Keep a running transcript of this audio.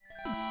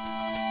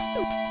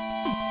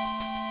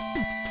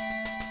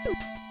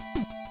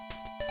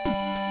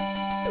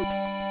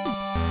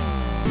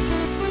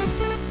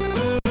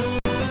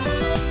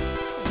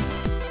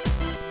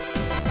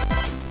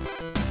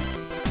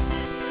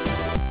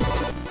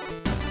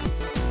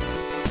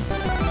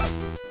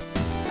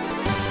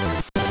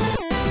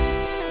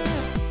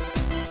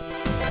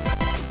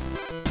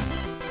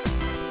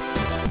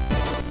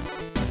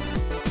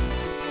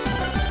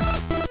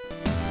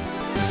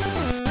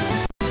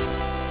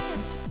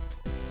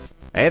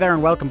Hey there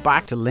and welcome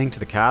back to Link to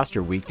the Cast,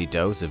 your weekly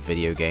dose of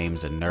video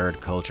games and nerd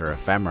culture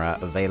ephemera,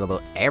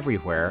 available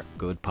everywhere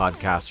good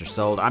podcasts are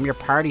sold. I'm your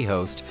party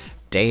host,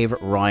 Dave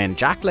Ryan.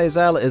 Jack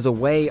Lazell is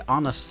away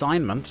on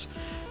assignment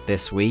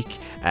this week,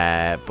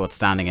 but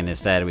standing in his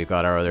stead, we've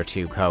got our other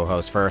two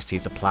co-hosts. First,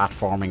 he's a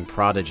platforming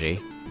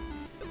prodigy.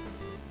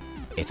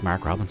 It's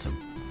Mark Robinson.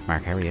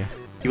 Mark, how are you?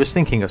 You was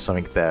thinking of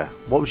something there.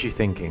 What was you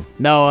thinking?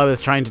 No, I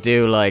was trying to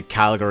do like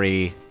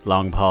Calgary,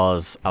 Long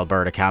Pause,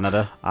 Alberta,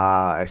 Canada.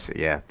 I see.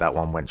 Yeah, that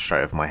one went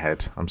straight over my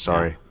head. I'm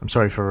sorry. Yeah. I'm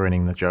sorry for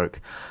ruining the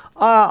joke.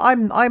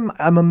 I'm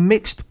a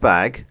mixed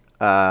bag.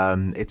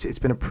 It's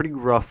been a pretty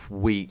rough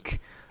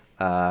week.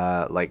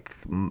 My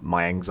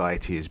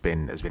anxiety has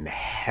been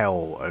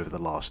hell over the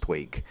last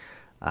week.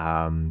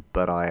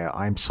 But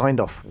I'm signed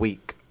off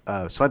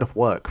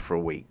work for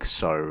a week,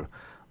 so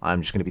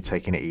I'm just going to be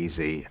taking it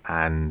easy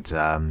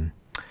and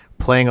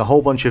playing a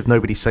whole bunch of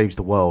Nobody Saves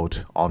the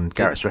World on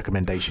Garrett's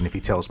recommendation if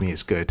he tells me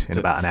it's good in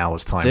about an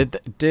hour's time.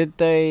 Did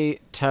they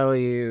tell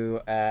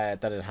you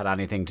that it had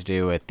anything to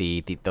do with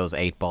those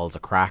 8 balls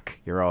of crack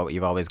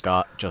you've always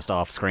got just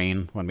off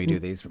screen when we do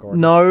these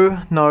recordings?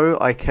 No,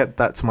 I kept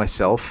that to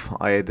myself.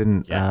 I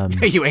didn't. Yeah.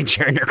 You ain't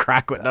sharing your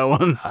crack with no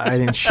one. I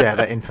didn't share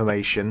that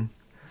information.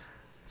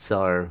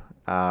 So,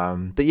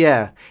 but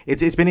yeah,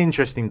 it's been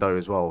interesting though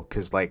as well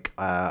because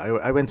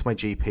I went to my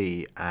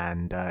GP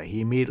and he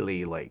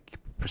immediately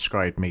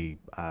prescribed me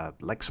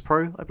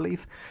Lexapro, I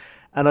believe,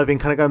 and I've been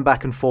kind of going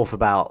back and forth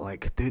about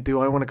do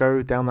I want to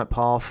go down that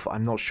path?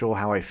 I'm not sure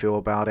how I feel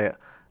about it.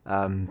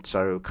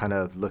 So kind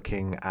of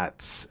looking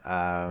at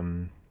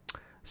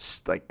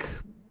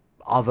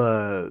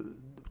other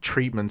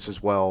treatments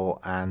as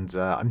well, and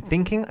I'm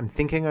thinking I'm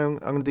going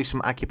to do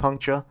some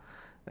acupuncture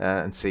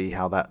and see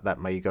how that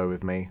may go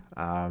with me.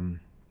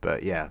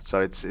 But yeah,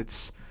 so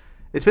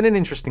it's been an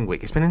interesting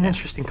week. It's been an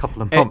interesting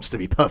couple of months, to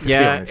be perfectly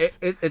honest.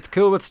 It's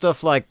cool with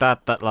stuff like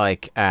that,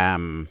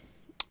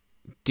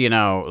 do you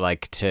know,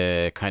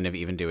 to kind of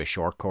even do a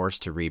short course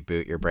to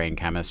reboot your brain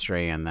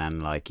chemistry, and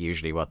then,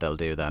 usually what they'll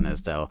do then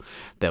is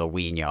they'll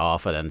wean you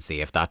off it and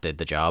see if that did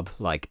the job.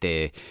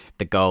 The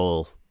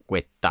goal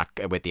with the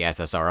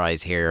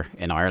SSRIs here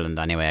in Ireland,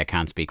 anyway, I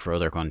can't speak for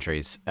other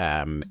countries,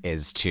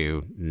 is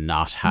to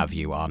not have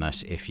you on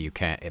it. If you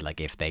can,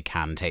 if they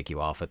can take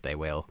you off it, they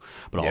will,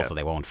 but also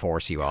they won't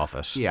force you off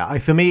it. Yeah,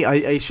 for me,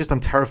 it's just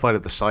I'm terrified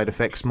of the side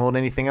effects more than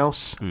anything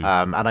else. And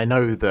I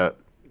know that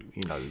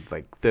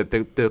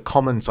the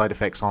common side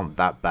effects aren't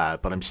that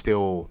bad, but I'm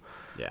still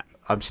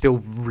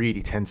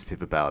really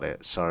tentative about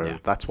it. So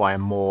that's why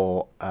I'm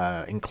more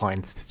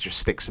inclined to just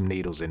stick some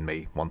needles in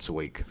me once a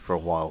week for a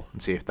while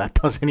and see if that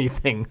does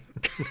anything.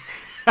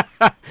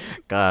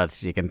 God,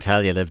 you can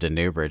tell you lived in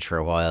Newbridge for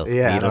a while.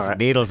 Yeah,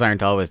 needles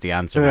aren't always the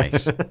answer,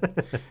 mate.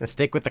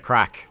 Stick with the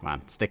crack,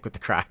 man. Stick with the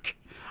crack.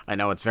 I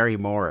know it's very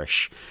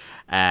Moorish.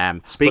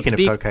 Speaking of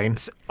cocaine,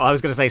 I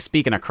was going to say,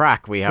 speaking of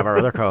crack, we have our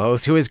other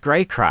co-host who is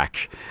great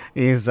crack.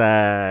 He's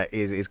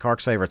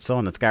Cork's favourite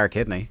son. It's Garrett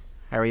Kidney.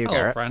 How are you, Hello,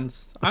 Garrett?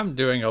 friends. I'm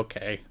doing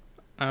okay.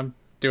 I'm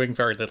doing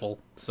very little,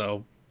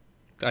 so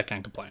I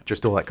can't complain.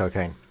 Just all that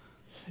cocaine.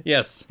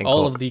 Yes, in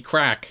all Cork. Of the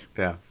crack.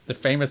 Yeah. The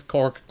famous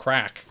Cork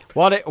crack.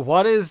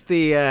 What is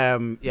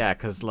the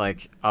because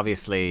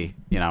obviously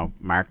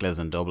Mark lives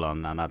in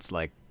Dublin and that's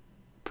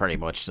pretty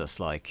much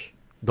just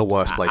the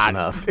worst place on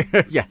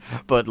earth. Yeah,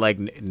 but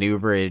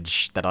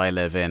Newbridge that I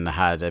live in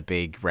had a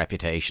big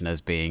reputation as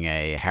being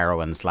a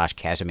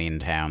heroin/ketamine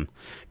town.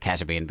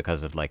 Ketamine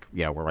because of we're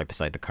right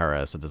beside the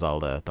Curragh, so there's all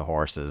the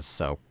horses,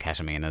 so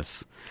ketamine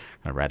is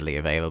readily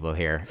available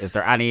here. Is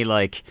there any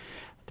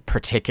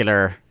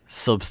particular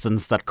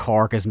substance that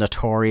Cork is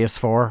notorious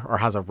for or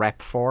has a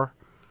rep for?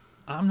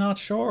 I'm not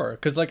sure,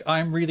 because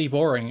I'm really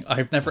boring.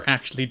 I've never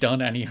actually done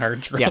any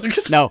hard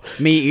drugs. Yeah, no,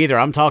 me either.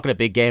 I'm talking a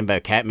big game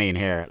about ketamine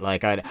here.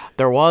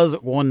 There was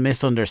one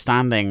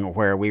misunderstanding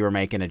where we were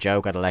making a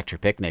joke at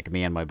Electric Picnic,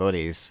 me and my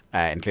buddies,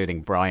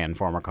 including Brian,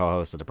 former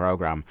co-host of the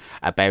program,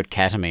 about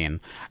ketamine.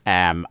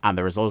 And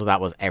the result of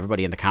that was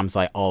everybody in the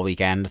campsite all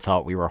weekend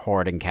thought we were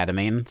hoarding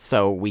ketamine.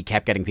 So we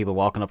kept getting people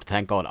walking up to the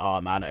tent going, "Oh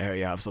man, here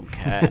you have some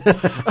ket."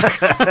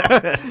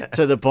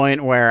 To the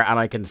point where, and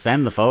I can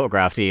send the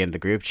photograph to you in the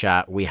group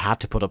chat, we had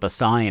to put up a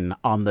sign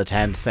on the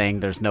tent saying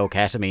there's no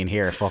ketamine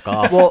here, fuck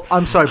off. Well,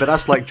 I'm sorry, but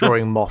that's like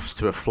drawing moths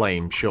to a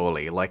flame,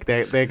 surely.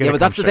 They're going to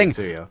come straight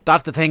to you.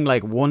 That's the thing,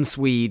 once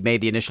we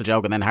made the initial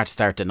joke and then had to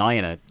start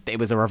denying it, it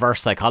was a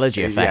reverse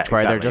psychology effect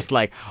where they're just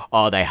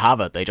oh, they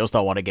have it, they just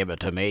don't want to give it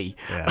to me.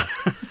 Yeah.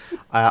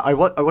 I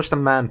watched a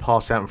man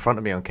pass out in front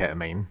of me on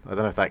ketamine. I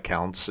don't know if that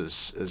counts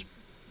as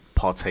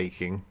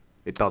partaking.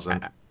 It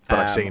doesn't. but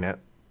I've seen it.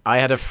 I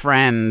had a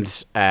friend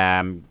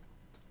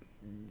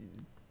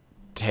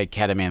take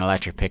ketamine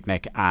electric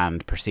picnic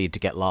and proceed to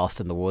get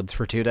lost in the woods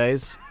for 2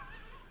 days.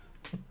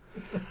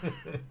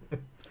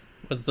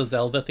 Was the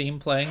Zelda theme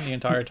playing the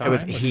entire time?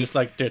 Was he just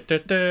like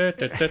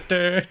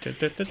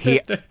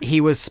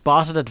he was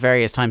spotted at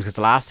various times because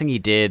the last thing he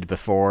did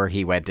before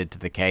he went into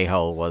the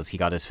K-hole was he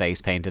got his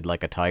face painted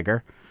like a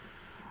tiger.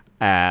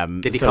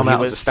 Did he come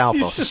out as a Stalfos?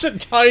 He's just a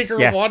tiger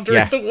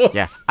wandering the woods.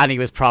 Yeah, and he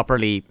was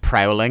properly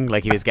prowling,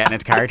 like he was getting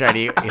into character. And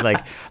he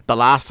like the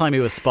last time he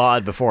was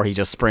spotted before he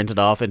just sprinted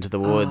off into the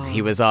woods.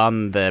 He was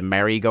on the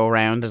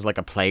merry-go-round. There's like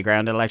a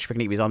playground at Electric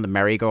Picnic. He was on the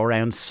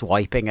merry-go-round,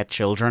 swiping at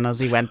children as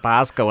he went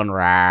past, going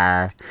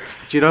rawr.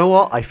 Do you know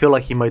what? I feel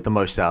like he made the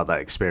most out of that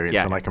experience,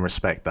 and I can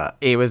respect that.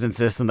 He was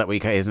insisting that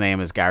his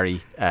name is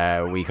Gary.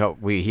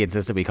 He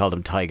insisted we called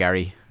him Ty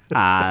Gary.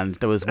 And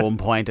there was one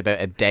point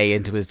about a day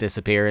into his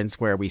disappearance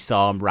where we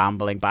saw him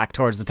rambling back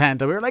towards the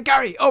tent, and we were like,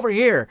 Gary, over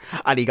here!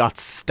 And he got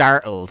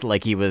startled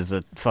like he was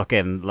a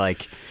fucking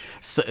like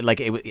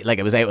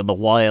it was out in the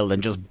wild,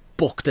 and just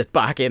booked it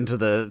back into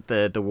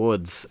the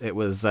woods. It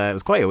was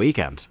quite a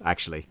weekend,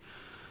 actually.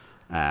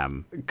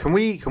 Can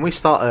we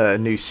start a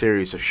new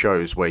series of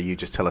shows where you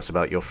just tell us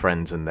about your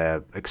friends and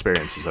their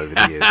experiences over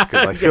the years?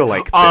 Because I feel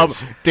like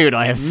dude,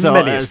 I have so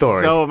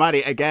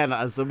many. Again,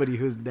 as somebody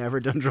who's never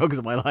done drugs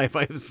in my life,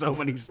 I have so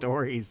many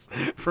stories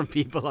from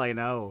people I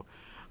know.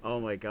 Oh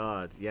my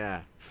god,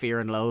 yeah, Fear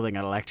and Loathing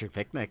at Electric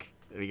Picnic.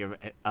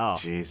 Oh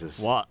Jesus,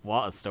 what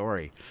a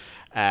story.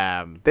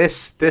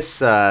 This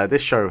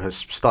show has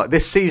started.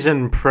 This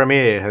season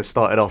premiere has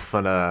started off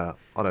on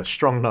a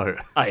strong note.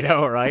 I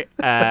know, right?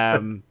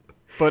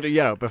 But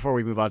before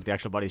we move on to the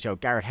actual body show,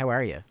 Garrett, how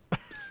are you?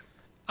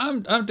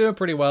 I'm doing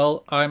pretty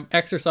well. I'm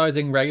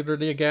exercising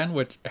regularly again,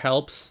 which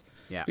helps.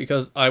 Yeah.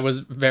 Because I was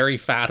very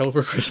fat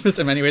over Christmas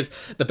in many ways.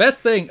 The best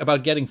thing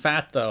about getting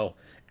fat, though,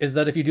 is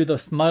that if you do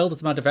the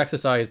mildest amount of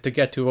exercise to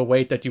get to a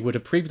weight that you would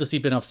have previously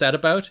been upset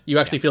about, you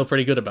actually feel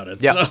pretty good about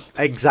it. Yeah, so.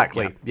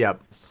 Exactly. Yeah.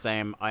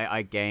 Same.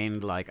 I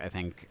gained I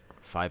think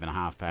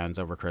 5.5 pounds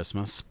over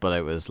Christmas, but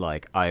it was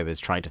like I was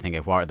trying to think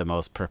of what are the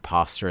most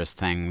preposterous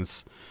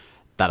things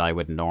that I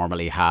would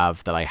normally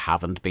have that I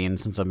haven't been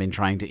since I've been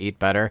trying to eat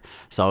better.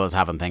 So I was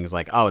having things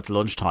like, it's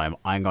lunchtime,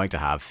 I'm going to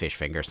have fish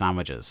finger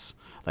sandwiches,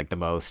 like the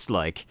most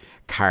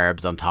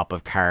carbs on top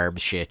of carbs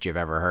shit you've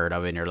ever heard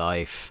of in your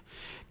life,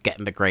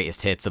 getting the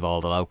greatest hits of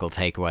all the local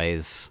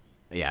takeaways.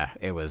 Yeah,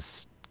 it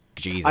was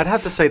Jesus. I'd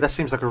have to say that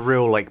seems like a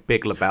real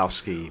Big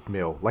Lebowski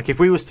meal. Like if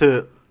we was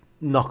to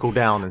knuckle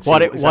down and see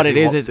what it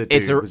is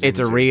it's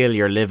a real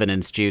you're living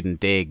in student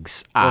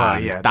digs,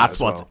 and that's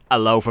what's a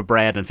loaf of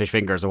bread and fish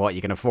fingers are what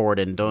you can afford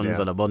in Duns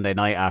on a Monday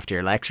night after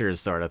your lectures,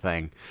 sort of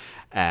thing.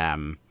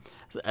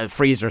 A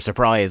freezer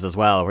surprise as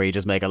well, where you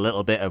just make a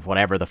little bit of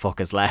whatever the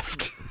fuck is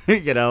left.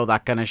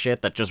 That kind of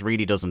shit that just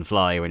really doesn't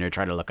fly when you're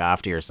trying to look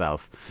after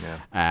yourself.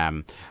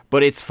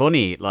 But it's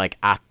funny,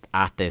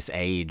 at this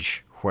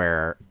age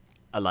where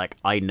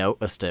I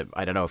noticed it.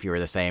 I don't know if you were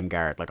the same,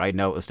 Garrett. I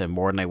noticed it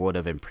more than I would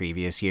have in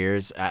previous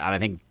years, and I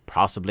think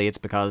possibly it's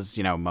because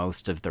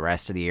most of the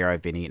rest of the year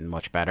I've been eating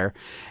much better.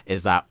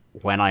 Is that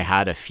when I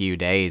had a few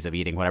days of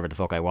eating whatever the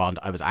fuck I want,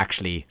 I was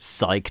actually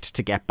psyched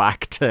to get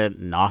back to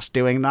not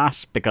doing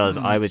that, because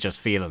I was just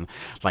feeling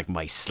like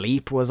my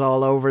sleep was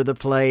all over the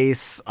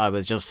place. I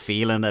was just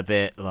feeling a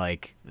bit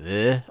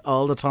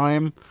all the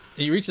time.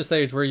 You reach a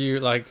stage where you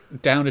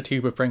down a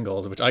tube of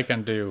Pringles, which I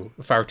can do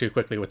far too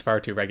quickly with far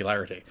too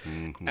regularity.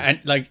 Mm-hmm.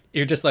 And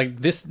you're just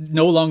this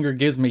no longer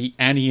gives me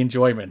any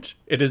enjoyment.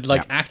 It is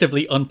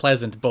actively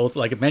unpleasant, both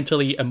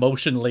mentally,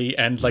 emotionally,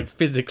 and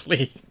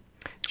physically.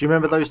 Do you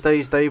remember those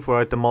days, Dave, where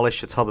I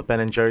demolished a tub of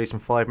Ben & Jerry's in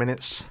 5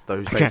 minutes?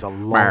 Those days are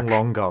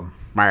long gone.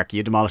 Mark,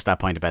 you demolished that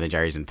pint of Ben &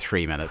 Jerry's in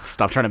 3 minutes.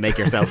 Stop trying to make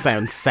yourself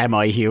sound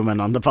semi-human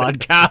on the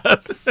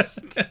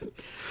podcast.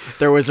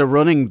 There was a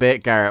running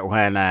bit, Garrett,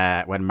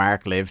 when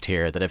Mark lived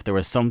here, that if there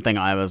was something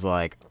I was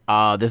like,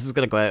 this is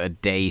going to go out a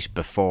date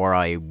before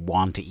I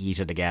want to eat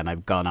it again,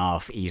 I've gone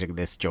off eating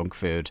this junk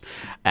food.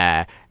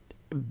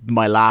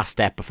 My last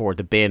step before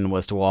the bin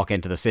was to walk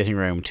into the sitting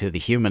room to the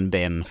human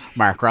bin,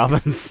 Mark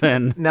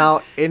Robinson.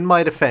 Now, in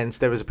my defense,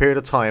 there was a period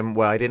of time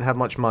where I didn't have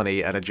much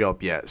money and a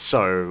job yet,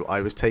 so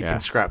I was taking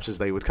scraps as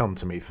they would come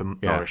to me for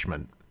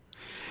nourishment.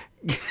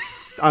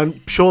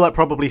 I'm sure that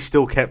probably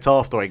still kept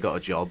after I got a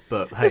job,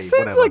 but hey, it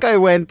sounds like I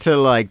went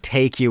to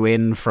take you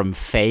in from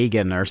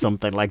Fagin or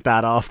something like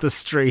that off the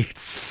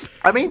streets.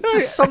 I mean,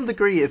 to some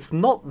degree, it's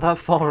not that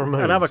far removed.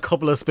 I'd have a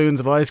couple of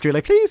spoons of ice cream,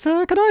 please,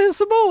 sir, can I have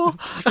some more?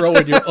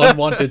 Throwing your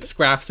unwanted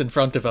scraps in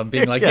front of him,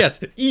 being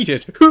yes, eat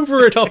it,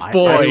 hoover it up,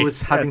 boy. I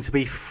was having to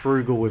be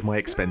frugal with my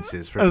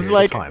expenses for a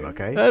period of time,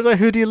 okay? I was like,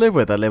 who do you live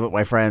with? I live with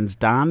my friends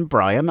Dan,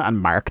 Brian, and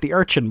Mark the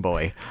Urchin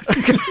Boy.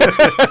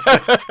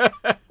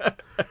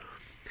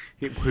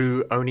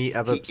 Who only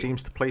ever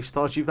seems to play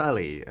Stardew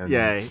Valley. And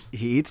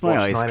he eats my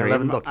ice cream,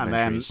 and then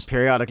documentaries.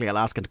 Periodically I'll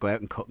ask him to go out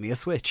and cut me a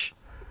Switch.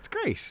 It's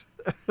great.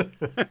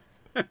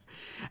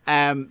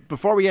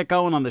 Before we get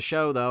going on the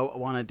show, though, I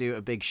want to do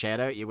a big shout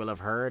out. You will have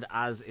heard,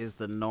 as is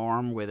the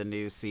norm with a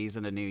new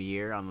season, a new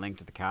year on Link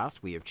to the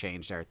Cast, we have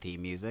changed our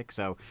theme music.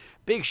 So,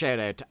 big shout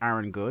out to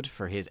Aaron Good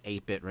for his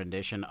 8-bit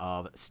rendition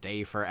of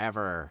Stay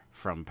Forever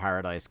from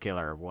Paradise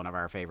Killer, one of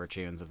our favourite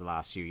tunes of the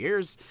last few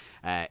years.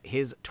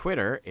 His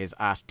Twitter is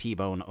at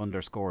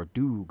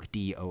Tbone_Doog,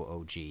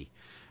 D-O-O-G.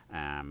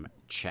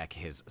 Check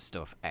his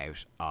stuff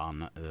out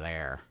on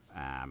there.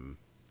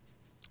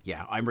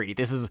 Yeah,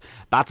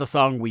 that's a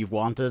song we've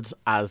wanted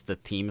as the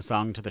theme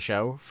song to the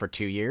show for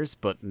 2 years,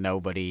 but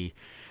I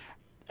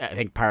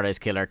think Paradise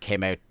Killer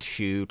came out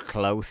too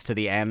close to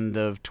the end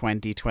of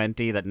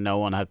 2020 that no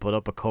one had put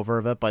up a cover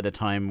of it by the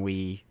time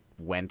we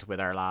went with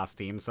our last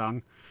theme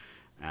song.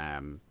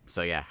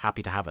 So yeah,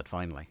 happy to have it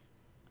finally.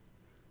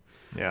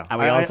 Yeah,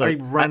 and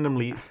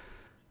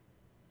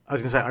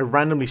I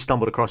randomly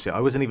stumbled across it.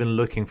 I wasn't even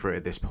looking for it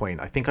at this point.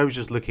 I think I was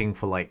just looking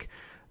for like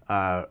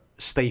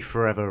Stay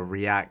Forever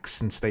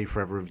reacts and Stay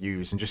Forever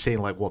reviews and just seeing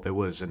like what there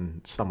was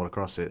and stumbled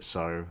across it.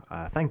 So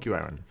thank you,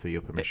 Aaron, for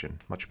your permission.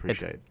 Much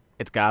appreciated.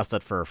 It's gassed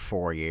it for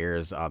 4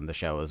 years on the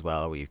show as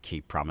well. We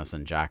keep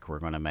promising Jack we're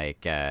going to make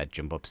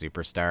Jump Up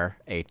Superstar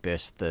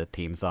 8-bit the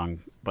theme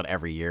song, but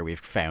every year we've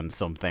found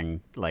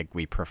something like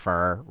we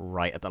prefer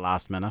right at the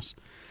last minute.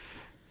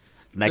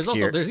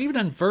 There's even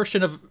a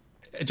version of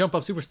Jump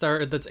Up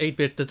Superstar that's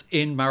 8-bit that's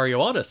in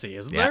Mario Odyssey,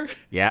 isn't there?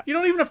 Yeah. You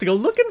don't even have to go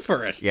looking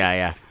for it.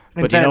 Yeah.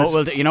 But you know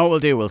what we'll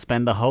do? We'll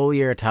spend the whole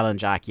year telling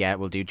Jack,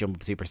 we'll do Jump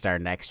Up Superstar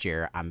next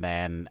year, and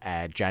then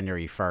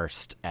January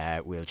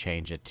 1st, we'll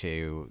change it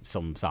to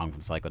some song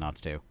from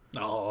Psychonauts 2.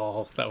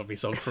 Oh, that would be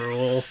so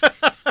cruel.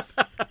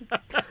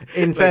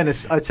 In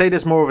fairness, I'd say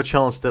there's more of a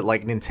chance that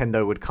like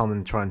Nintendo would come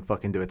and try and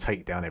fucking do a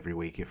takedown every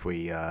week if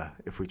we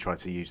try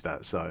to use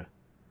that. So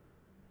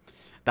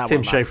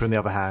Tim Schafer, on the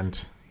other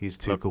hand, he's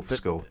too cool for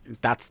school.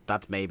 That's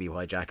maybe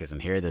why Jack isn't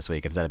here this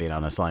week. Instead of being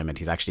on assignment,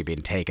 he's actually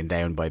been taken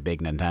down by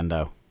big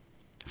Nintendo.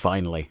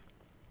 Finally.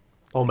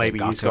 Or maybe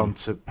he's gone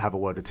to have a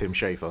word with Tim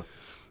Schafer.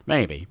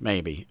 Maybe.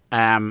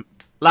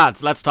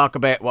 Lads, let's talk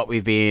about what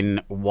we've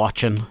been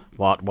watching,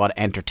 what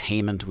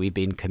entertainment we've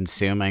been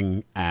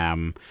consuming.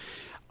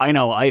 I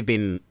know I've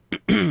been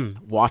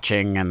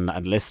watching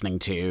and listening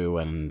to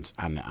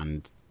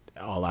and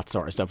all that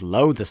sort of stuff,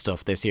 loads of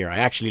stuff this year. I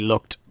actually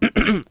looked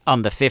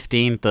on the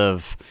 15th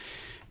of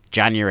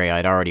January,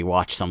 I'd already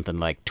watched something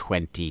like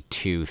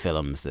 22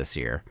 films this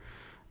year.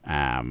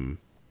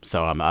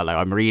 So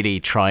I'm really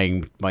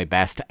trying my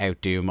best to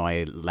outdo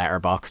my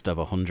Letterboxd of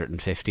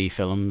 150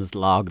 films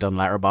logged on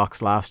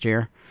Letterboxd last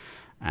year.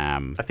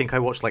 I think I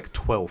watched like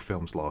 12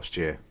 films last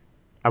year,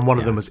 and one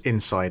of them was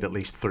Inside at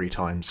least 3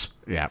 times.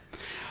 Yeah,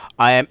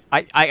 I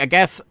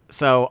guess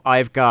so.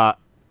 I've got.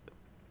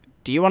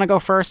 Do you want to go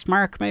first,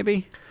 Mark?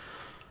 Maybe.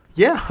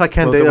 Yeah, I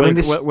can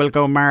do. We'll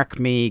go Mark,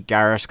 me,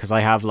 Garrett, because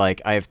I have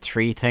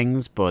 3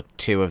 things, but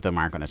 2 of them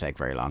aren't going to take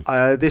very long.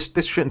 This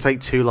shouldn't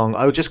take too long.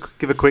 I'll just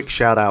give a quick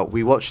shout out.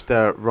 We watched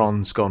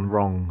Ron's Gone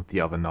Wrong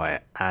the other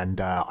night, and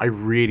I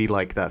really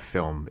like that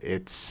film.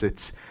 It's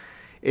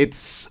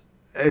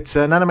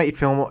an animated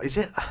film. Is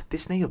it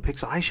Disney or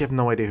Pixar? I actually have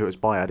no idea who it was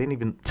by. I didn't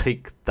even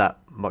take that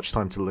much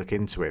time to look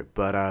into it,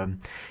 but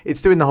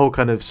it's doing the whole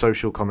kind of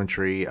social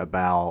commentary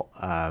about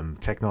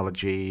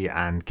technology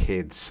and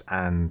kids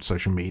and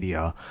social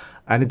media,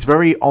 and it's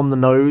very on the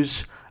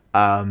nose,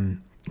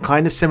 kind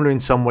of similar in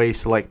some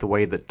ways to like the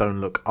way that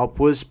Don't Look Up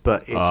was,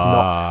 but it's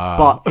not.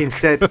 But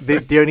instead,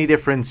 the only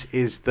difference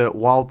is that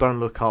while Don't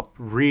Look Up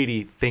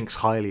really thinks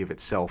highly of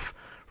itself,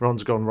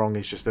 Ron's Gone Wrong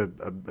is just a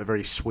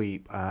very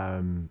sweet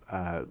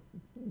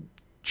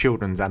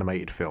children's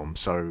animated film.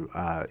 So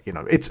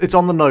it's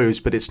on the nose,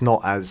 but it's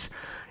not as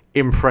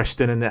impressed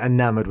and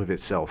enamored with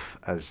itself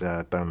as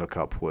Don't Look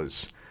Up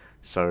was.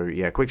 So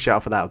yeah, quick shout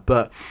out for that.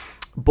 But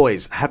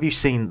boys, have you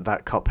seen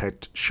that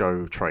Cuphead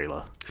show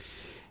trailer?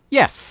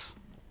 Yes.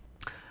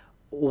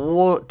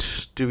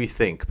 What do we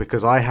think?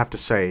 Because I have to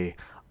say,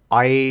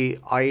 I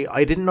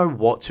didn't know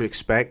what to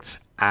expect,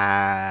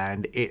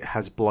 and it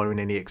has blown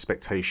any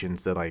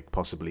expectations that I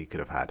possibly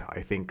could have had.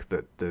 I think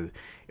that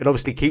it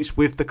obviously keeps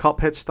with the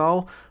Cuphead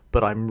style,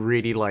 but I'm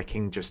really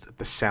liking just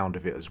the sound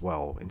of it as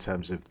well, in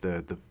terms of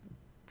the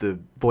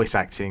voice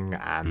acting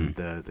and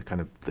the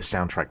kind of the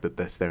soundtrack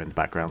that's there in the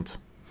background.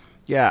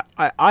 Yeah,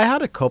 I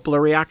had a couple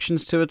of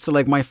reactions to it. So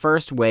my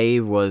first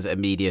wave was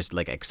immediate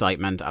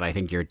excitement, and I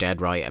think you're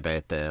dead right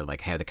about the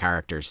how the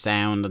characters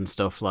sound and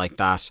stuff like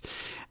that.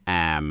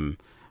 And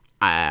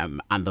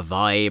the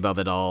vibe of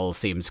it all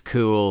seems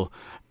cool.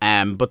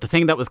 But the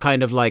thing that was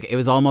kind of it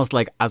was almost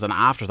as an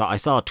afterthought. I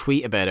saw a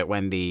tweet about it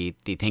when the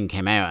thing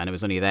came out, and it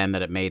was only then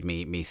that it made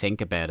me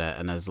think about it.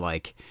 And as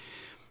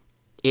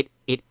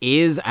it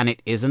is and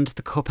it isn't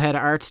the Cuphead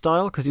art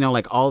style, because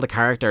all the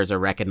characters are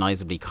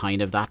recognizably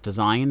kind of that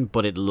design,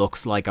 but it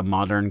looks like a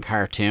modern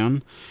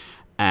cartoon.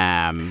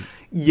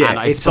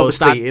 It's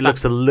obviously it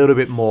looks a little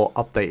bit more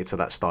updated to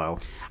that style.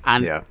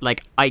 And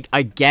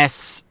I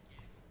guess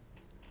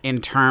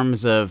in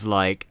terms of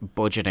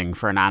budgeting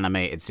for an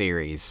animated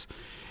series,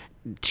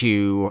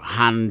 to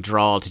hand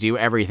draw, to do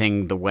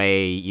everything the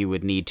way you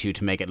would need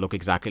to make it look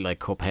exactly like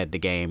Cuphead the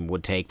game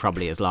would take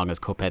probably as long as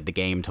Cuphead the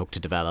game took to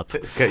develop.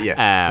 Yes.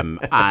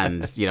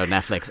 And you know,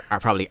 Netflix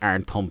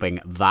aren't pumping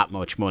that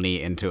much money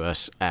into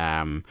it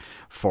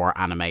for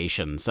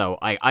animation. So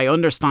I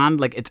understand,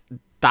 like, it's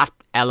that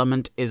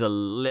element is a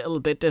little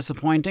bit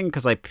disappointing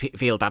because I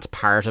feel that's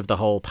part of the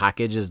whole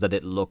package, is that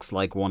it looks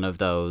like one of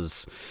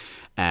those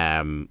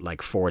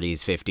like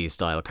 40s 50s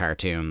style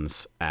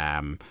cartoons.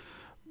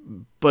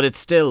 But it's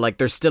still, like,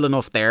 there's still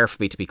enough there for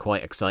me to be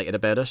quite excited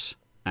about it.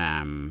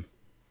 And,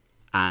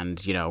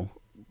 you know,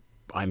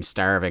 I'm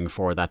starving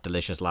for that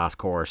delicious last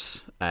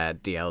course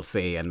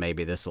DLC, and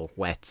maybe this will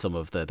whet some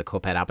of the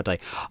Cuphead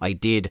appetite. I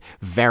did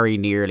very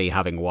nearly,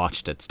 having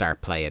watched it, start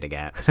playing it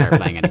again,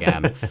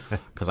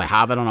 because I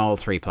have it on all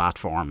 3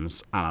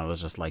 platforms, and I was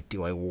just like,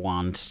 do I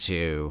want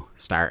to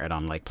start it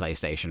on, like,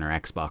 PlayStation or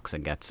Xbox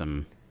and get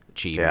some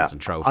achievements and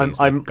trophies?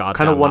 I'm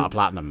kind of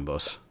platinum,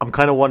 but I'm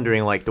kind of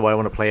wondering, like, do I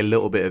want to play a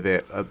little bit of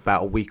it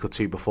about a week or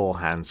 2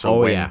 beforehand?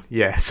 So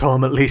so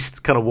I'm at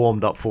least kind of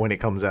warmed up for when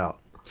it comes out.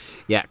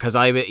 Yeah, because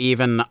I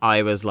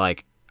was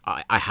like,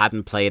 I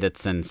hadn't played it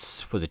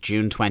since, was it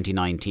June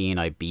 2019?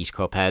 I beat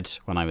Cuphead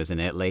when I was in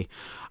Italy,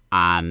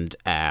 and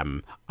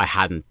I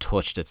hadn't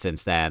touched it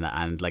since then.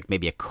 And like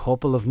maybe a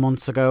couple of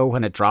months ago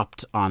when it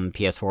dropped on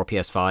PS4,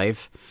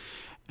 PS5,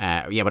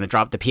 when it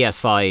dropped the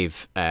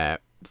PS5,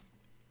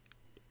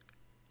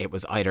 it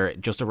was either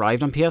just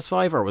arrived on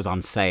PS5 or it was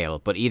on sale.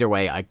 But either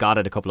way, I got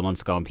it a couple of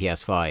months ago on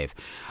PS5.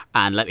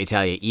 And let me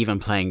tell you,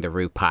 even playing the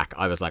root pack,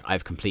 I was like,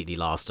 I've completely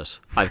lost it.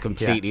 I've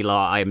completely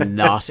lost. I'm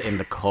not in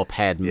the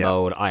Cuphead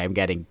mode. I am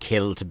getting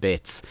killed to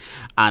bits.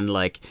 And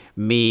like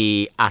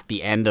me at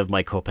the end of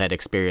my Cuphead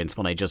experience,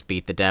 when I just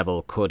beat the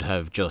devil, could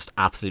have just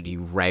absolutely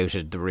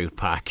routed the root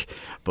pack.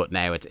 But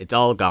now it's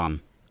all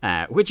gone.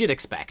 Which you'd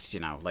expect,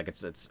 you know, like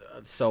it's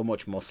so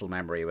much muscle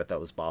memory with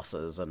those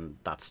bosses and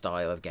that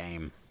style of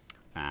game.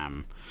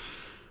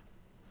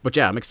 But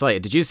yeah, I'm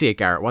excited. Did you see it,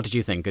 Garrett? What did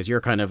you think? Because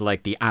you're kind of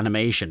like the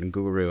animation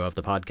guru of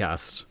the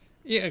podcast.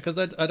 Yeah, because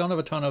I don't have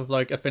a ton of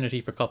like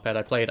affinity for Cuphead.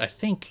 I played, I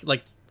think,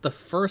 like the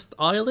first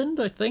island.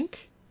 I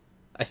think,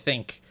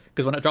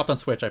 because when it dropped on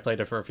Switch, I played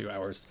it for a few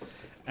hours,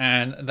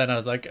 and then I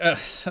was like,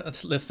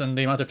 listen,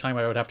 the amount of time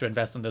I would have to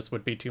invest in this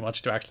would be too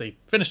much to actually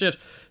finish it.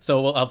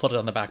 So I'll put it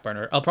on the back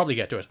burner. I'll probably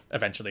get to it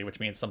eventually, which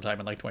means sometime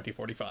in like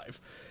 2045.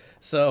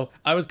 So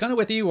I was kind of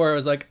with you where I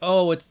was like,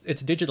 oh, it's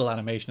digital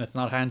animation. It's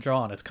not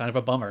hand-drawn. It's kind of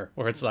a bummer.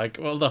 Where it's like,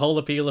 well, the whole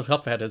appeal of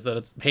Cuphead is that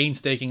it's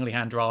painstakingly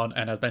hand-drawn.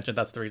 And as mentioned,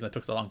 that's the reason it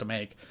took so long to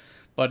make.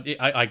 But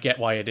I get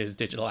why it is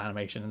digital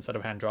animation instead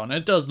of hand-drawn. And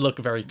it does look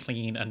very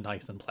clean and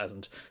nice and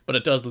pleasant. But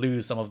it does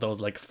lose some of those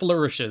like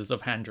flourishes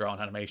of hand-drawn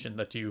animation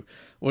that you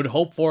would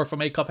hope for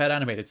from a Cuphead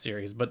animated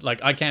series. But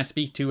like I can't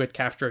speak to it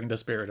capturing the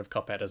spirit of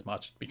Cuphead as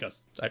much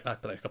because I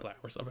played a couple of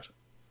hours of it.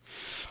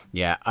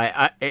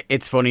 Yeah,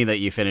 it's funny that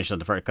you finished on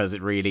the first, because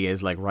it really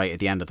is like right at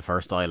the end of the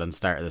first island,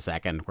 start of the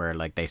second, where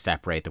like they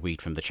separate the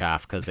wheat from the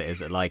chaff. Because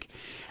is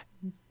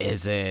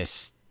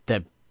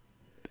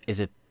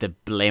it the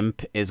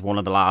blimp is one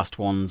of the last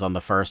ones on the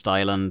first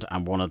island,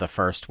 and one of the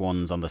first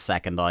ones on the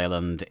second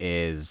island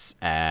is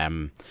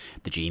the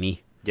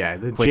genie. Yeah,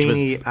 the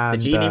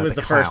genie was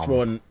the first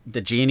one.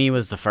 The genie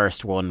was the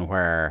first one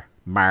where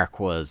Mark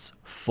was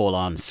full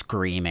on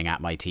screaming at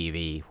my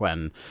TV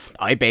when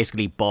I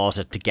basically bought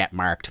it to get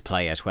Mark to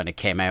play it when it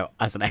came out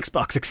as an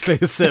Xbox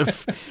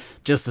exclusive,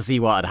 just to see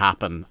what had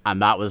happened.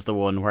 And that was the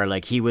one where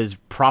like he was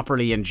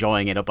properly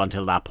enjoying it up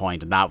until that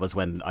point, and that was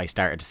when I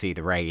started to see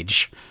the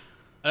rage.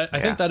 I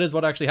think that is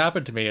what actually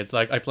happened to me. It's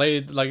like I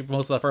played like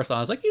most of the first one. I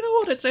was like, you know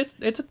what,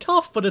 it's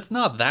tough, but it's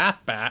not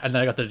that bad. And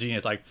then I got the genie.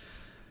 It's like,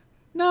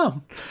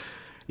 no.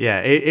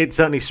 Yeah, it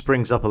certainly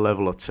springs up a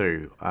level or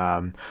two.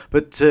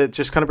 But to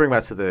just kind of bring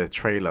back to the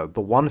trailer,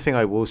 the one thing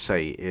I will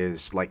say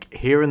is like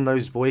hearing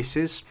those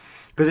voices,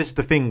 because it's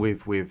the thing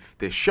with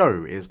this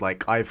show is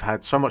like I've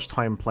had so much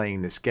time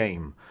playing this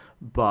game,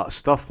 but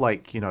stuff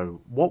like, you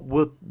know, what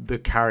would the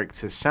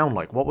characters sound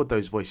like? What would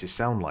those voices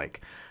sound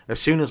like? As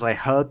soon as I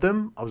heard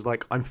them, I was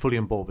like, I'm fully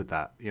on board with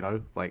that, you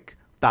know, like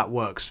that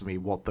works for me,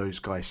 what those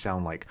guys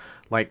sound like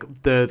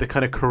the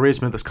kind of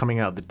charisma that's coming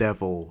out of the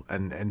devil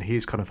and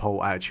his kind of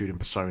whole attitude and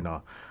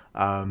persona.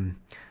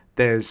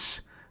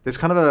 There's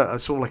kind of a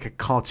sort of like a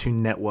Cartoon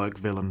Network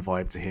villain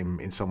vibe to him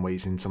in some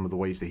ways, in some of the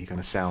ways that he kind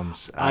of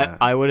sounds.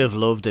 I would have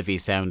loved if he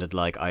sounded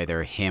like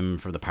either him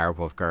from the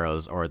Powerpuff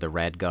Girls or the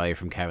red guy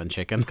from Kevin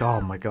Chicken.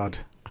 Oh my god,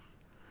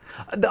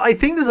 I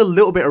think there's a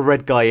little bit of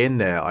red guy in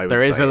there.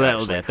 There is a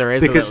little bit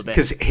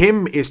because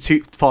him is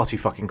far too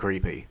fucking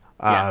creepy.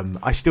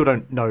 I still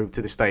don't know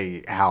to this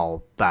day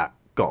how that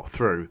got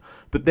through,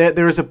 but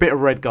there is a bit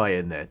of red guy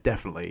in there,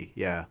 definitely,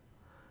 yeah.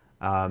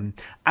 And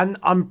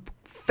I'm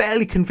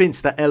fairly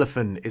convinced that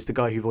Elephant is the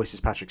guy who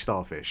voices Patrick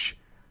Starfish.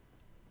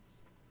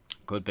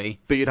 Could be,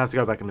 but you'd have to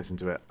go back and listen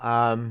to it.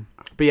 But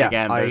yeah,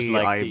 again,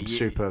 I'm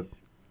super.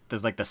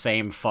 There's like the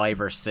same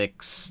 5 or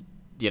 6,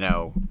 you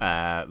know,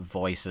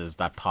 voices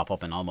that pop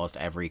up in almost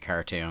every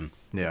cartoon.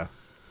 Yeah,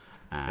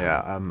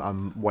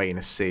 I'm waiting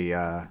to see.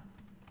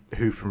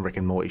 who from Rick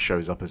and Morty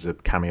shows up as a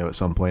cameo at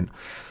some point.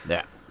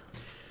 Yeah.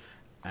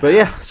 But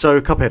yeah,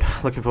 so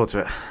Cuphead, looking forward to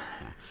it.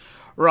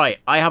 Right,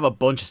 I have a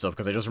bunch of stuff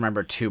because I just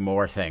remembered two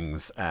more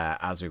things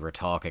as we were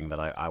talking that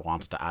I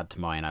wanted to add to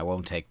mine. I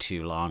won't take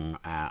too long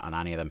on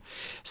any of them.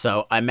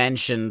 So I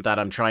mentioned that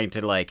I'm trying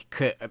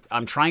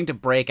to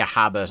break a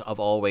habit of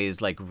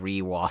always like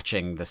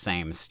rewatching the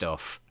same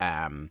stuff.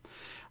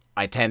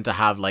 I tend to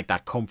have like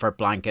that comfort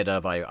blanket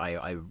of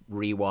I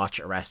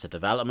rewatch Arrested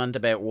Development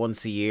about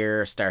once a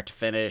year, start to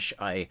finish.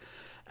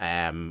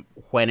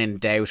 When in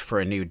doubt for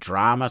a new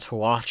drama to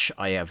watch,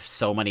 I have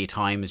so many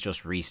times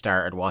just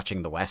restarted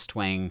watching The West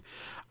Wing,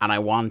 and I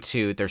want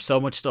to. There's so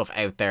much stuff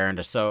out there, and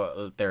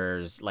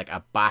there's like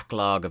a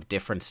backlog of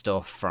different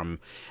stuff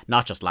from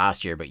not just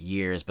last year but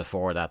years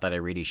before that I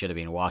really should have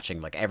been watching.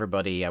 Like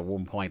everybody at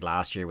one point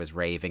last year was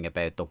raving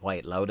about The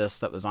White Lotus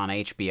that was on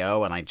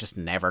HBO, and I just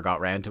never got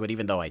round to it,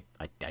 even though I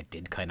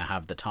did kind of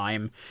have the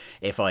time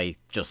if I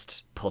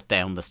just put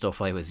down the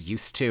stuff I was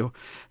used to.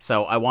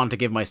 So I want to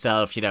give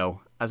myself,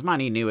 as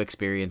many new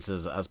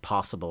experiences as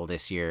possible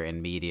this year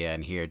in media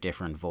and hear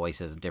different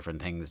voices and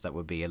different things that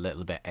would be a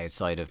little bit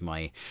outside of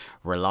my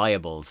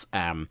reliables.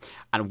 And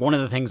one of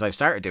the things I've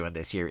started doing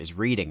this year is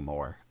reading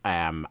more.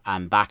 And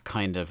that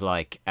kind of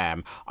like,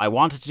 I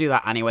wanted to do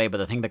that anyway, but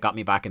the thing that got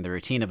me back in the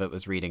routine of it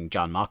was reading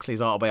John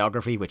Moxley's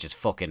autobiography, which is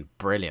fucking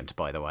brilliant,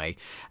 by the way.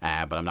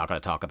 But I'm not going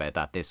to talk about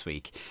that this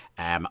week.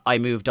 I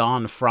moved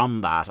on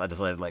from that. I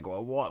decided, like,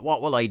 well,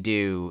 what will I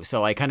do?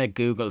 So I kind of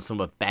Googled some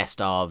of best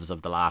ofs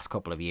of the last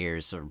couple of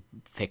years, or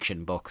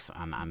fiction books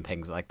and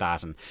things like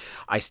that. And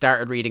I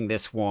started reading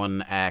this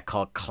one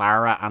called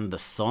Clara and the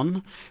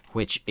Sun,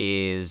 which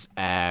is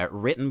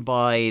written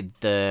by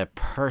the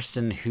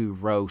person who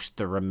wrote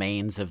The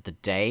Remains of the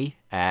Day,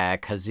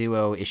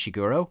 Kazuo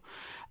Ishiguro.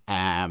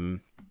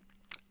 And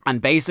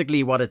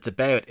basically what it's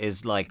about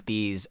is like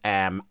these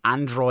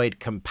android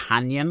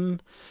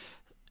companion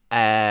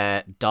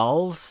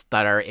dolls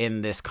that are in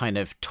this kind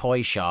of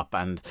toy shop,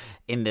 and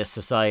in this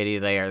society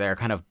they're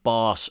kind of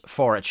bought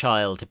for a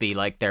child to be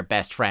like their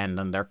best friend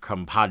and their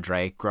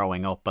compadre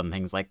growing up and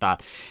things like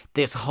that.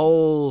 This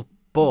whole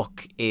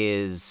book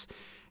is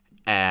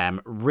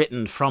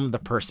written from the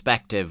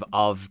perspective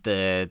of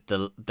the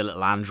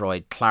little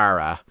android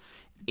Clara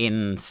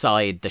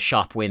inside the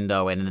shop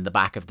window and in the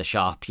back of the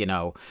shop,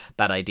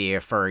 that idea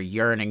for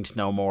yearning to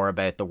know more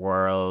about the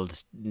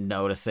world,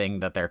 noticing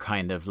that they're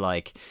kind of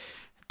like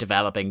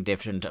developing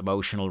different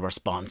emotional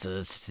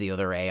responses to the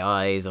other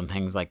AIs and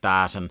things like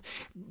that, and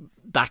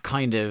that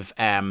kind of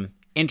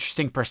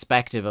interesting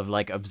perspective of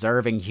like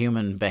observing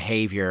human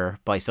behavior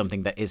by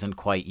something that isn't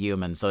quite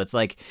human. So it's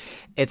like,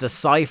 it's a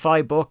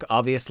sci-fi book,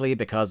 obviously,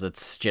 because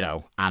it's,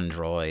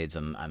 androids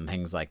and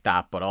things like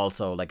that, but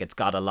also like it's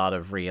got a lot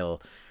of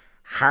real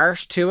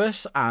heart to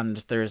it, and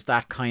there's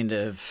that kind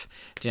of,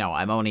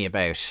 I'm only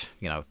about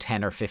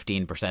 10 or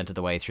 15% of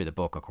the way through the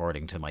book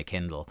according to my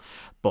Kindle,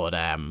 but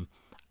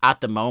at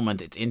the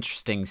moment it's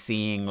interesting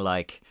seeing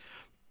like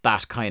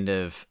that kind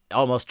of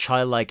almost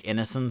childlike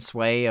innocence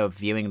way of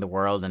viewing the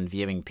world and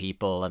viewing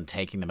people and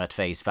taking them at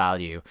face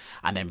value,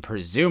 and then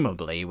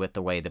presumably with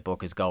the way the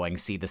book is going,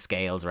 see the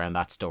scales around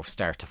that stuff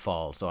start to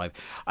fall. So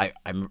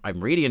I'm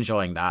really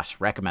enjoying that.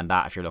 Recommend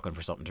that if you're looking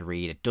for something to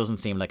read. It doesn't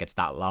seem like it's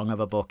that long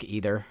of a book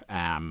either,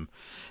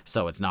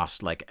 so it's not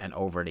like an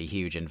overly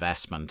huge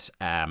investment.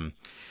 Can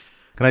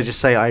I just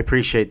say, I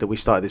appreciate that we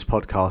started this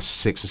podcast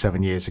 6 or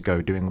 7 years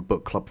ago doing a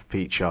book club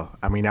feature,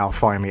 and we now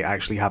finally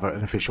actually have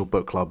an official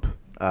book club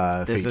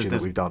feature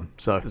that we've done.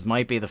 So this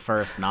might be the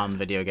first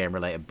non-video game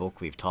related book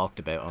we've talked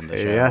about on the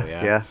show.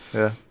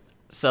 Yeah.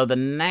 So the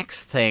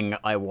next thing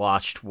I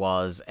watched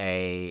was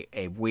a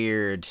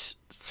weird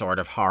sort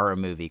of horror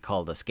movie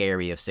called The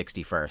Scary of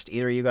 61st.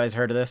 Either of you guys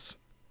heard of this?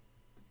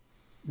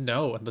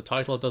 No, and the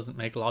title doesn't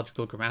make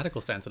logical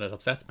grammatical sense, and it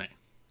upsets me.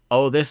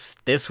 Oh, this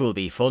will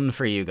be fun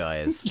for you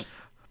guys.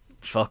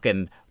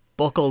 Fucking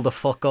buckle the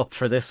fuck up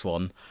for this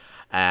one.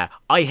 I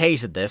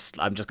hated this.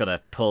 I'm just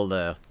gonna pull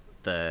the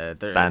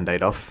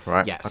Band-Aid off,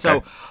 right? Yeah. Okay.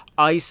 So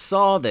I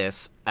saw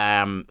this.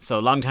 So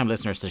long-time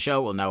listeners to the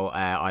show will know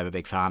I'm a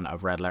big fan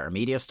of Red Letter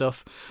Media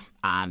stuff,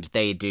 and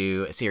they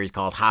do a series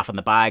called Half in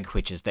the Bag,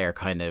 which is their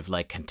kind of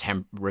like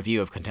review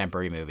of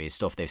contemporary movies,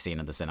 stuff they've seen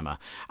in the cinema.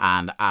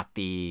 And at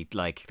the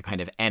kind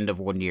of end of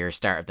one year,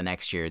 start of the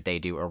next year, they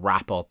do a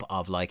wrap up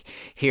of like,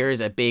 here's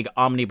a big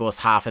omnibus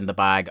half in the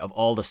bag of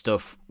all the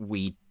stuff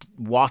we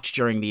watched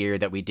during the year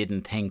that we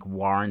didn't think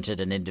warranted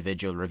an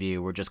individual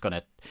review. We're just going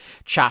to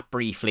chat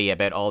briefly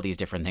about all these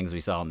different things we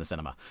saw in the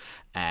cinema.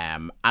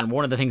 And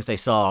one of the things they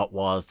saw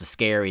was The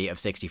Scary of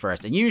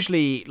 61st. And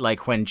usually,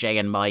 like, when Jay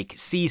and Mike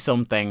see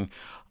something,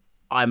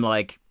 I'm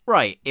like,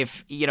 right,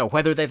 if,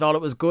 whether they thought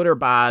it was good or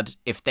bad,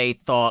 if they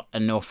thought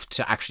enough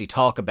to actually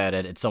talk about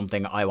it, it's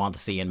something I want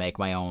to see and make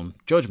my own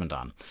judgment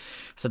on.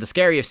 So The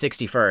Scary of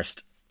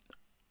 61st,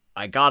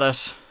 I got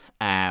it.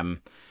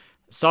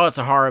 Saw it's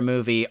a horror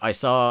movie. I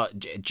saw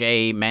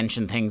Jay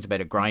mention things about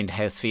a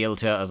grindhouse feel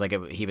to it. I was like,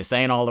 he was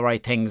saying all the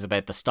right things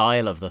about the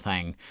style of the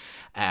thing.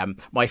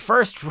 My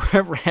first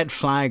red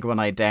flag when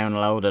I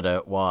downloaded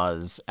it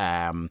was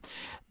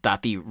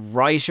that the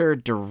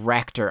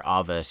writer-director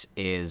of it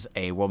is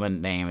a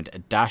woman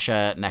named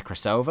Dasha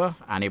Nekrasova.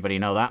 Anybody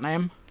know that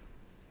name?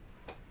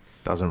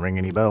 Doesn't ring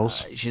any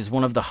bells. She's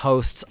one of the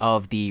hosts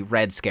of the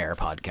Red Scare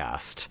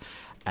podcast.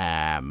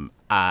 And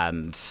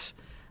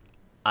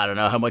I don't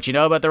know how much you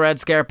know about the Red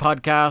Scare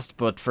podcast,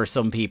 but for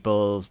some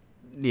people,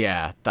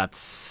 yeah,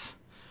 that's...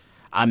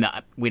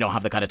 we don't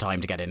have the kind of time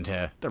to get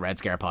into the Red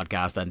Scare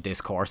podcast and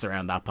discourse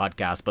around that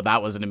podcast, but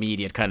that was an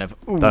immediate kind of...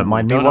 Don't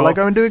mind me while I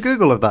go and do a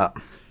Google of that.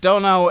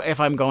 Don't know if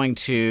I'm going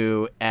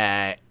to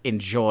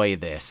enjoy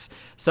this.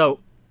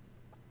 So...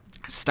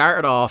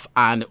 started off,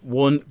 and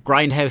one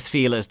grindhouse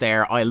feel is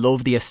there. I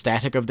love the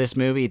aesthetic of this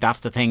movie. That's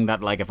the thing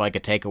that, like, if I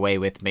could take away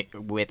with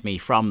me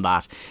from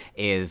that,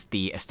 is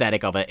the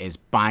aesthetic of it is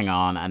bang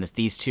on. And it's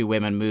these two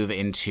women move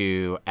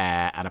into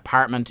an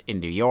apartment in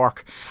New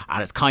York,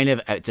 and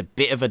it's a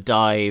bit of a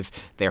dive.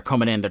 They're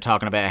coming in, they're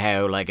talking about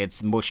how, like,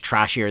 it's much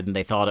trashier than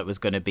they thought it was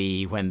going to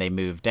be when they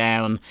moved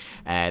down.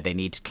 They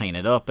need to clean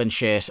it up and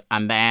shit.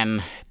 And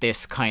then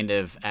this kind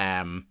of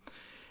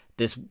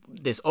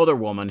this other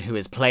woman who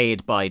is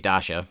played by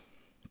Dasha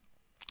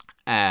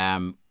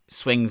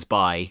swings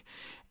by.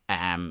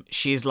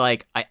 She's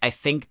like, I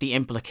think the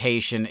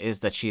implication is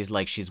that she's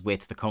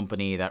with the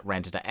company that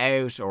rented it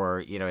out, or,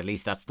 you know, at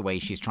least that's the way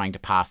she's trying to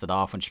pass it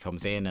off when she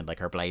comes in, and like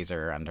her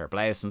blazer and her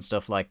blouse and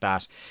stuff like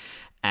that.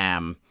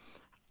 And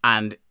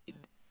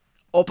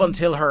up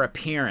until her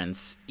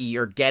appearance,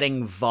 you're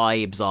getting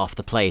vibes off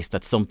the place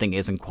that something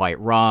isn't quite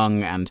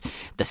wrong, and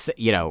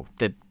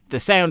the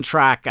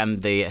soundtrack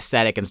and the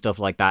aesthetic and stuff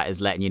like that is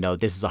letting you know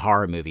this is a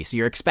horror movie. So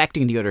you're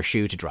expecting the other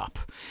shoe to drop.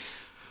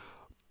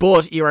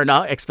 But you are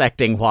not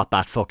expecting what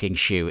that fucking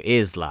shoe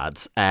is,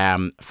 lads.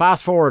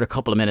 Fast forward a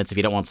couple of minutes if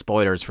you don't want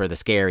spoilers for the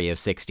Scary of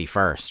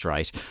 61st,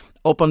 right?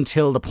 Up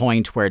until the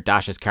point where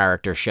Dasha's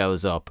character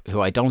shows up, who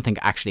I don't think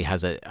actually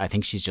has I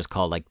think she's just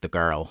called, like, the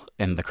girl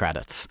in the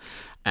credits.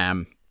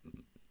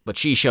 But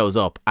she shows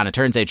up, and it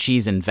turns out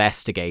she's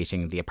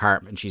investigating the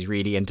apartment. She's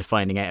really into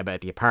finding out about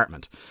the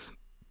apartment.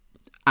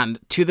 And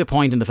to the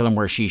point in the film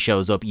where she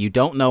shows up, you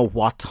don't know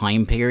what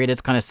time period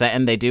it's kind of set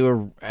in. They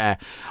do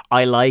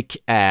I like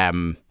a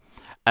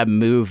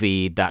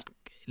movie that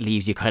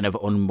leaves you kind of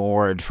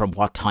unmoored from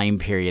what time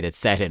period it's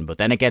set in, but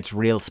then it gets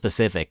real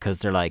specific because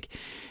they're like,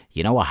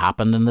 you know what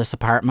happened in this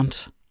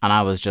apartment? And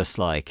I was just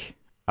like,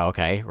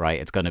 okay,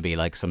 right, it's going to be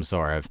like some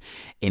sort of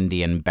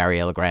Indian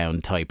burial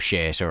ground type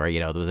shit, or, you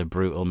know, there was a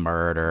brutal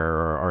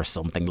murder or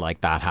something like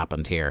that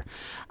happened here.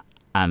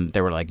 And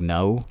they were like,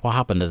 no, what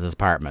happened to this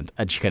apartment?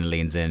 And she kind of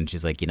leans in and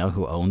she's like, you know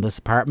who owned this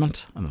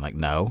apartment? And I'm like,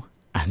 no.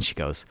 And she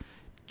goes,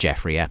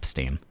 Jeffrey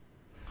Epstein.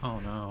 Oh,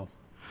 no.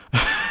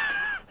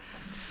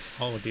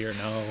 Oh, dear, no.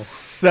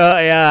 So,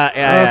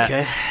 yeah.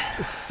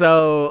 Okay.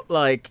 So,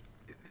 like,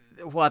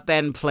 what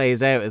then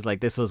plays out is,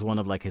 like, this was one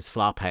of, like, his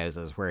flop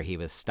houses where he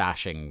was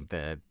stashing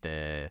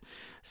the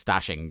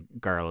stashing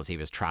girls he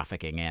was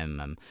trafficking in.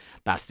 And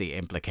that's the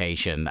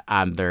implication.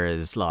 And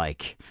there's,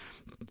 like...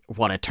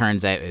 what it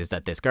turns out is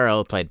that this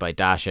girl played by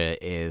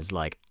Dasha is,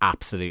 like,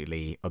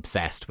 absolutely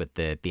obsessed with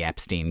the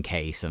Epstein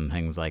case and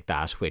things like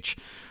that, which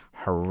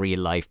her real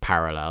life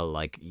parallel,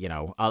 like, you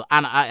know,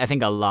 and I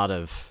think a lot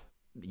of,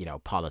 you know,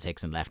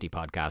 politics and lefty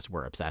podcasts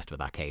were obsessed with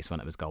that case when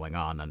it was going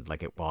on, and,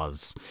 like, it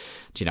was,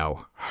 you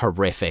know,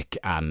 horrific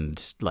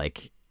and,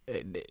 like,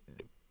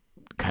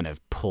 kind of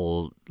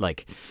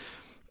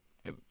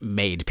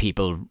made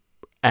people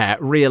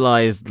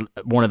realized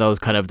one of those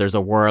kind of, there's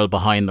a world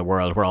behind the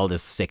world where all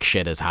this sick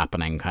shit is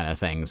happening kind of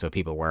thing. So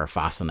people were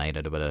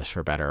fascinated with it,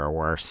 for better or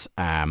worse.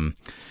 But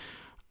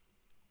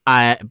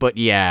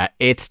yeah,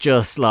 it's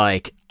just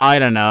like, I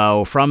don't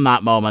know, from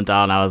that moment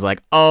on, I was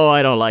like, oh,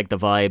 I don't like the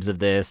vibes of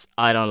this.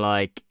 I don't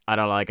like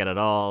it at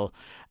all.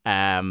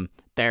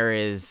 There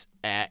is,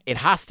 it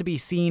has to be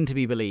seen to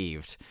be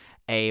believed.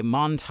 A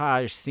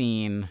montage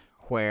scene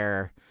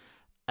where,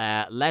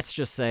 let's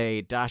just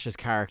say Dasha's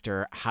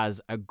character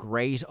has a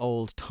great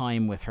old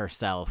time with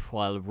herself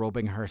while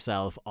rubbing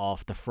herself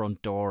off the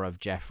front door of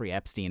Jeffrey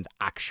Epstein's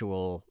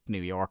actual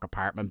New York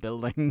apartment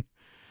building,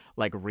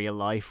 like real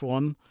life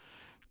one,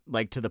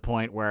 like to the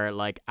point where,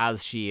 like,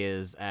 as she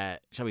is,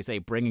 shall we say,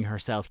 bringing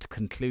herself to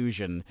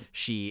conclusion,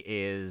 she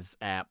is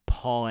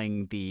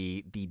pawing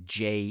the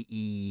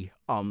JE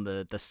on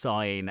the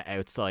sign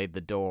outside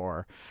the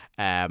door.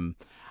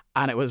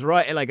 And it was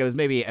right, like, it was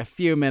maybe a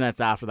few minutes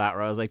after that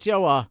where I was like, you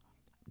know what?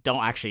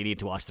 Don't actually need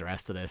to watch the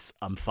rest of this.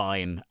 I'm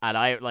fine. And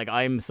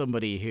I'm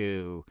somebody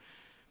who,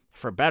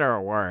 for better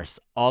or worse,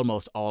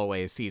 almost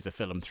always sees a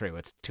film through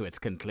to its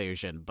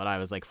conclusion. But I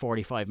was like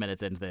 45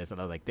 minutes into this,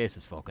 and I was like, this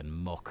is fucking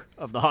muck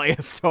of the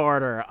highest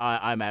order.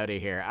 I'm out of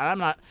here. And I'm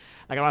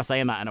not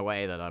saying that in a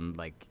way that I'm,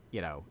 like,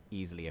 you know,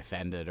 easily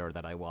offended or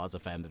that I was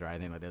offended or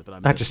anything like this.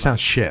 But that just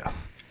sounds shit.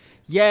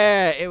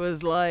 Yeah, it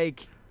was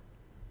like,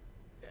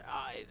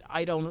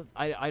 I don't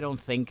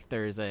think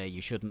there's you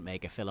shouldn't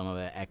make a film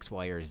about X,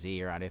 Y, or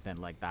Z or anything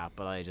like that,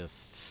 but you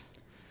just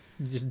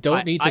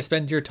don't need to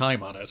spend your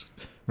time on it.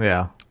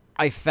 Yeah.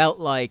 I felt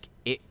like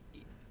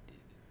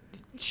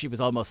she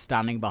was almost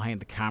standing behind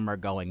the camera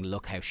going,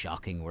 "Look how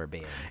shocking we're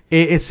being."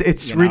 It's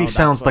You really know,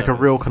 sounds that's like what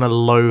a it real was. kind of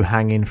low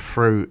hanging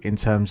fruit in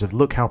terms of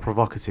look how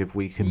provocative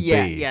we can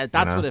Yeah, be. yeah,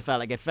 that's you know? what it felt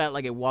like. It felt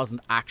like it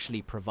wasn't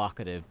actually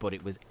provocative, but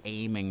it was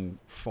aiming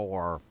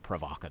for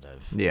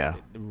provocative. Yeah.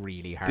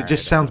 Really hard. It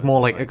just and sounds was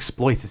more just like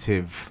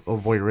exploitative or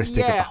voyeuristic of the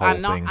yeah, whole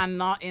and not thing. and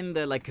not in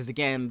the like, because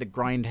again, the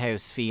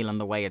grindhouse feel and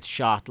the way it's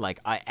shot, like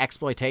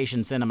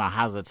exploitation cinema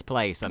has its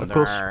place, and Of there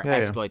course, are yeah, yeah.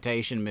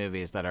 exploitation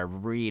movies that are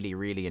really,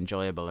 really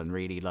enjoyable and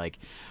really like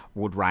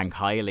would rank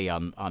highly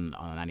on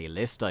any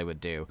list I would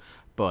do.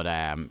 But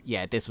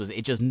yeah, this was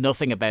it. Just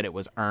nothing about it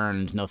was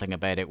earned. Nothing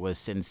about it was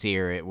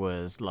sincere. It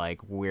was like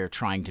we're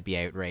trying to be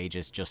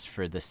outrageous just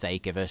for the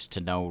sake of it,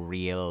 to no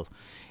real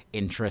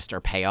interest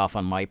or payoff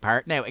on my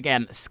part. Now,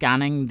 again,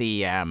 scanning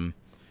the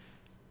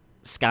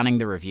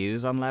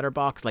reviews on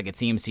Letterboxd, like it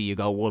seems to you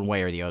go one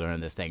way or the other in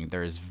this thing.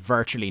 There's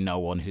virtually no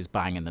one who's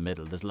bang in the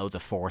middle. There's loads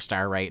of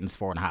 4-star ratings,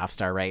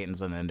 4.5-star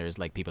ratings, and then there's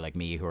like people like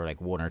me who are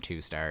like 1 or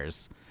 2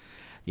 stars.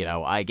 You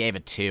know, I gave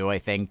it 2, I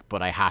think,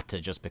 but I had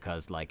to just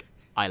because like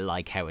I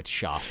like how it's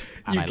shot.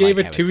 And You I gave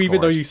like it how 2 even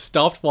though scored. you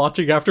stopped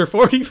watching after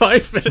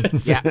 45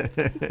 minutes. Yeah,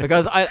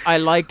 because I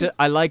liked it.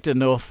 I liked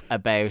enough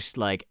about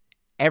like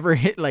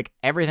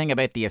everything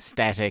about the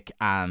aesthetic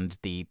and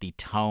the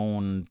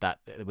tone that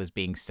was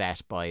being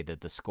set by the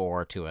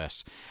score to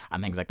it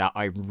and things like that.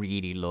 I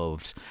really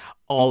loved.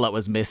 All that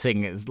was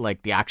missing is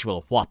like the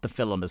actual what the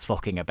film is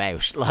fucking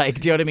about. Like,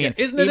 do you know what I mean?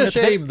 Isn't it Even a if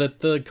the shame that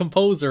the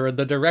composer and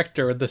the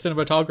director and the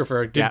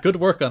cinematographer did Yeah. good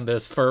work on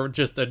this for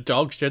just a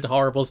dog shit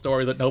horrible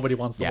story that nobody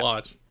wants to Yeah.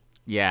 watch?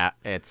 Yeah,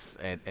 it's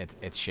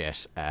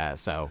shit.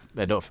 So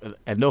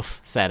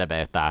enough said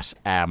about that.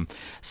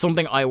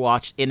 Something I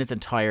watched in its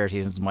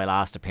entirety since my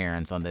last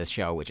appearance on this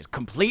show, which is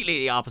completely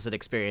the opposite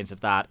experience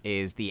of that,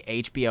 is the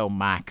HBO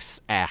Max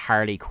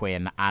Harley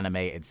Quinn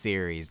animated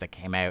series that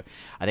came out.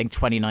 I think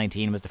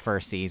 2019 was the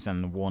first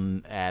season.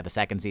 The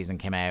second season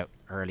came out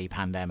early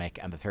pandemic,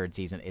 and the third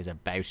season is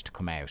about to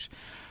come out.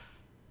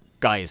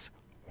 Guys,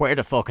 where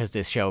the fuck has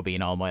this show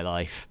been all my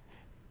life?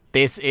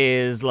 This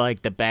is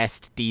like the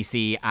best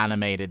DC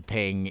animated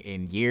thing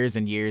in years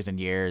and years and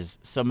years.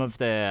 Some of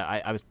the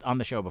I was on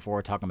the show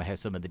before talking about how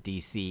some of the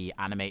DC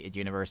animated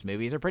universe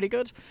movies are pretty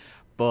good,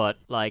 but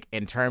like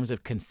in terms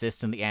of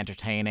consistently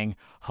entertaining,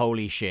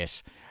 holy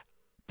shit,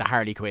 the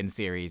Harley Quinn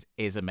series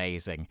is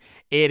amazing.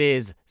 It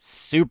is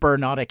super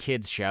not a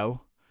kids show.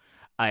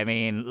 I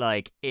mean,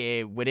 like,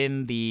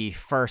 within the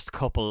first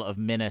couple of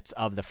minutes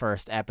of the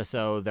first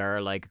episode, there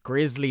are, like,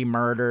 grisly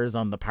murders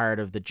on the part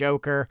of the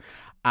Joker,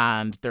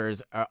 and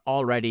there's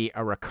already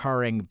a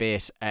recurring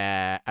bit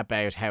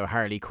about how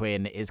Harley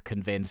Quinn is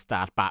convinced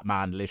that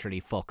Batman literally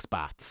fucks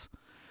bats.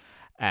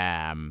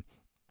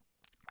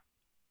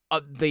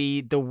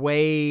 The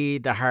way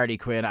the Harley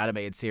Quinn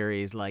animated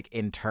series like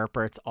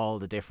interprets all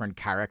the different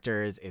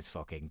characters is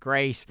fucking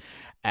great.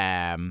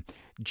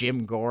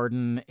 Jim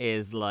Gordon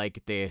is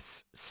like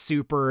this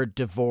super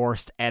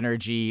divorced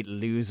energy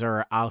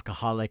loser,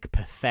 alcoholic,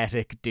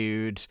 pathetic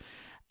dude.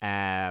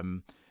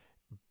 Batman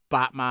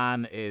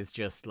is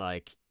just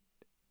a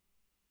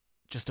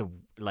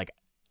like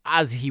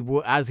as he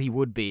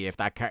would be if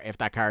that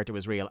character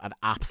was real, an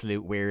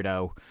absolute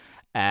weirdo.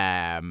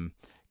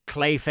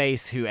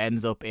 Clayface, who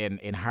ends up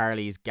in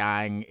Harley's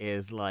gang,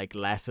 is like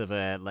less of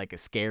a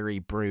scary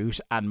brute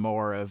and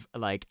more of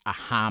like a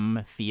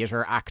ham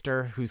theater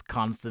actor who's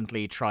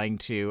constantly trying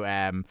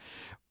to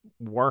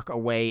work a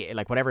way,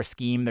 like whatever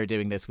scheme they're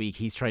doing this week,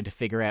 he's trying to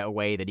figure out a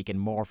way that he can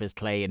morph his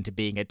clay into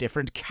being a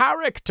different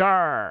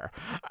character.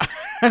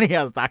 And he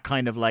has that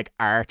kind of like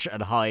arch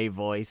and high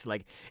voice,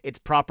 like it's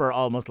proper,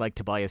 almost like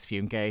Tobias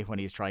Funke when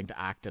he's trying to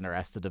act in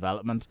Arrested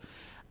Development.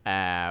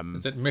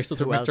 Is it Mr.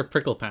 who else?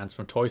 Pricklepants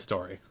from Toy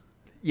Story?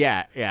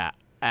 Yeah.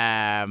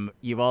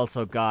 You've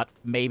also got,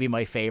 maybe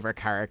my favorite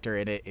character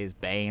in it is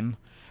Bane,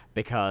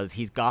 because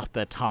he's got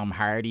the Tom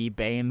Hardy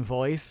Bane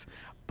voice,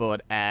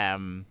 but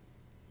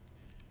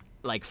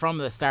like from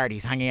the start,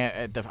 he's hanging out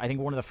at I think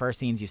one of the first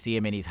scenes you see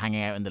him in, he's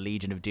hanging out in the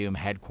Legion of Doom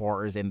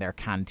headquarters in their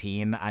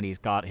canteen, and he's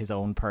got his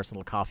own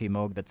personal coffee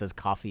mug that says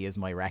 "Coffee is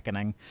my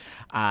reckoning."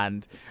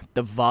 And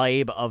the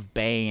vibe of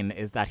Bane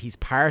is that he's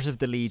part of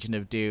the Legion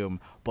of Doom,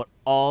 but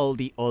all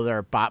the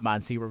other Batman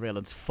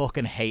supervillains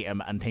fucking hate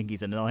him and think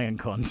he's an annoying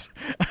cunt.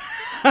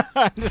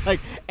 And, like,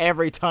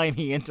 every time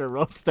he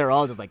interrupts, they're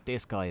all just like,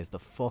 "This guy is the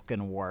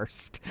fucking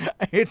worst."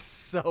 It's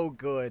so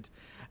good.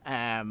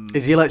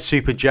 Is he like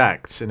super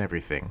jacked and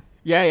everything?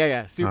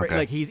 Yeah. Super. Okay.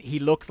 Like he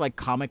looks like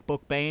comic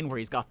book Bane, where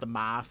he's got the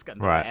mask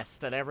and the Right.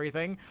 vest and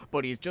everything,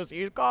 but he's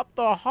got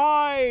the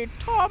high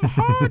Tom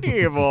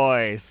Hardy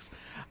voice.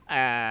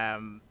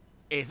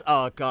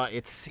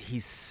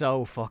 He's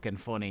so fucking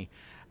funny.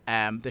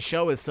 The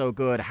show is so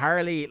good.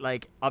 Harley,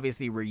 like,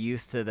 obviously we're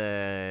used to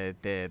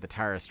the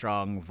Tara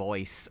Strong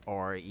voice,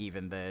 or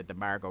even the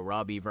Margot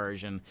Robbie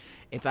version.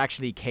 It's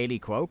actually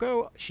Kaylee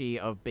Cuoco, she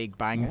of Big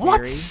Bang Theory.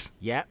 What?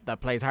 Yeah,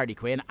 that plays Harley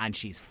Quinn, and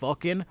she's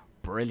fucking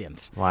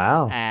brilliant.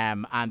 Wow.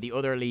 And the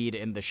other lead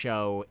in the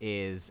show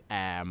is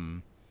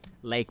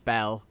Lake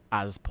Bell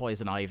as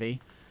Poison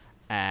Ivy.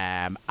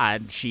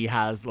 and she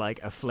has like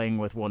a fling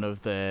with one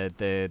of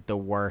the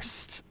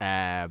worst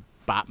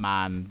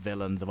Batman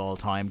villains of all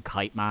time,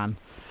 Kite Man.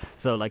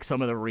 So like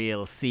some of the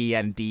real C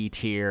and D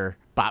tier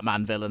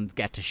Batman villains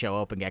get to show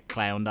up and get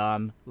clowned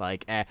on.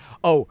 Like,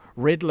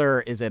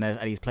 Riddler is in it,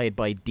 and he's played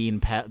by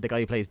the guy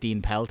who plays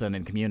Dean Pelton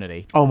in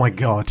Community. Oh my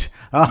god!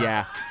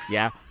 Yeah.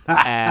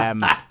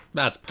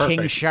 That's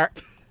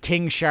perfect.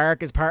 King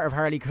Shark is part of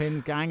Harley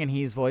Quinn's gang, and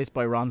he's voiced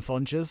by Ron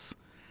Funches,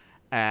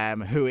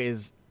 who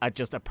is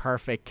just a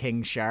perfect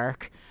King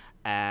Shark.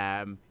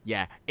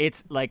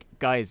 It's like,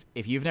 guys,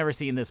 if you've never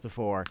seen this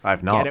before,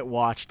 I've not. Get it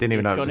watched. Didn't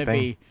even know it was a thing.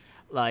 Be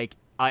like,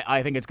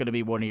 I think it's going to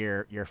be one of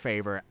your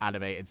favorite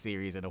animated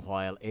series in a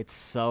while. It's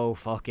so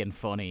fucking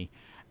funny.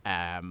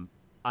 Every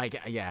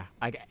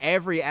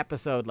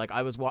episode, like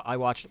I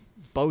watched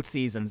both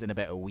seasons in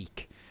about a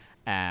week.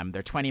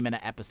 They're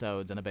 20-minute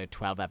episodes and about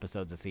 12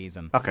 episodes a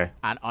season. Okay.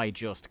 And I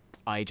just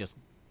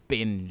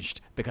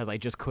binged because I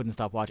just couldn't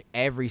stop watching.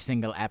 Every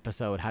single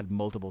episode had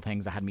multiple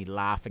things that had me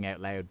laughing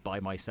out loud by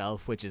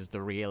myself, which is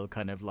the real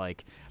kind of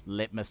like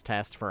litmus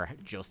test for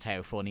just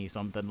how funny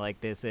something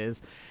like this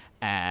is.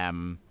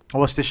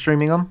 What's this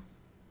streaming on?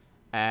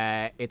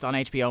 It's on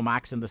HBO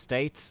Max in the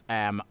States.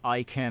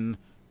 I can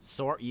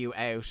sort you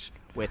out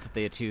with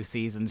the 2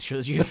 seasons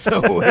should you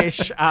so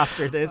wish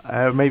after this.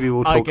 Maybe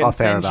we'll talk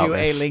off air about this. I can send you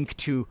a link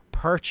to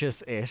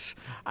purchase it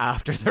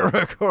after the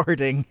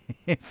recording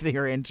if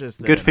you're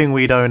interested. Good thing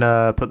we don't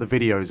put the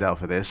videos out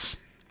for this.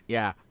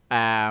 Yeah.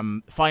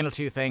 Final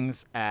 2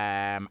 things.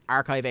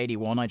 Archive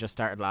 81 I just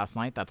started last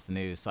night. That's the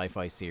new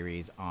sci-fi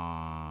series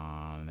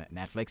on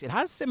Netflix. It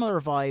has similar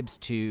vibes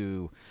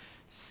to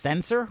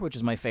Censor, which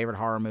is my favorite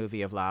horror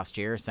movie of last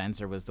year.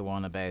 Censor was the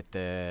one about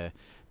the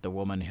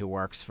woman who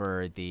works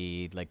for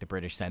the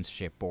British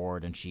censorship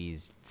board, and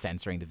she's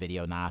censoring the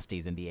video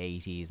nasties in the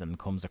 80s and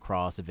comes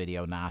across a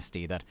video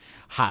nasty that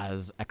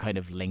has a kind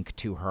of link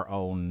to her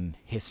own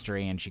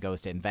history, and she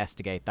goes to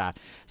investigate that.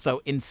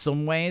 So in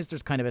some ways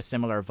there's kind of a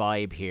similar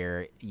vibe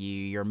here.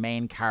 Your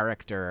main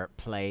character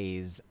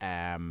plays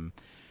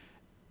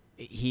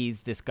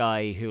he's this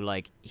guy who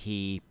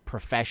he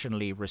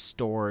professionally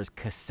restores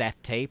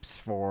cassette tapes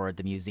for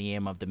the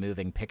Museum of the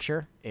Moving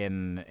Picture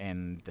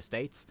in the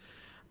States.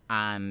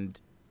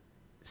 And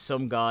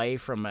some guy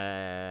from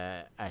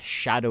a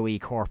shadowy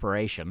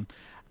corporation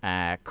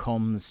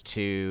comes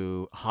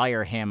to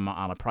hire him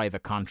on a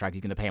private contract.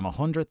 He's going to pay him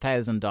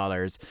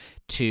 $100,000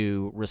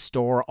 to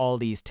restore all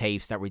these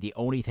tapes that were the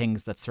only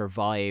things that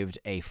survived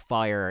a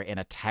fire in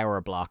a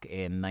tower block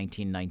in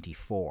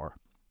 1994.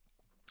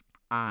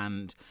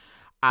 And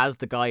as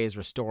the guy is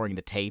restoring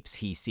the tapes,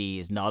 he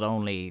sees not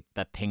only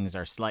that things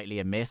are slightly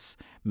amiss,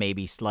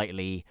 maybe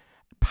slightly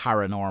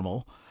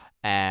paranormal,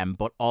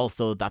 but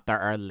also that there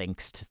are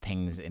links to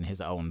things in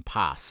his own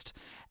past.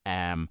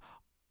 I'm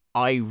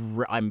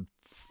 3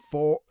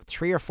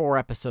 or 4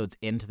 episodes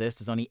into this.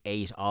 There's only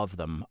 8 of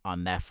them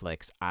on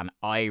Netflix, and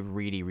I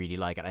really, really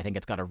like it. I think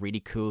it's got a really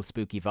cool,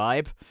 spooky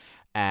vibe.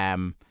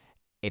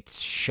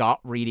 It's shot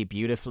really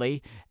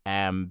beautifully.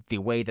 The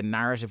way the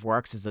narrative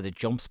works is that it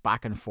jumps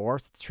back and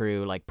forth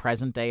through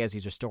present day as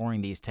he's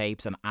restoring these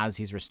tapes, and as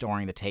he's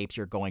restoring the tapes,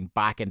 you're going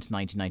back into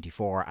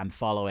 1994 and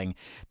following.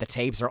 The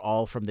tapes are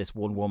all from this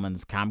one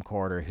woman's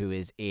camcorder who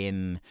is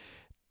in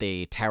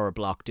the tower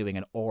block doing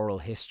an oral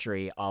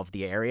history of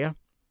the area,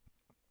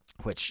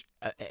 which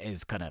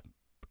is kind of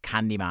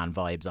Candyman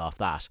vibes off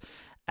that.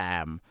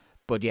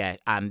 But yeah,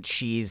 and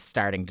she's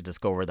starting to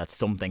discover that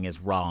something is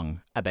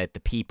wrong about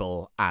the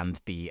people and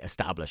the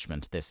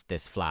establishment,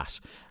 this flat.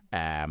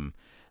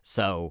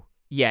 So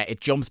yeah,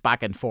 it jumps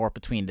back and forth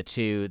between the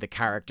two. The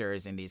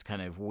characters in these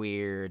kind of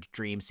weird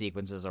dream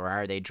sequences, or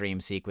are they dream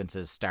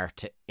sequences, start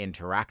to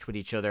interact with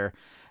each other.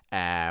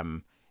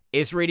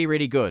 It's really,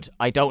 really good.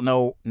 I don't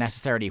know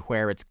necessarily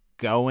where it's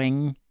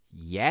going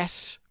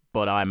yet,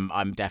 but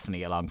I'm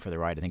definitely along for the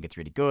ride. I think it's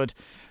really good.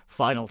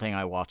 Final thing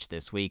I watched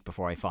this week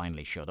before I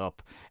finally shut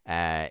up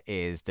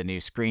is the new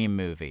Scream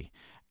movie.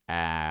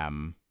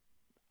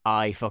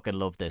 I fucking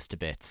love this to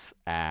bits.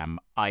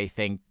 I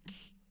think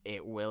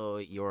it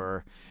will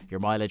your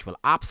mileage will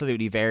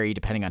absolutely vary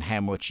depending on how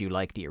much you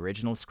like the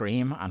original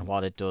Scream and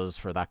what it does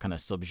for that kind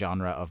of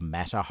subgenre of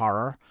meta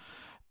horror.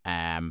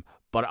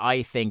 But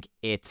I think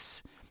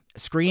it's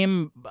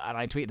Scream, and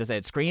I tweeted this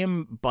out,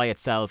 Scream by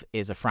itself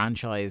is a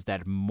franchise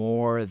that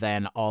more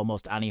than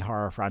almost any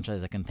horror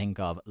franchise I can think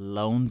of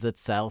loans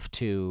itself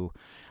to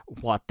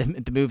what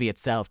the movie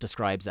itself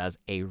describes as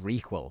a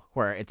requel,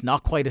 where it's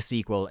not quite a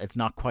sequel, it's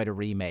not quite a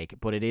remake,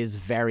 but it is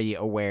very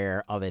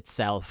aware of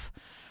itself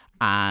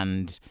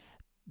and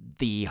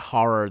the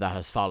horror that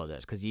has followed it,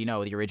 because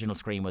the original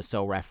Scream was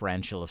so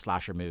referential of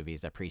slasher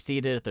movies that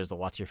preceded it. There's the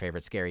what's your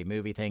favorite scary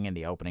movie thing in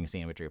the opening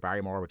scene with Drew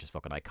Barrymore, which is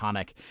fucking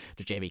iconic.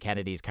 There's Jamie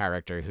Kennedy's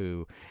character,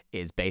 who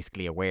is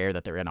basically aware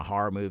that they're in a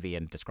horror movie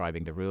and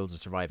describing the rules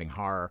of surviving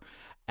horror.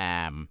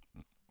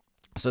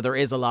 So there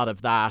is a lot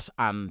of that,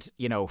 and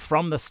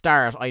from the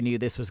start I knew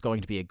this was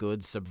going to be a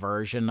good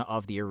subversion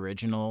of the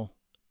original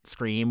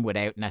Scream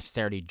without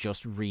necessarily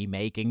just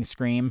remaking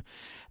Scream.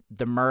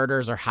 The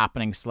murders are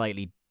happening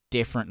slightly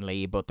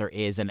differently, but there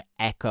is an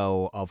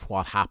echo of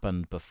what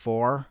happened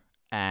before.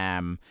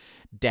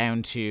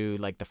 Down to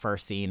like the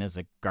first scene is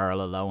a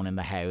girl alone in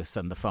the house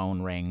and the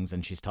phone rings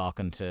and she's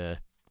talking to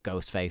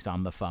Ghostface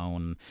on the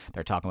phone.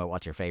 They're talking about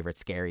what's your favorite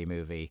scary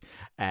movie.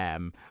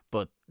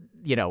 But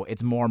you know,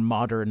 it's more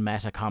modern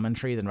meta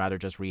commentary than rather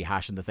just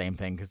rehashing the same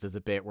thing, because there's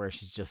a bit where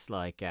she's just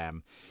like,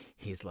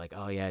 he's like,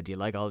 oh yeah, do you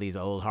like all these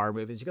old horror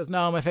movies? She goes,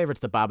 no, my favorite's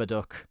The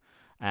Babadook.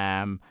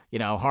 You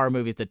know, horror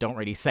movies that don't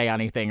really say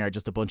anything are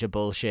just a bunch of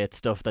bullshit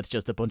stuff that's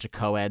just a bunch of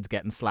co-eds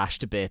getting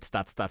slashed to bits.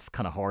 That's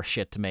kind of horse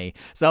shit to me.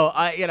 So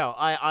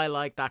I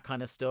like that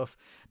kind of stuff.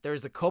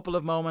 There's a couple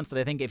of moments that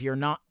I think if you're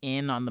not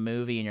in on the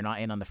movie and you're not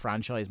in on the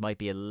franchise might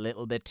be a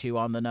little bit too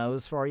on the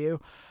nose for you.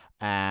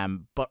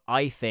 But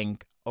I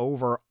think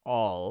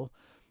overall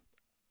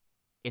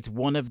it's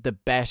one of the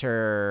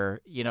better,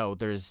 you know,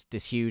 there's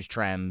this huge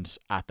trend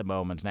at the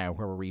moment now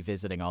where we're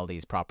revisiting all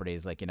these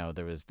properties. Like, you know,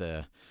 there was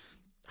the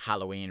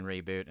Halloween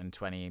reboot in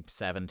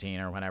 2017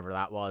 or whenever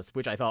that was,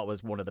 which I thought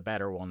was one of the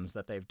better ones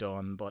that they've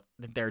done, but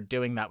they're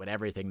doing that with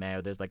everything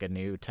now. There's like a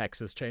new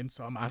Texas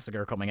Chainsaw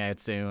Massacre coming out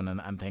soon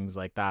and things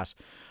like that.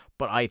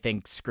 But I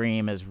think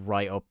Scream is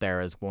right up there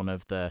as one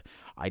of the,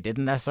 I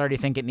didn't necessarily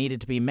think it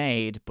needed to be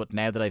made, but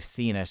now that I've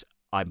seen it,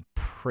 I'm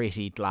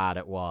pretty glad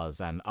it was.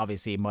 And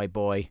obviously my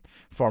boy,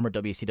 former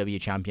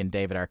WCW champion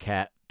David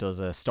Arquette, does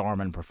a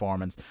storming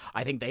performance.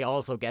 I think they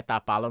also get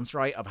that balance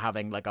right of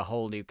having like a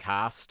whole new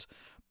cast,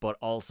 but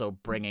also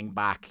bringing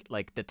back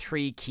like the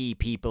three key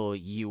people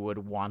you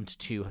would want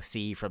to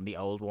see from the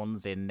old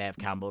ones in Neve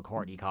Campbell,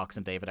 Courtney Cox,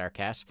 and David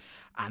Arquette.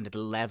 And the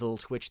level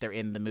to which they're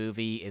in the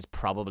movie is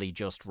probably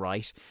just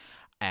right.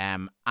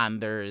 And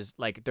there's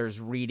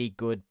really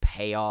good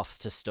payoffs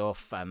to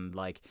stuff, and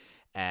like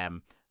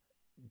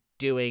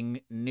doing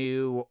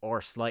new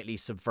or slightly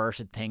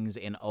subverted things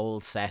in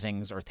old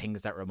settings or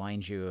things that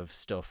remind you of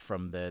stuff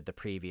from the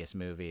previous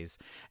movies.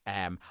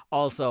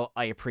 Also,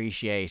 I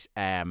appreciate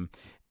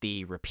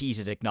the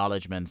repeated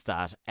acknowledgements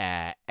that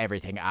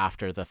everything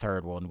after the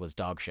third one was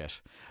dog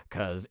shit,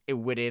 because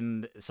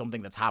within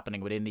something that's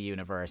happening within the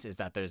universe is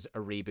that there's a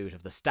reboot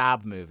of the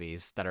Stab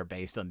movies that are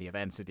based on the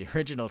events of the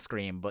original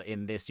Scream, but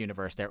in this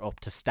universe they're up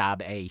to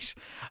Stab 8,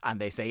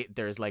 and they say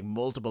there's like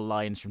multiple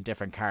lines from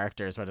different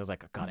characters where there's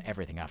like, oh god,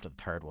 everything after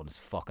the third one is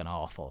fucking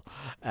awful.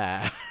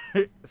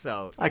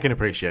 So I can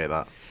appreciate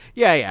that.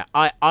 Yeah,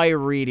 I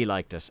really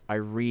liked it. I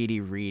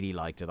really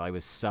liked it. I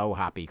was so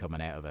happy coming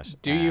out of it.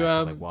 Do you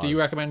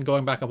recommend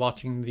going back and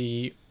watching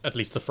at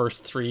least the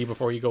first three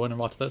before you go in and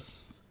watch this?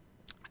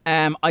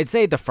 I'd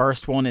say the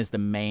first one is the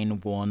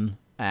main one.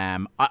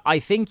 I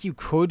think you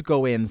could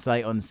go in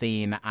sight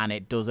unseen, and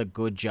it does a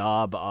good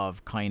job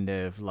of kind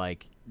of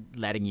like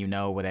letting you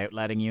know without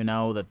letting you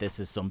know that this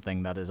is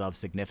something that is of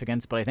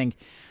significance. But I think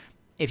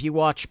if you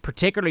watch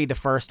particularly the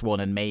first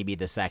one and maybe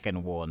the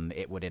second one,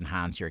 it would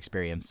enhance your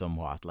experience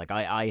somewhat. Like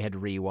I had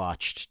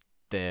rewatched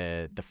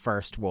the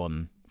first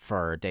one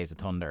for Days of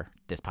Thunder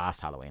this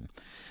past Halloween.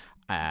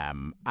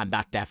 And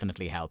that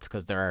definitely helped,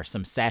 because there are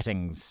some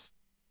settings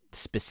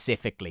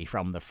specifically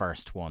from the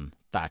first one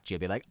that you'll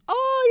be like,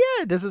 oh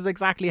yeah, this is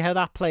exactly how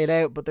that played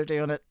out, but they're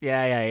doing it.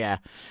 Yeah.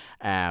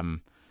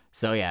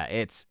 So yeah,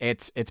 it's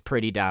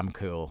pretty damn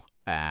cool.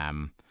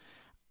 And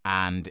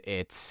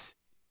it's,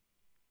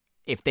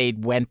 if they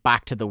went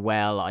back to the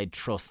well, I'd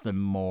trust them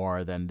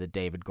more than the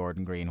David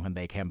Gordon Green when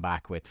they came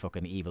back with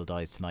fucking Evil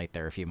Dies Tonight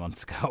there a few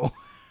months ago.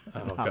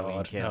 Oh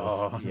god,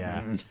 Kills. Oh.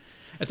 Yeah.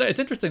 It's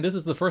interesting. This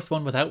is the first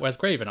one without Wes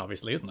Craven,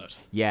 obviously, isn't it?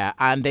 Yeah,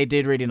 and they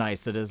did really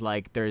nice. So there's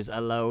a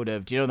load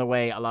of, do you know the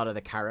way a lot of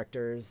the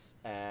characters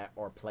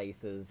or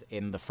places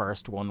in the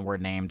first one were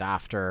named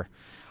after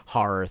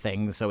horror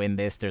things? So in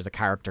this, there's a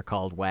character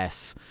called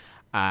Wes,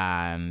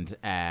 and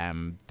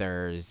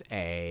there's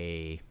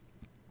at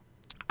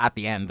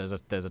the end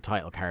there's a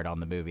title card on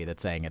the movie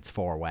that's saying it's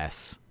for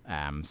Wes.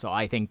 So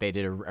I think they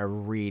did a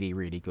really,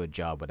 really good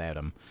job without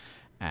him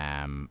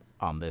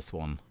on this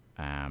one.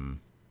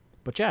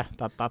 But yeah,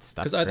 that's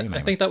Scream.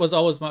 I think that was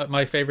always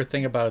my favorite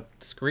thing about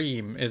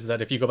Scream, is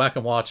that if you go back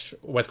and watch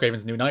Wes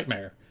Craven's New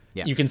Nightmare,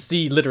 you can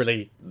see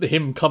literally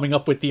him coming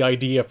up with the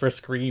idea for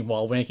Scream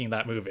while making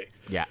that movie.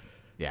 Yeah.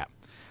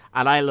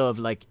 And I love,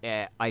 like,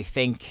 I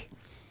think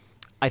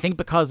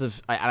because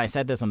of, and I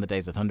said this on the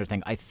Days of Thunder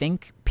thing, I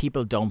think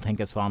people don't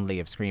think as fondly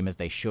of Scream as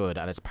they should,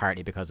 and it's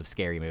partly because of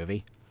Scary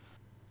Movie.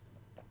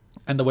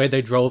 And the way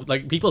they drove,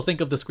 like, people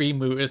think of the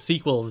Scream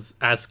sequels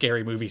as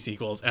Scary Movie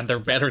sequels, and they're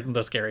better than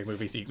the Scary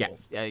Movie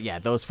sequels. Yeah,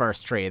 those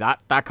first three.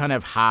 That kind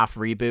of half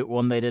reboot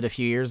one they did a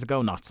few years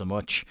ago, not so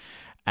much.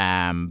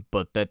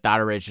 But that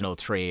original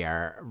three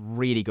are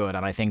really good,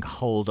 and I think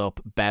hold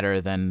up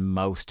better than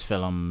most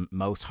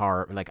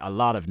horror. Like, a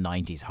lot of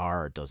 90s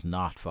horror does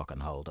not fucking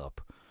hold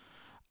up.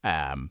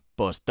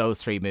 But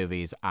those three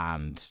movies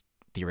and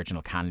the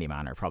original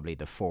Candyman are probably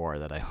the four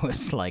that I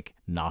was like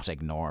not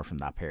ignore from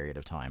that period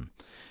of time.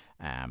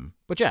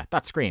 But yeah,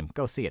 that's Scream.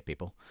 Go see it,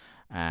 people.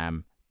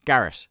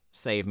 Garrett,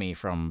 save me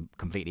from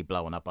completely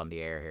blowing up on the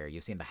air here.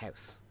 You've seen The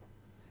House.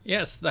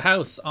 Yes, The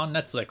House on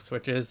Netflix,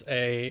 which is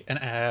a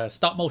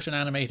stop-motion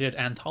animated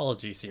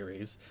anthology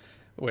series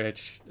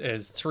which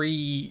is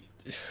 3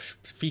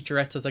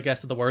 featurettes, as I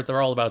guess is the word.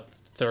 They're all about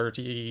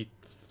 30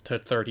 to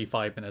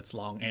 35 minutes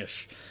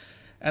long-ish.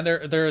 And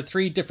there are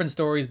 3 different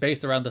stories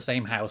based around the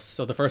same house.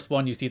 So the first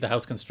one, you see the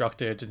house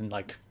constructed in,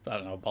 like, I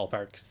don't know,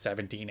 ballpark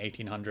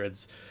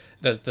 1800s.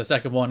 The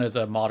second one is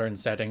a modern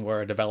setting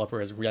where a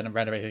developer is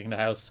renovating the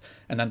house.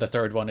 And then the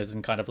third one is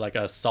in kind of like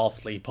a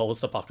softly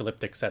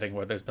post-apocalyptic setting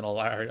where there's been a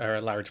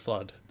large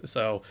flood.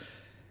 So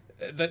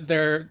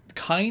they're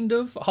kind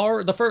of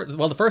horror. The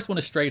first one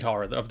is straight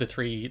horror of the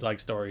 3 like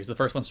stories. The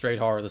first one's straight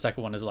horror. The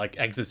second one is like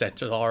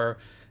existential horror.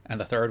 And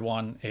the third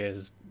one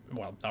is,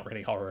 well, not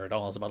really horror at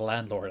all. It's about a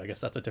landlord. I guess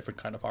that's a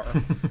different kind of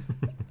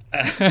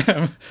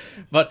horror.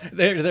 But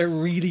they're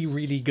really,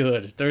 really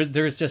good.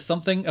 There's just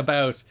something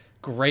about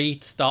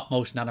great stop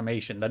motion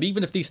animation that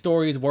even if these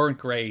stories weren't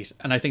great,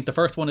 and I think the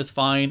first one is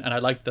fine, and I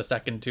liked the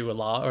second two a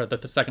lot, or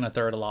the second and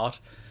third a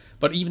lot,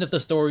 but even if the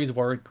stories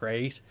weren't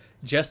great,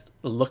 just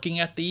looking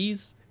at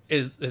these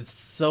is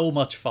so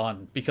much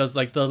fun, because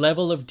like the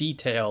level of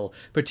detail,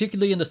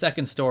 particularly in the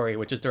second story,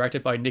 which is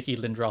directed by Nikki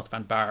Lindroth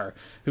Van Baar,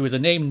 who is a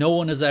name no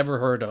one has ever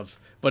heard of,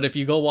 but if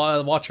you go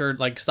watch her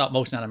like stop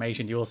motion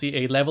animation, you will see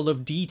a level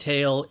of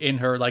detail in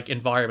her like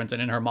environments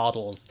and in her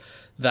models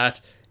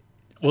that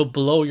will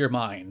blow your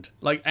mind.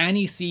 Like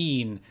any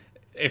scene,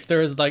 if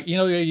there's like, you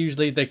know,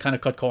 usually they kind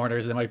of cut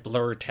corners, they might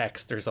blur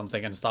text or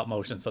something in stop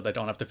motion so they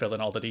don't have to fill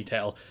in all the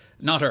detail.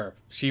 Not her.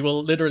 She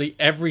will literally,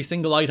 every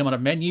single item on a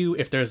menu,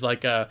 if there's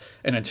like an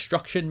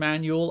instruction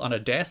manual on a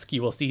desk,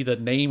 you will see the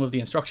name of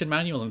the instruction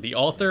manual and the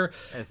author.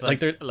 It's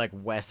like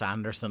Wes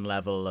Anderson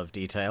level of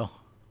detail.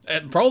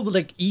 Probably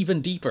like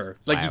even deeper.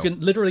 Like Wow. You can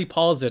literally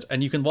pause it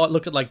and you can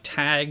look at like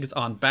tags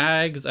on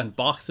bags, and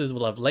boxes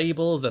will have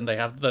labels and they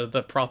have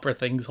the proper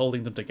things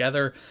holding them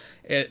together.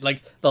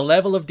 Like the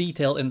level of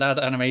detail in that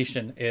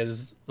animation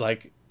is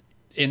like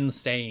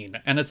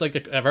insane, and it's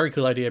like a very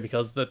cool idea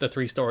because the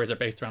 3 stories are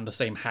based around the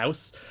same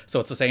house,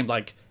 so it's the same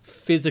like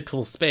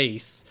physical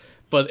space,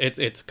 but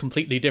it's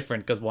completely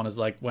different because one is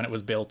like when it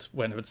was built,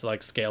 when it's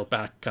like scaled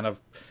back, kind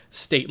of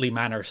stately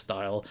manor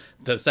style.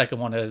 The second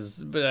one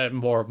is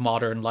more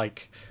modern,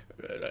 like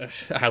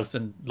a house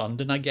in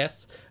London, I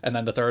guess. And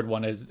then the third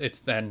one is it's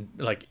then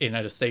like in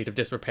a state of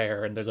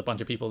disrepair, and there's a bunch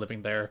of people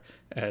living there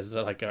as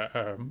like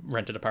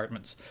rented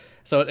apartments.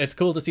 So it's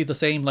cool to see the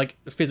same like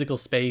physical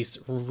space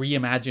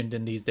reimagined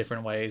in these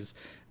different ways.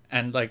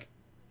 And like,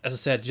 as I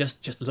said,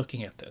 just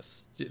looking at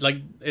this, like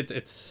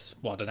it's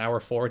what, an hour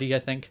 40, I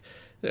think,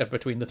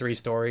 between the 3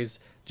 stories.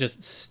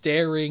 Just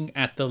staring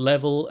at the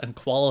level and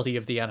quality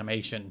of the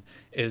animation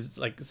is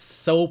like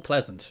so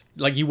pleasant.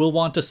 Like you will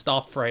want to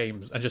stop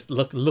frames and just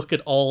look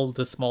at all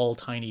the small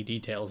tiny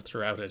details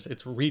throughout it.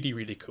 It's really,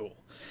 really cool.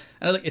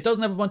 And like, it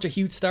doesn't have a bunch of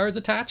huge stars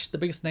attached. The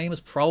biggest name is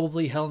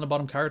probably Helena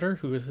Bonham Carter,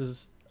 who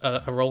has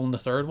a role in the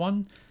third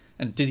one.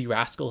 And Dizzy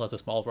Rascal has a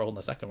small role in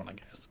the second one, I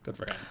guess. Good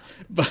for him.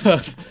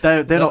 But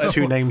they're not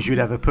 2 names you'd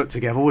ever put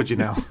together, would you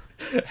now?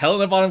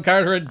 Helena Bonham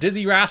Carter and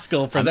Dizzy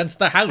Rascal presents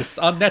The House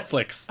on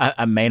Netflix.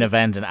 A main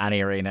event in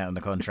any arena in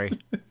the country.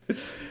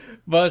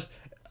 But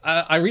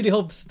I really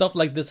hope stuff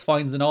like this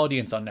finds an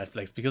audience on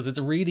Netflix, because it's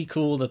really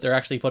cool that they're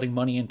actually putting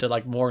money into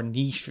like more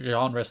niche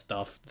genre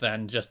stuff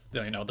than just,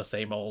 you know, the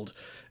same old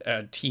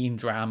teen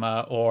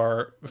drama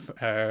or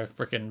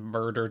freaking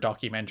murder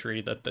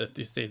documentary that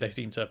they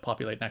seem to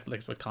populate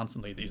Netflix with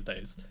constantly these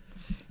days.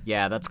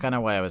 Yeah, that's kind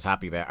of why I was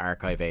happy about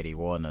Archive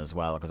 81 as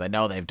well, because I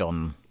know they've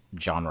done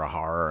genre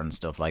horror and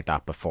stuff like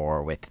that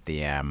before with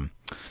the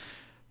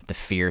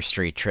Fear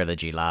Street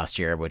trilogy last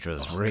year, which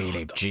was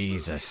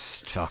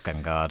Jesus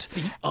fucking God.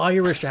 The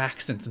Irish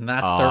accents in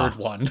that third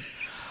one.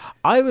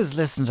 I was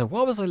listening to,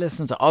 what was I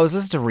listening to? I was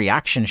listening to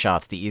Reaction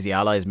Shots, the Easy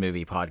Allies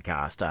movie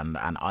podcast, and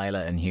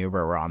Isla and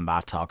Huber were on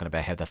that talking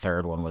about how the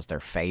third one was their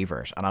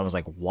favourite. And I was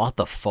like, what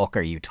the fuck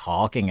are you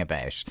talking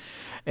about?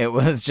 It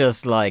was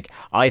just like,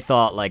 I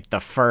thought like the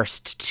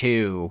first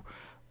 2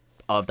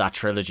 of that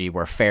trilogy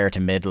were fair to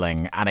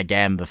middling, and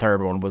again the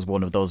third one was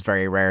one of those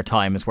very rare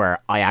times where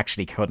I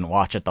actually couldn't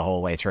watch it the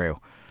whole way through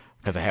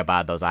because of how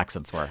bad those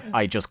accents were.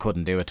 I just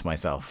couldn't do it to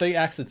myself. The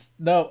accents,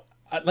 no,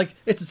 like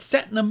it's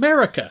set in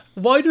America.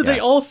 Why do they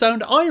all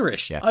sound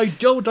Irish? Yeah. I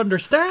don't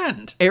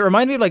understand. It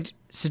reminded me of like,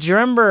 so do you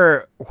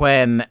remember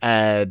when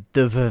The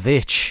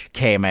Vivitch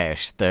came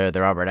out, the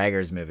Robert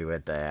Eggers movie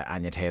with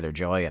Anya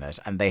Taylor-Joy in it,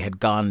 and they had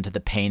gone to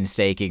the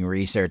painstaking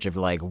research of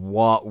like,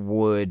 what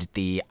would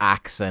the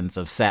accents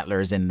of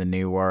settlers in the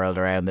New World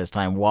around this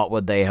time, what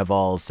would they have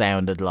all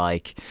sounded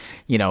like?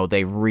 You know,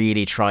 they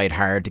really tried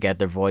hard to get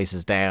their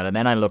voices down. And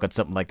then I look at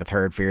something like the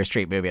third Fear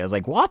Street movie, I was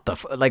like, what the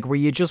like, were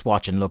you just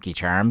watching Lucky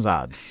Charms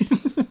ads?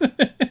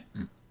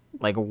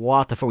 Like,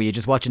 what the fuck? Were you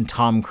just watching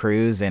Tom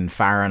Cruise in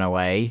Far and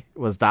Away?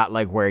 Was that,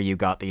 like, where you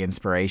got the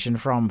inspiration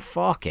from?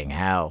 Fucking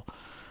hell.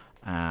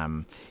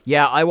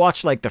 Yeah, I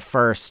watched, like, the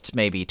first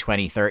maybe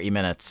 20, 30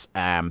 minutes.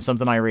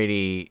 Something I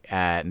really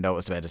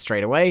noticed about it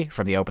straight away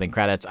from the opening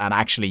credits, and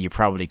actually you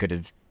probably could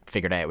have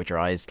figured out with your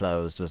eyes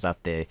closed, was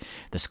that the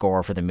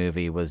score for the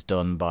movie was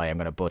done by, I'm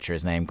going to butcher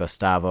his name,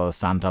 Gustavo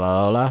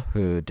Santaolalla,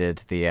 who did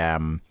the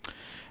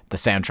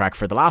soundtrack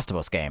for the Last of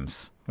Us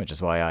games, which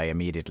is why I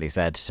immediately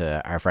said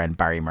to our friend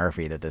Barry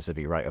Murphy that this would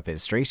be right up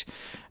his street.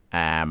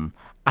 And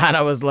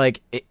I was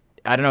like,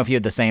 I don't know if you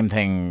had the same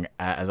thing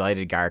as I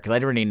did, Gar, because I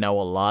didn't really know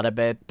a lot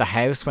about the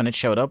house when it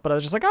showed up, but I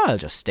was just like, oh, I'll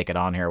just stick it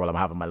on here while I'm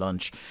having my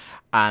lunch.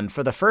 And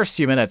for the first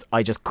few minutes,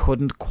 I just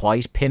couldn't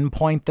quite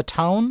pinpoint the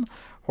tone,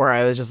 where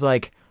I was just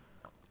like,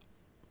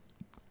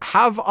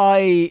 have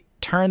I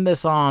turned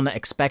this on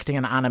expecting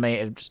an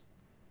animated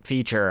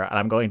feature and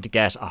I'm going to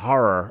get a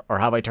horror, or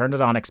have I turned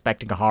it on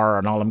expecting a horror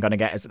and all I'm going to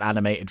get is an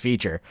animated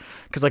feature?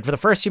 Because like for the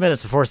first few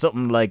minutes before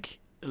something like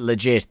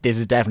legit, this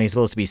is definitely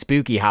supposed to be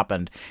spooky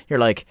happened, you're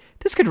like,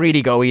 this could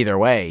really go either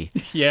way.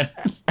 Yeah.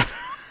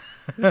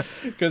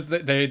 Because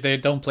they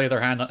don't play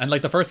their hand on, and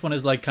like the first one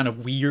is like kind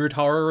of weird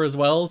horror as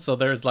well, so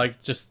there's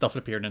like just stuff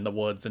appearing in the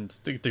woods and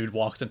the dude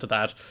walks into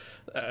that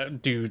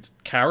dude's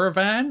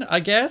caravan, I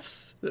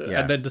guess,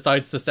 and then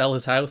decides to sell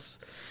his house.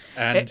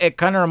 And it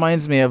kind of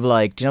reminds me of,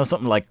 like, do you know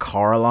something like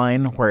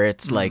Coraline, where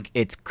it's like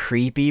it's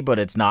creepy but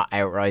it's not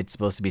outright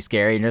supposed to be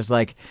scary, and you're just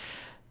like,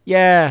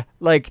 yeah,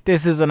 like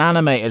this is an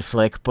animated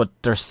flick but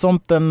there's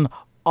something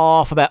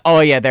off about,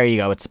 oh yeah, there you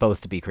go, it's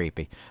supposed to be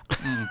creepy.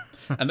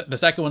 And the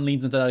second one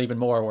leans into that even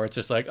more, where it's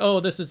just like, oh,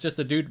 this is just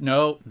a dude.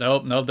 No,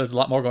 there's a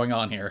lot more going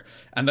on here.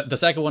 And the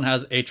second one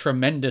has a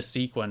tremendous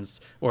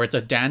sequence where it's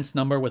a dance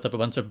number with a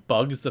bunch of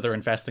bugs that are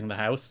infesting the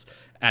house.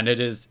 And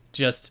it is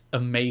just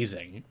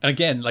amazing. And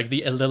again, like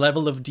the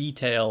level of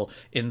detail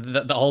in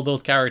all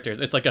those characters.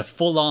 It's like a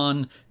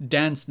full-on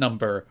dance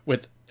number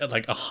with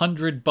like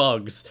 100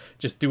 bugs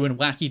just doing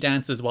wacky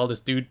dances while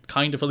this dude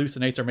kind of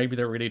hallucinates, or maybe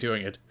they're really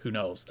doing it. Who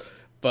knows?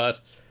 But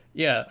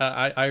yeah,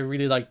 I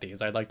really like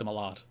these. I like them a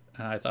lot.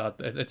 And I thought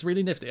it's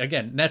really nifty.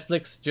 Again,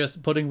 Netflix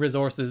just putting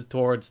resources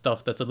towards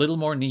stuff that's a little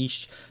more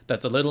niche,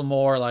 that's a little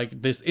more like,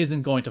 this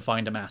isn't going to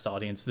find a mass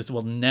audience. This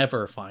will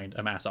never find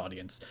a mass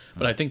audience.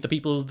 But I think the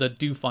people that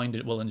do find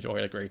it will enjoy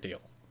it a great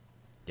deal.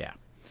 Yeah.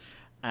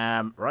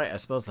 Right, I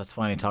suppose let's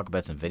finally talk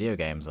about some video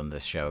games on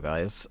this show,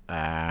 guys.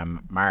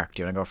 Mark,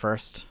 do you want to go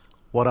first?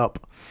 What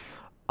up?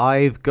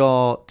 I've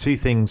got two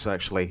things,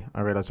 actually.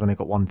 I realise I've only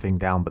got one thing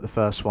down, but the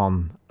first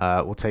one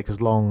will take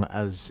as long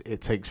as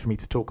it takes for me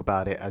to talk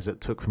about it as it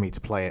took for me to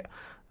play it.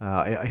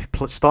 I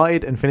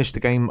started and finished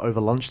the game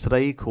over lunch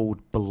today called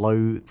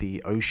Below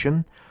the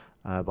Ocean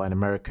by an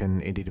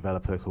American indie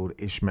developer called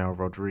Ishmael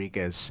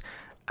Rodriguez.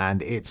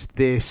 And it's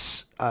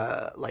this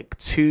like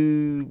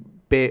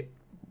 2-bit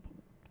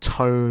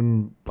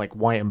tone, like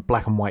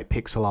black and white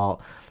pixel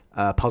art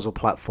puzzle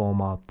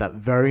platformer that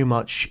very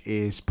much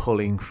is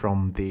pulling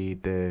from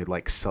the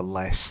like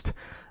Celeste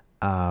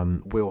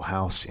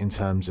wheelhouse in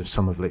terms of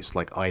some of its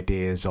like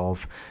ideas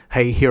of,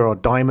 hey, here are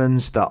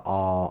diamonds that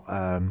are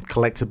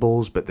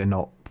collectibles, but they're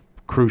not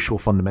crucial,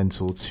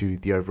 fundamental to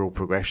the overall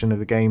progression of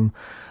the game.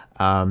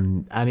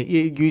 And it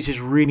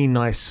uses really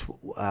nice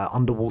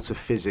underwater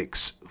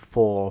physics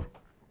for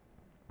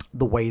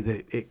the way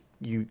that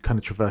you kind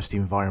of traverse the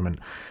environment.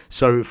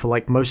 So for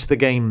like most of the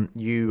game,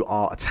 you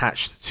are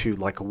attached to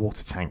like a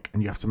water tank,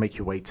 and you have to make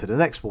your way to the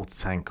next water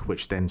tank,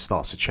 which then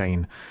starts a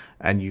chain,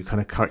 and you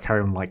kind of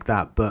carry on like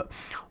that. But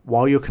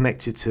while you're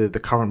connected to the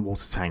current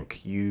water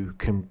tank, you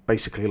can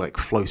basically like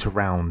float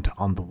around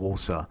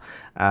underwater.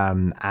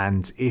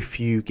 And if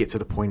you get to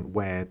the point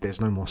where there's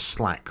no more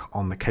slack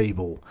on the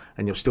cable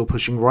and you're still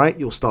pushing right,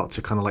 you'll start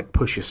to kind of like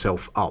push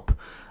yourself up.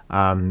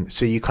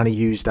 So you kind of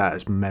use that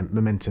as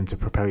momentum to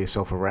propel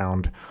yourself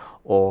around,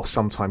 or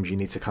sometimes you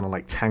need to kind of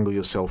like tangle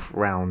yourself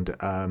around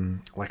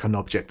like an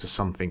object or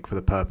something for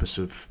the purpose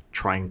of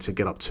trying to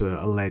get up to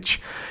a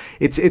ledge.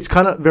 It's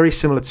kind of very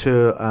similar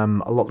to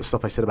a lot of the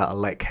stuff I said about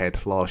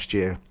Electhead last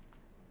year,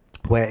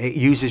 where it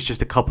uses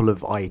just a couple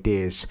of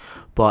ideas,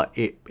 but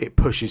it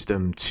pushes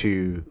them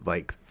to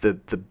like the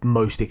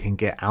most it can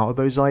get out of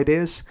those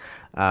ideas.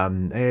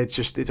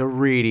 It's a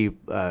really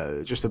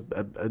just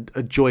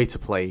a joy to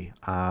play.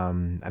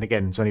 And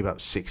again, it's only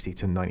about 60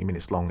 to 90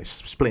 minutes long. It's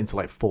split into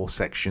like 4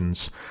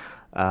 sections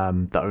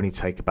that only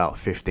take about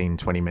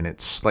 15-20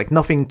 minutes. Like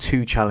nothing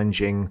too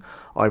challenging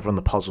either on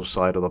the puzzle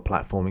side or the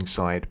platforming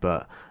side,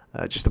 but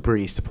just a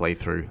breeze to play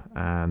through.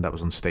 And that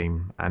was on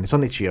Steam, and it's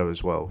on itch.io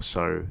as well,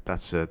 so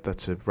that's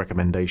a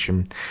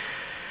recommendation.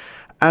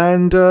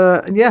 And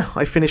yeah,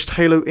 I finished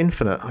Halo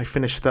Infinite. I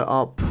finished that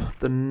up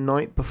the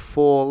night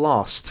before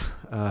last,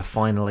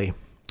 finally.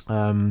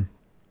 I'm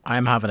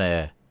having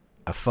a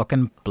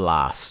fucking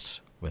blast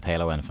with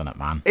Halo Infinite,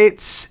 man.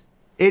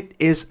 It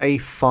is a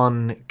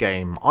fun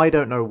game. I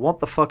don't know what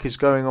the fuck is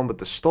going on with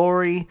the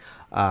story.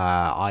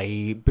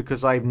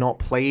 Because I've not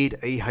played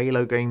a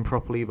Halo game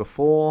properly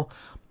before,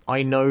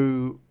 I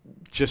know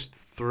just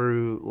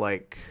through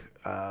like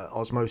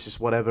osmosis,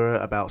 whatever,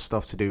 about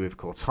stuff to do with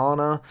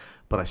Cortana,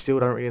 but I still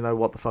don't really know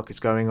what the fuck is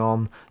going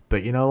on.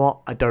 But you know what?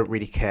 I don't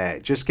really care.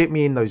 Just get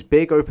me in those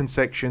big open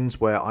sections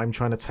where I'm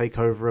trying to take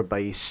over a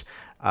base,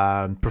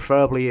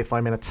 preferably if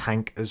I'm in a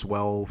tank as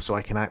well, so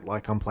I can act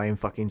like I'm playing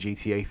fucking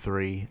GTA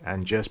 3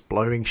 and just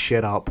blowing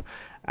shit up.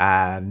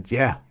 And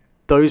yeah,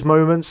 those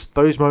moments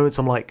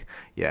I'm like,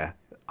 yeah,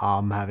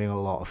 I'm having a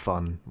lot of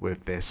fun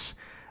with this.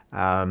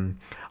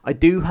 I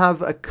do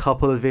have a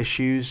couple of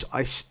issues.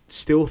 I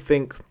still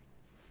think...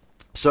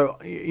 So,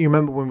 you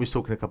remember when we was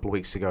talking a couple of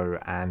weeks ago,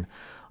 and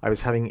I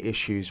was having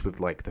issues with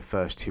like the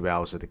first 2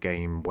 hours of the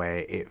game where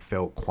it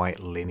felt quite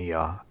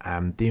linear,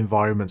 and the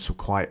environments were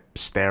quite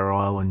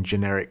sterile and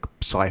generic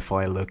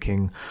sci-fi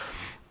looking.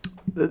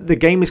 The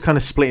game is kind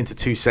of split into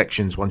two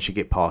sections once you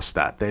get past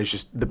that. There's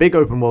just the big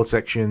open world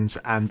sections,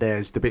 and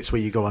there's the bits where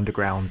you go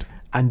underground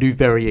and do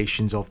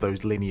variations of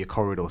those linear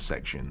corridor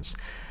sections.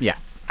 Yeah.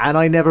 And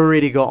I never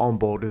really got on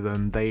board with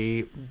them.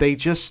 They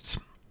just...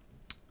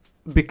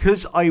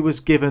 Because I was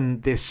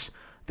given this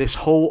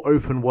whole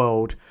open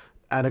world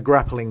and a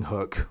grappling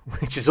hook,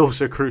 which is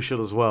also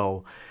crucial as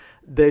well,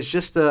 there's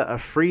just a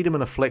freedom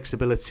and a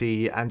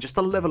flexibility and just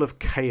a level of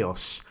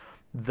chaos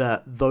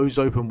that those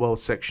open world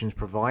sections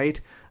provide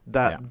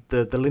that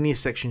the linear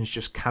sections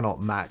just cannot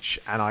match.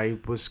 And I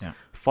was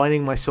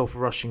finding myself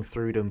rushing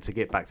through them to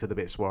get back to the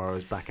bits where I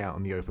was back out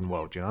in the open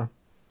world, you know?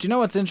 Do you know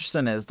what's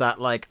interesting is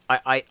that, like,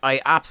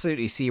 I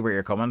absolutely see where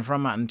you're coming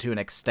from, and to an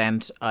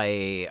extent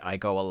I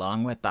go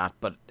along with that,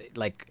 but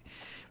like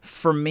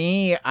for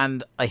me,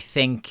 and I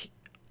think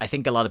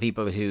a lot of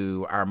people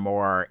who are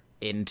more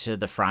into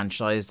the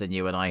franchise than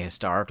you and I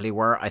historically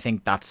were, I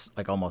think that's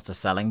like almost a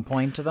selling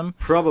point to them.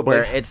 Probably.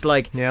 Where it's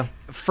like,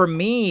 for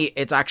me,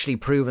 it's actually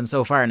proven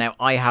so far. Now,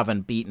 I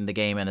haven't beaten the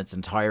game in its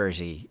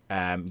entirety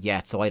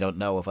yet, so I don't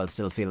know if I'll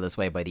still feel this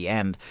way by the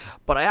end.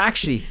 But I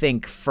actually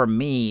think for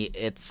me,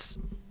 it's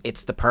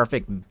the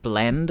perfect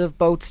blend of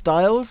both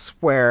styles,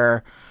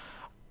 where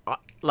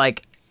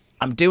like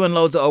I'm doing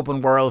loads of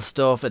open world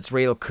stuff. It's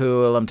real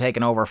cool. I'm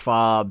taking over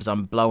fobs.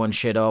 I'm blowing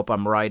shit up.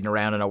 I'm riding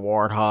around in a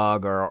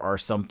warthog or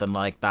something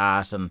like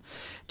that. And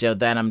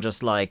then I'm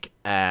just like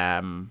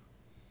going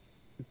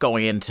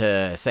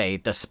into, say,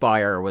 the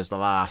Spire was the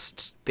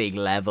last big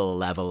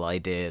level I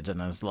did,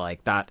 and it's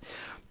like that.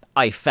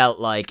 I felt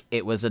like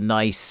it was a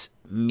nice,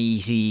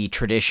 meaty,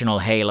 traditional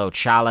Halo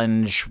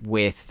challenge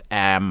with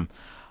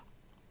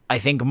I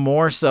think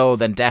more so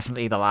than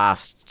definitely the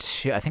last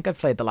two. I think I've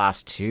played the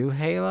last two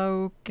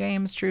Halo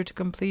games through to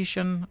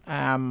completion.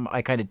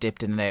 I kind of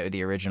dipped in and out of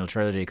the original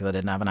trilogy because I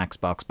didn't have an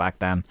Xbox back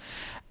then.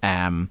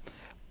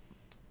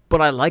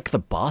 But I like the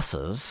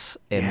bosses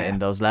in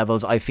those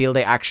levels. I feel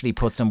they actually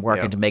put some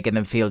work into making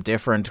them feel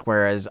different,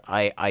 whereas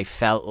I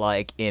felt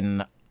like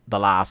in the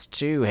last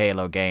two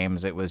Halo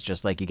games, it was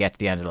just like you get to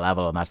the end of the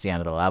level and that's the end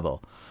of the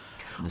level.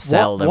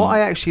 What I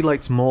actually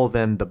liked more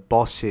than the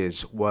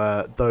bosses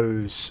were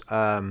those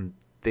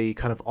the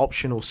kind of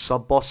optional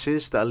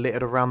sub-bosses that are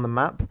littered around the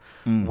map,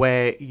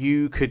 where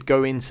you could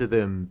go into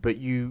them, but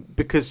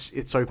because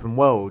it's open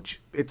world,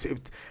 it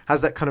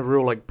has that kind of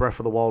real like Breath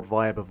of the Wild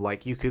vibe of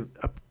like you could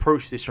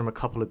approach this from a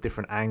couple of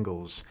different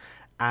angles.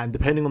 And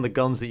depending on the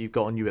guns that you've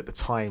got on you at the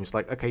time, it's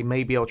like, okay,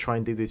 maybe I'll try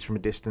and do this from a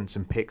distance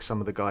and pick some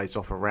of the guys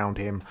off around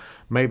him.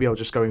 Maybe I'll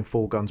just go in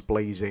full guns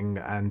blazing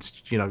and,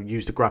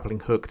 use the grappling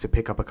hook to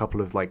pick up a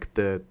couple of like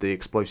the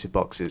explosive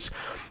boxes.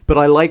 But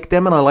I like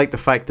them, and I like the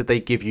fact that they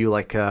give you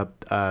like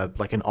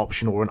an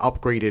optional or an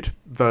upgraded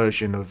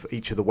version of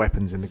each of the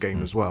weapons in the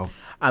game as well.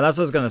 And that's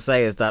what I was going to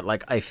say, is that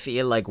like I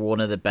feel like one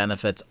of the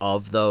benefits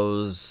of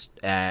those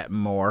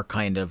more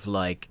kind of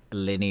like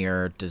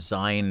linear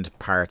designed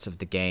parts of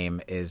the game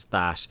is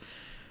that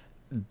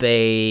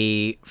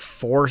they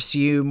force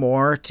you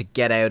more to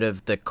get out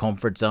of the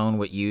comfort zone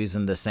with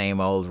using the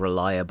same old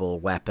reliable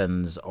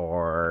weapons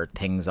or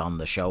things on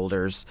the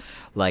shoulders.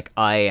 Like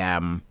I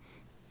am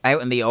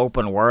out in the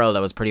open world, I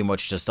was pretty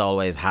much just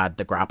always had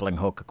the grappling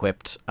hook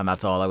equipped, and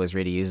that's all I was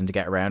really using to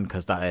get around,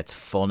 because it's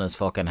fun as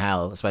fucking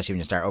hell, especially when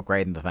you start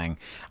upgrading the thing,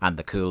 and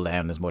the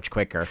cooldown is much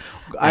quicker.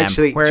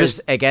 Actually, whereas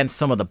against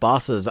some of the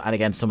bosses and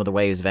against some of the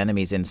waves of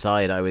enemies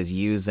inside, I was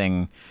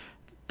using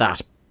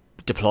that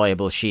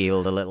deployable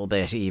shield a little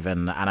bit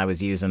even, and I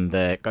was using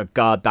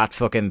that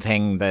fucking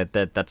thing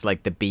that's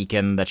like the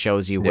beacon that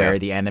shows you where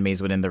the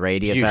enemies within the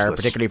radius are,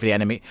 particularly for the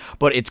enemy.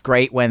 But it's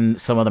great when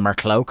some of them are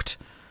cloaked.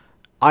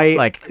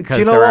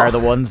 Because there are the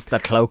ones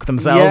that cloak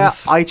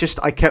themselves. Yeah,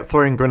 I kept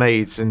throwing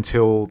grenades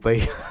until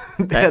they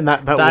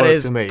that worked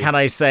is, to me. Can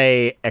I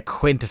say, a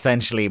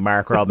quintessentially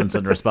Mark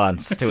Robinson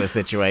response to a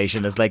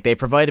situation is like, they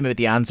provided me with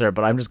the answer,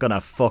 but I'm just gonna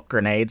fuck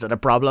grenades at a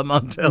problem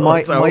until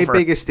it's over. My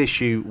biggest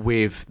issue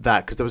with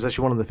that, because there was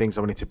actually one of the things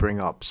I wanted to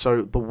bring up.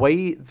 So the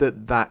way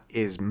that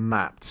is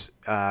mapped,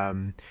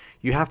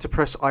 you have to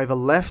press either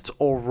left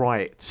or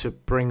right to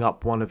bring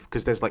up one of,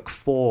 because there's like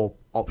four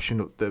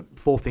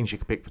things you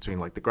can pick between,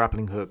 like the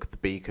grappling hook, the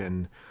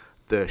beacon,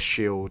 the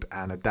shield,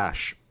 and a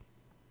dash.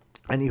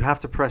 And you have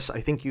to press, I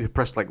think you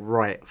press like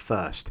right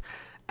first,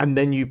 and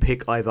then you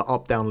pick either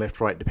up, down, left,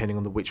 right, depending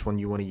on which one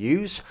you want to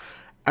use.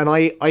 And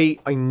I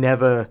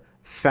never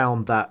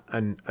found that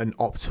an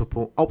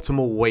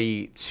optimal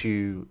way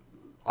to.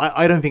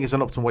 I don't think it's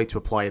an optimal way to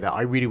apply that.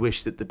 I really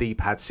wish that the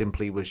D-pad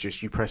simply was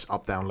just you press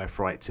up, down, left,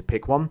 right to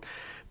pick one,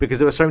 because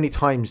there were so many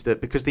times that,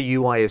 because the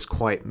UI is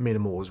quite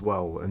minimal as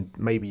well, and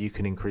maybe you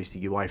can increase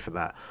the UI for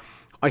that,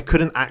 I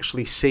couldn't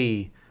actually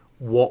see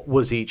what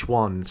was each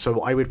one.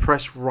 So I would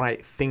press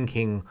right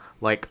thinking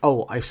like,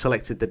 oh, I've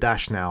selected the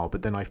dash now,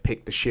 but then I've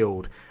picked the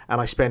shield, and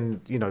I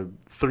spend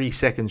 3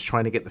 seconds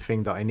trying to get the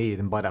thing that I need,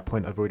 and by that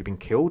point I've already been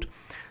killed.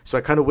 So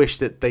I kind of wish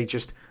that they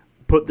just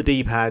put the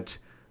D-pad,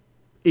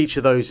 each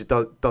of those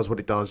does what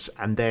it does,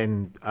 and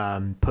then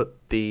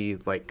put the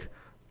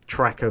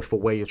tracker for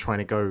where you're trying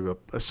to go,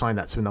 assign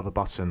that to another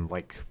button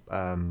like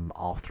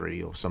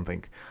R3 or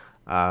something.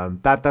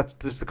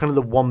 That's the kind of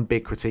the one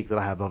big critique that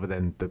I have, other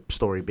than the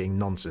story being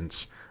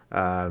nonsense.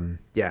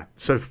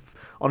 So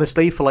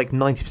honestly, for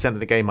 90% of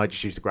the game, I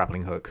just used a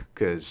grappling hook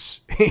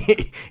because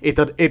it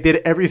did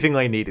everything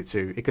I needed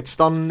to. It could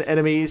stun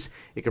enemies,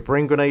 it could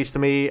bring grenades to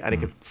me, and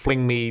it could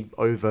fling me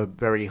over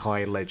very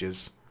high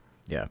ledges.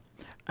 Yeah.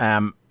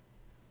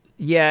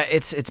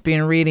 It's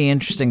been really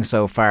interesting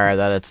so far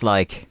that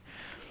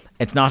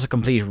it's not a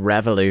complete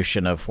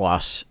revolution of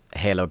what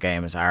Halo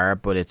games are,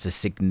 but it's a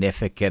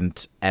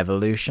significant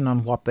evolution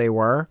on what they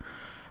were.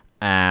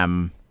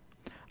 And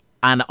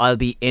I'll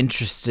be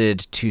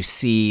interested to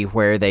see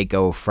where they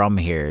go from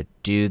here.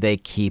 Do they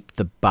keep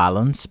the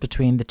balance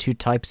between the two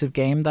types of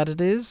game that it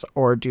is,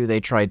 or do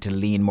they try to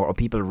lean more?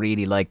 People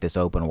really like this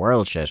open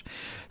world shit,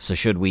 so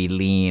should we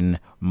lean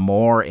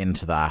more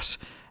into that?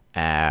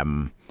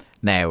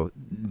 Now,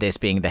 this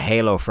being the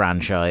Halo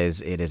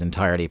franchise, it is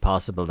entirely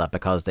possible that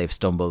because they've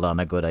stumbled on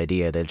a good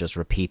idea, they'll just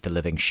repeat the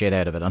living shit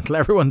out of it until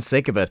everyone's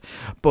sick of it.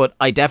 But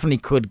I definitely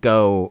could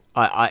go,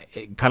 I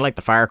kind of like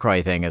the Far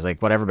Cry thing, is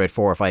whatever, about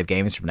 4 or 5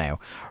 games from now.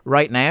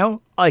 Right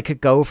now, I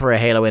could go for a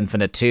Halo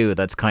Infinite 2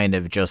 that's kind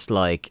of just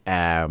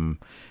a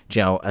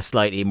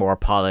slightly more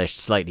polished,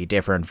 slightly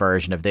different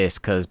version of this,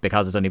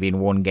 because it's only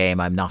been one game,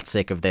 I'm not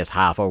sick of this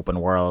half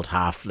open world,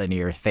 half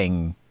linear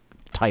thing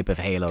type of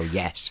Halo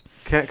yet.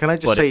 Can I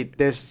just say,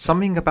 there's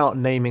something about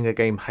naming a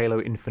game Halo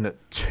Infinite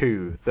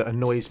 2 that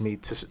annoys me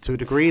to a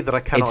degree that I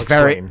cannot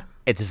explain.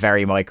 It's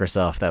very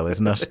Microsoft, though,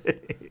 isn't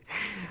it?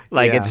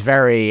 It's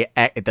very...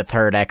 the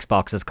third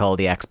Xbox is called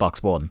the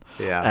Xbox One.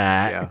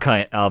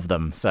 Kind of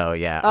them, so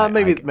yeah.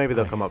 Maybe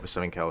they'll come up with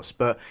something else.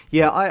 But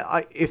yeah,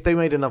 I if they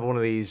made another one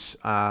of these...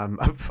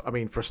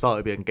 for a start,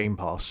 it'd be on Game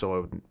Pass, so I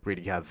wouldn't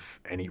really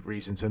have any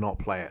reason to not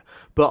play it.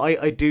 But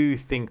I do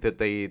think that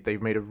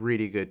they've made a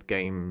really good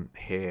game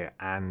here,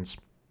 and...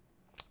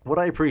 what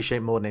I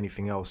appreciate more than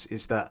anything else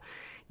is that,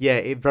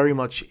 it very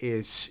much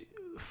is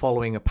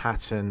following a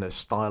pattern, a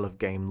style of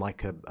game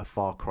like a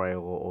Far Cry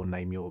or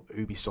name your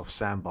Ubisoft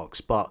sandbox,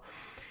 but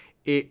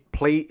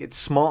it's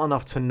smart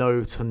enough to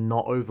know to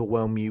not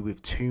overwhelm you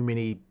with too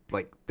many,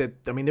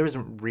 there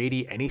isn't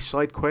really any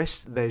side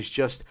quests. There's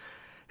just,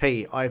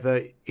 hey,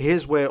 either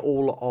here's where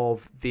all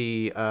of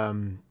the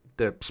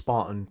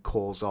Spartan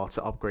cores are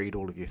to upgrade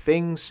all of your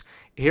things.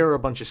 Here are a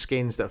bunch of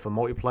skins that are for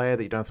multiplayer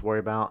that you don't have to worry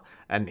about,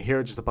 and here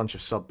are just a bunch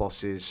of sub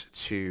bosses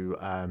to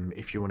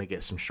if you want to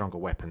get some stronger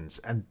weapons,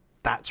 and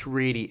that's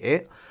really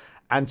it.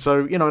 And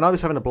so and I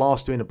was having a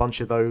blast doing a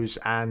bunch of those,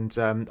 and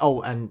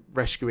and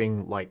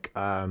rescuing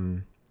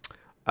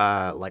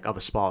other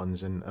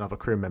Spartans and other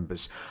crew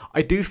members.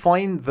 I do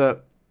find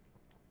that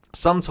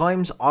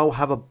sometimes I'll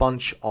have a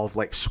bunch of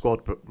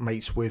squad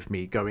mates with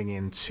me going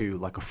into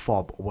a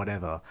fob or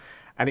whatever,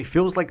 and it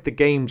feels like the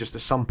game just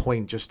at some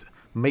point just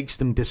makes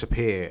them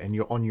disappear and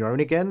you're on your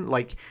own again.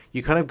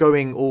 You're kind of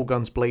going all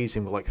guns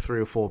blazing with 3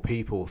 or 4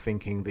 people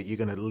thinking that you're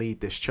going to lead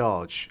this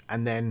charge,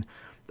 and then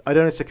I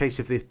don't know, it's a case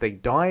of if they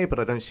die, but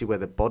I don't see where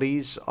the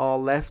bodies are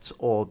left,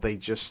 or the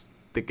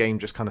game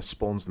just kind of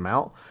spawns them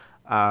out.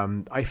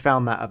 I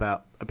found that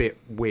about a bit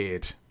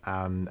weird.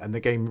 And the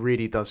game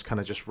really does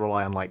kind of just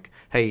rely on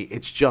hey,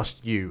 it's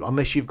just you,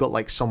 unless you've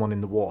got someone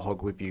in the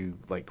Warthog with you,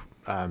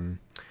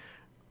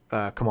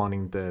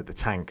 commanding the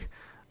tank,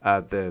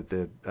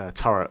 the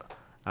turret.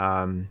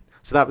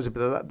 So that was a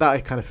bit that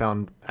I kind of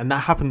found, and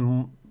that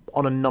happened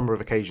on a number of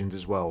occasions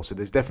as well. So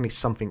there's definitely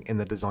something in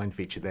the design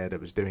feature there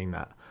that was doing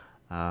that.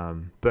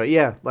 But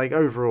yeah,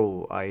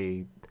 overall,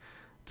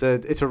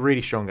 it's a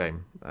really strong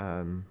game.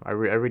 I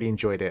really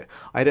enjoyed it.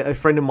 I had a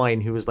friend of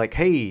mine who was like,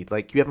 hey,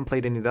 you haven't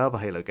played any of the other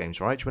Halo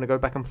games, right? Do you want to go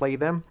back and play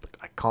them?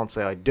 I can't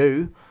say I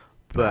do,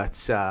 but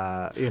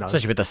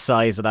especially with the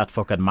size of that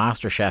fucking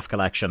MasterChef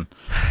collection.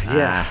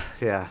 Yeah.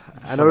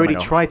 And I already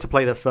tried to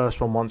play the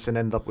first one once and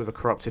ended up with a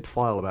corrupted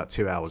file about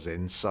 2 hours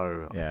in,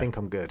 so I think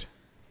I'm good.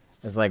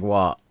 It's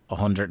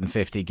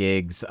 150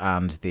 gigs,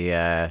 and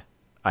the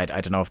I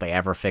don't know if they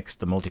ever fixed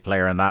the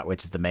multiplayer on that,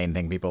 which is the main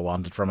thing people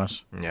wanted from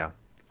it. Yeah.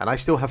 And I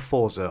still have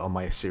Forza on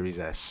my Series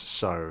S,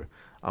 so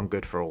I'm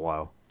good for a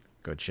while.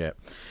 Good shit.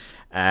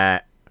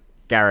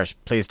 Garrett,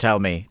 please tell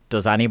me,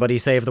 does anybody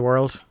save the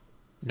world?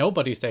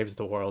 Nobody saves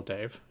the world,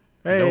 Dave.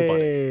 Hey,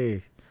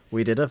 nobody.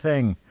 We did a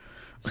thing.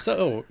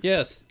 So,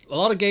 yes, a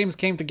lot of games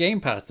came to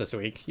Game Pass this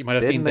week. You might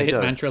have seen the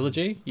Hitman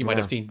trilogy. You might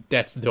have seen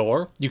Death's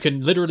Door. You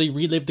can literally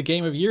relive the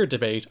Game of Year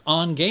debate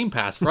on Game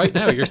Pass right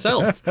now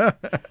yourself.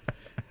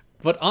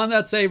 But on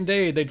that same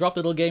day, they dropped a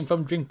little game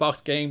from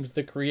Drinkbox Games,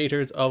 the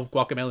creators of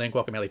Guacamelee and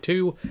Guacamelee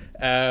 2.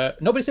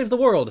 Nobody Saves the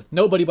World.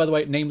 Nobody, by the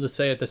way, named the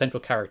central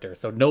character.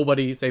 So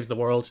nobody saves the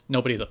world.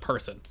 Nobody is a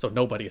person. So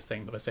nobody is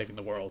saving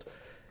the world.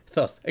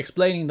 thus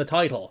explaining the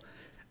title.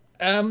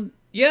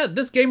 Yeah,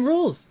 this game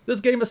rules. This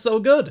game is so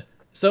good.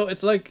 So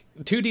it's like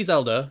 2D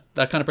Zelda,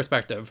 that kind of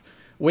perspective,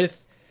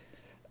 with,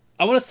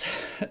 I want to say,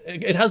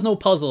 it has no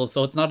puzzles,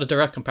 so it's not a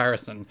direct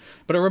comparison,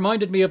 but it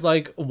reminded me of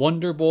like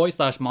Wonder Boy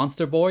 /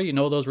 Monster Boy, you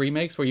know, those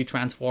remakes where you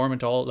transform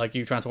into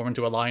you transform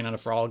into a lion and a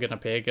frog and a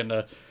pig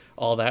and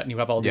all that, and you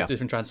have all these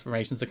different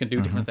transformations that can do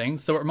different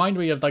things. So it reminded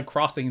me of like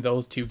crossing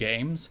those two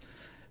games.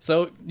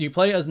 So you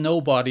play as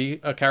Nobody,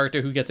 a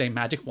character who gets a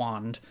magic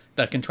wand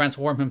that can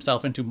transform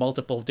himself into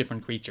multiple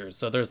different creatures.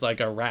 So there's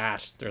like a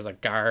rat, there's a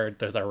guard,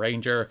 there's a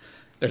ranger,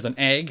 there's an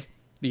egg.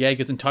 The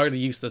egg is entirely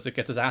useless. It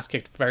gets his ass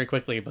kicked very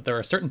quickly, but there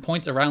are certain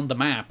points around the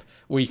map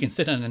where you can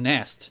sit in a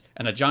nest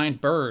and a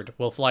giant bird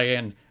will fly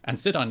in and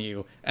sit on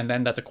you, and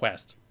then that's a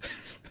quest.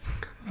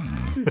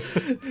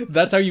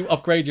 That's how you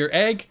upgrade your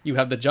egg. You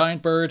have the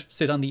giant bird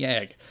sit on the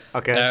egg.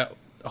 Okay.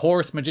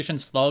 Horse, magician,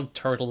 slug,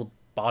 turtle,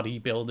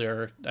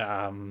 bodybuilder,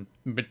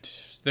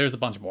 but there's a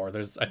bunch more.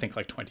 There's, I think,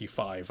 like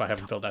 25. I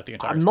haven't filled out the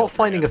entire. I'm not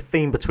finding a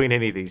theme between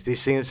any of these.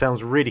 This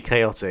sounds really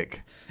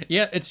chaotic.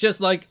 Yeah, it's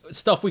just like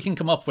stuff we can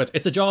come up with.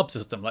 It's a job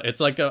system.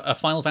 It's like a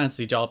Final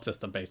Fantasy job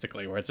system,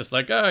 basically, where it's just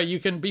like, you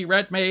can be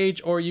red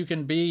mage, or you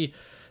can be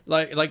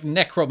like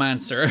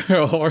necromancer,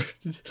 or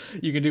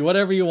you can do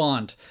whatever you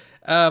want.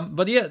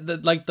 But yeah,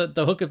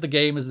 the hook of the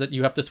game is that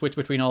you have to switch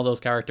between all those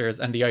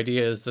characters, and the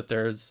idea is that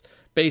there's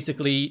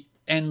basically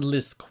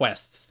endless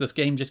quests. This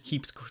game just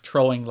keeps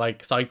throwing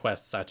like side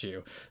quests at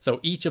you. So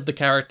each of the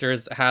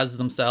characters has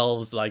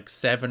themselves like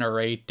 7 or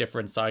 8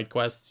 different side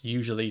quests,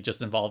 usually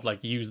just involve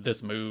like use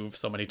this move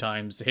so many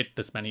times, hit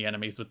this many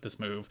enemies with this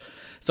move.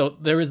 So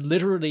there is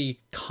literally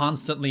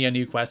constantly a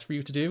new quest for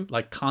you to do,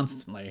 like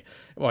constantly,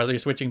 while you're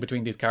switching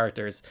between these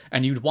characters.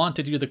 And you'd want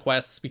to do the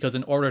quests because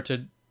in order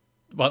to,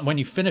 well, when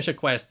you finish a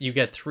quest, you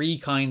get 3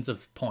 kinds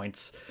of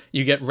points.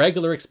 You get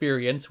regular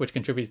experience, which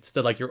contributes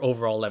to like your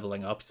overall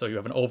leveling up. So you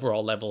have an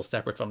overall level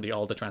separate from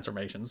all the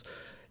transformations.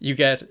 You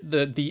get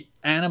the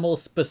animal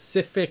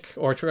specific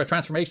or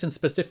transformation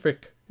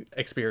specific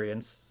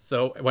experience.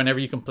 So whenever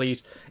you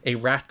complete a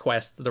rat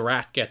quest, the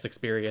rat gets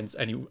experience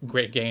and you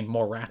gain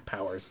more rat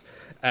powers.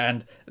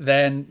 And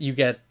then you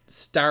get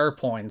star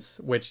points,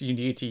 which you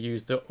need to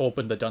use to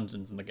open the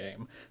dungeons in the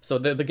game. So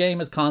the game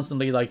is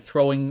constantly like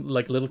throwing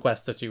like little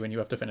quests at you and you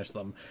have to finish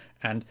them.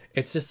 And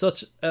it's just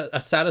such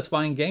a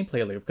satisfying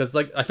gameplay loop, because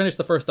like I finished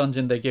the first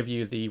dungeon, they give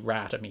you the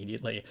rat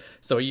immediately.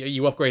 So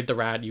you upgrade the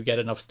rat, you get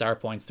enough star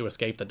points to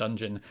escape the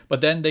dungeon.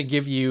 But then they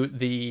give you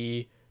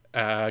the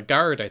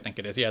guard, I think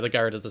it is. Yeah, the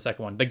guard is the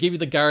second one. They give you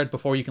the guard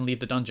before you can leave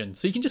the dungeon.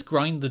 So you can just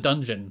grind the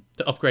dungeon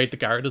to upgrade the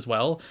guard as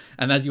well.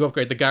 And as you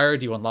upgrade the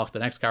guard, you unlock the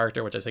next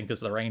character, which I think is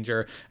the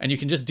ranger. And you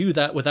can just do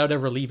that without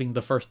ever leaving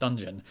the first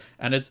dungeon.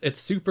 And it's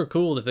super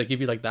cool that they give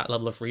you like that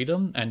level of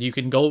freedom. And you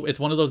can go, it's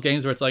one of those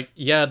games where it's like,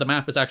 yeah, the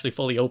map is actually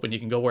fully open. You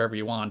can go wherever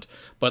you want.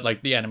 But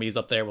like the enemies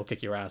up there will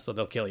kick your ass, so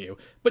they'll kill you.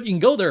 But you can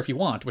go there if you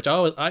want, which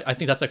I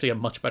think that's actually a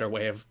much better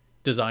way of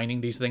designing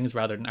these things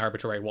rather than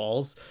arbitrary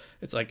walls.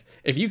 It's like,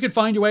 if you could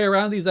find your way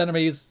around these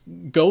enemies,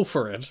 go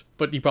for it,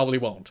 but you probably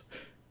won't.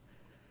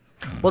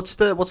 What's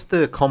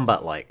the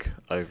combat like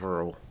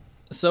overall?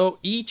 So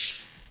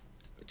each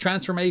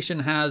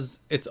transformation has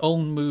its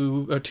own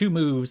move, 2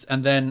 moves,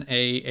 and then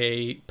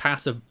a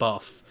passive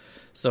buff.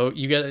 So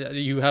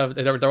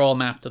they're all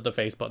mapped to the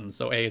face buttons.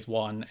 So A is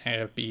one,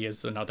 B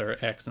is another,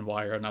 X and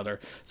Y are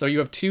another. So you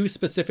have 2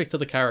 specific to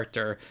the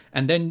character,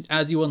 and then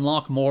as you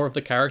unlock more of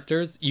the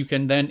characters, you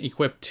can then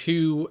equip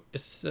 2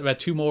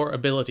 more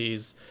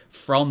abilities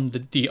from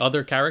the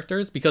other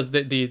characters, because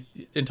the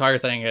entire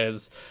thing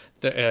is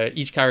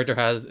each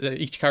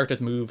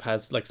character's move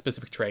has like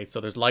specific traits.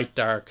 So there's light,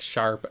 dark,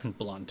 sharp, and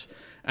blunt.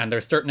 And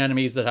there's certain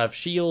enemies that have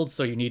shields,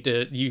 so you need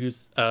to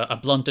use a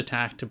blunt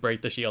attack to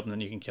break the shield, and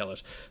then you can kill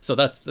it. So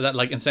that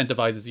like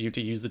incentivizes you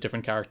to use the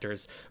different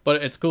characters.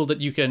 But it's cool that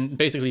you can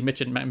basically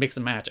mix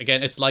and match.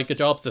 Again, it's like a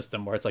job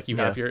system where it's like you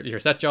have your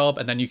set job,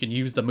 and then you can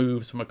use the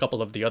moves from a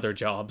couple of the other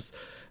jobs.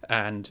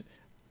 And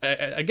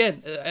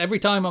again, every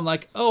time I'm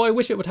like, oh, I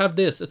wish it would have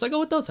this. It's like,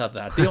 oh, it does have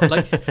that.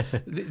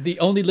 The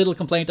only little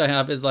complaint I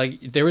have is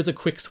like there is a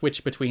quick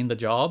switch between the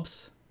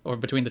jobs, or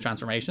between the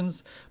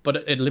transformations, but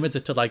it limits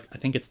it to like, I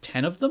think it's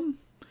 10 of them.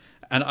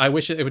 And I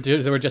wish there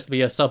would just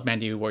be a sub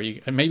menu where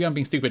you, and maybe I'm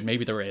being stupid,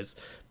 maybe there is,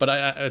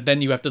 but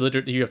then you have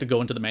to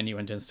go into the menu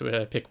and just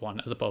pick one,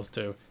 as opposed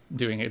to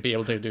be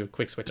able to do a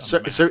quick switch on the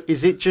map. So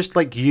is it just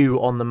like you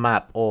on the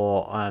map,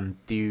 or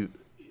do you,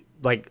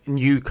 like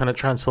you kind of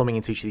transforming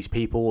into each of these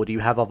people, or do you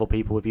have other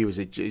people with you? Is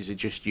it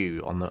just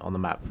you on the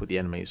map with the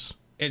enemies?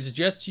 It's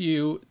just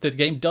you. The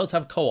game does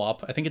have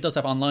co-op. I think it does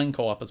have online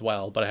co-op as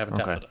well, but I haven't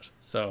tested it.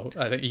 So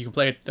I think you can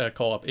play it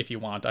co-op if you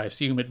want. I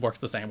assume it works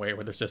the same way,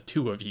 where there's just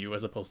 2 of you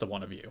as opposed to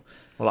 1 of you.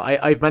 Well,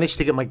 I've managed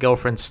to get my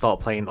girlfriend to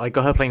start playing. I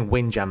got her playing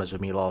Windjammers with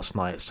me last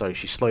night, so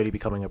she's slowly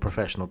becoming a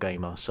professional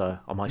gamer. So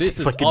I might. This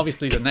is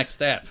obviously the next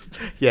step.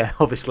 Yeah,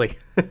 obviously.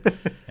 But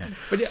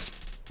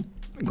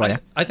yeah.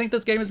 I think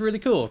this game is really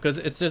cool because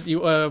it's just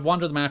you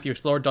wander the map, you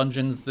explore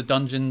dungeons. The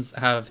dungeons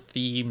have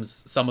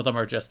themes. Some of them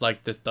are just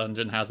like this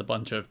dungeon has a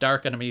bunch of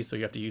dark enemies, so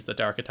you have to use the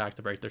dark attack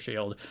to break their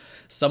shield.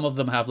 Some of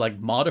them have like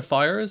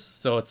modifiers,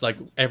 so it's like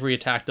every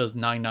attack does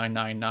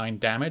 9999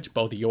 damage,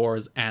 both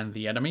yours and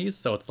the enemies.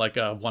 So it's like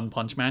a One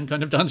Punch Man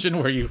kind of dungeon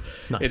where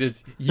it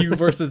is you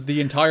versus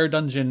the entire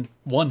dungeon.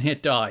 One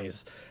hit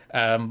dies.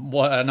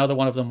 Another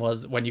one of them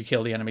was when you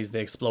kill the enemies, they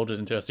exploded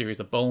into a series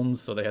of bones.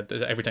 So they had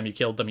every time you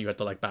killed them, you had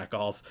to like back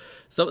off.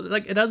 So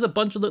like it has a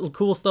bunch of little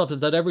cool stuff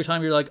that every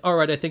time you're like, all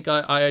right, I think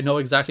I know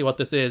exactly what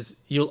this is.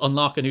 You'll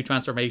unlock a new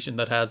transformation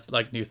that has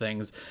like new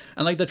things,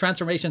 and like the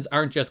transformations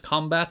aren't just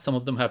combat. Some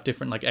of them have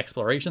different like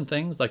exploration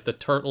things, like the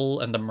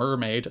turtle and the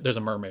mermaid. There's a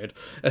mermaid.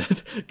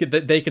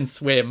 They can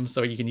swim,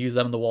 so you can use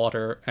them in the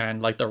water,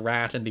 and like the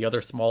rat and the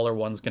other smaller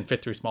ones can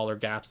fit through smaller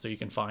gaps, so you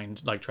can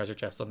find like treasure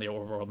chests on the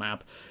overworld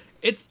map.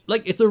 It's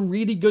a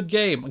really good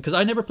game because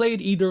I never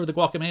played either of the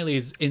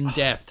Guacameles in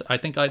depth. I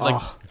think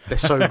they're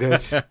so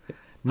good.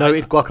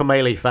 Noted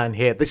Guacamole fan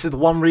here. This is the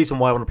one reason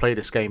why I want to play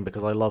this game,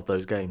 because I love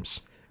those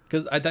games.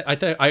 Because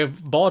I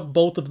have bought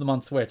both of them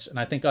on Switch, and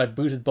I think I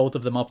booted both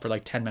of them up for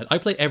like 10 minutes. I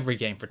play every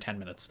game for 10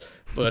 minutes,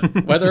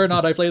 but whether or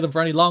not I play them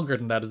for any longer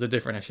than that is a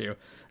different issue.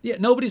 Yeah,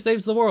 Nobody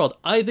Saves the World.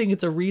 I think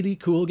it's a really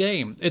cool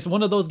game. It's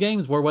one of those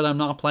games where when I'm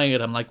not playing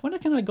it, I'm like, when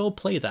can I go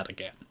play that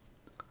again?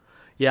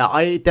 Yeah,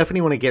 I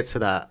definitely want to get to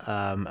that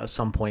at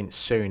some point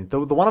soon. The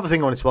one other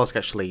thing I wanted to ask,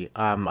 actually,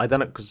 I don't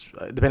know, because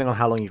depending on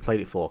how long you've played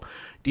it for,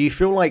 do you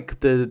feel like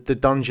the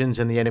dungeons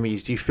and the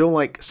enemies, do you feel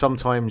like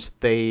sometimes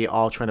they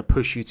are trying to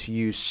push you to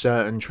use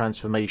certain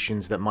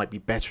transformations that might be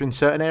better in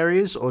certain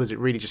areas? Or does it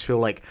really just feel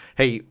like,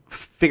 hey,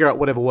 figure out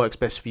whatever works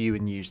best for you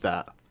and use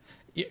that?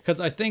 Yeah,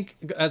 because I think,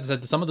 as I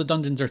said, some of the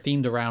dungeons are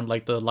themed around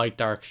like the light,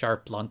 dark,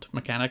 sharp, blunt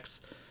mechanics.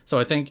 So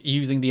I think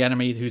using the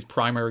enemy whose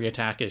primary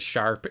attack is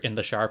sharp in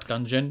the sharp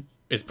dungeon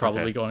is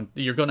probably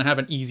you're going to have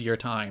an easier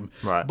time.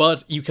 Right.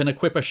 But you can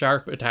equip a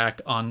sharp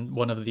attack on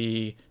one of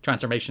the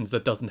transformations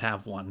that doesn't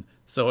have one.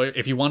 So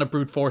if you want to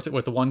brute force it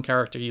with the one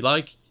character you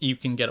like, you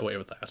can get away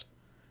with that.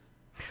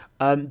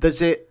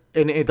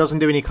 It doesn't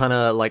do any kind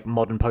of like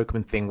modern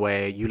Pokemon thing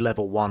where you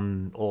level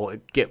one or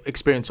get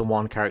experience on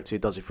one character.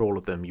 It does it for all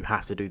of them. You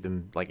have to do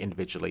them like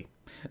individually.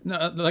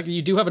 No, like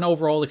you do have an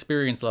overall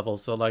experience level,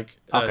 so like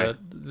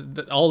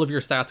all of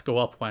your stats go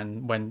up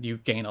when you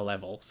gain a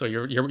level. So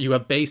you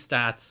have base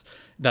stats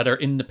that are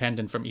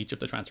independent from each of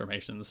the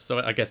transformations. So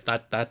I guess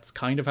that's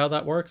kind of how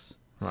that works.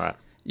 Right.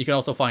 You can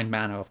also find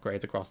mana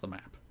upgrades across the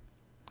map.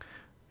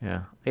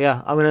 Yeah.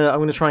 I'm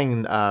gonna try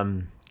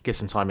and get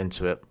some time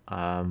into it,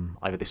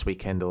 either this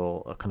weekend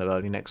or kind of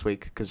early next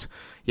week. Because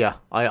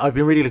I've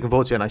been really looking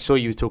forward to it. And I saw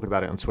you talking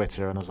about it on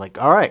Twitter, and I was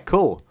like, all right,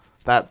 cool.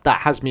 That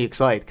has me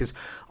excited because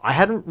I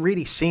hadn't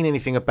really seen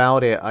anything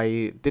about it.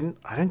 I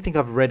don't think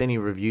I've read any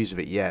reviews of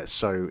it yet,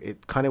 so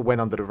it kind of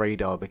went under the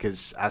radar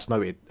because, as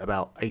noted,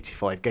 about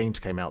 85 games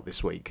came out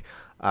this week.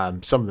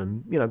 Some of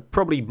them,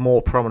 probably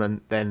more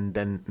prominent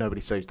than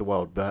Nobody Saves the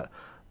World, but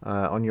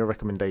on your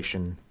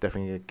recommendation,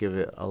 definitely give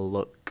it a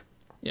look.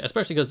 Yeah,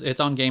 especially because it's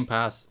on Game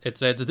Pass.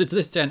 It's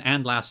this gen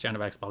and last gen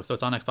of Xbox, so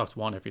it's on Xbox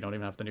One if you don't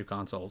even have the new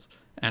consoles,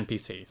 and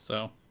PC.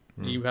 So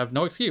you have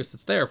no excuse.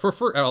 It's there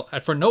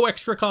for no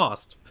extra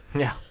cost.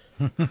 Yeah.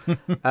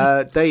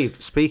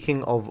 Dave,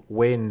 speaking of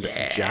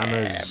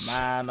Windjammers,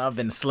 man, I've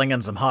been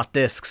slinging some hot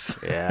discs.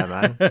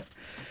 Yeah, man.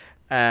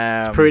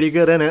 It's pretty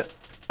good, isn't it?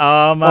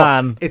 Oh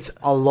man, it's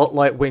a lot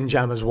like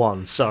Windjammers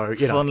 1. So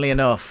funnily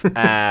enough,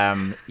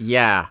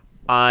 yeah.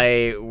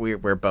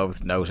 We're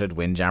both noted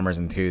Windjammers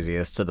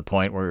enthusiasts to the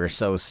point where we were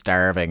so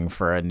starving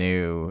for a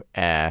new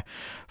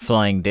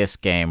flying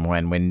disc game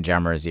when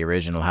Windjammers the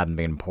original hadn't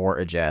been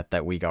ported yet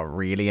that we got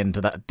really into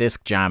that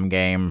disc jam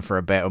game for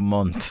about a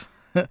month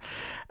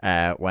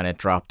when it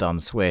dropped on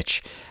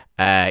Switch.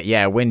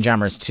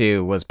 Windjammers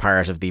 2 was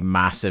part of the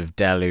massive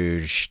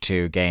deluge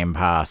to Game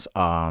Pass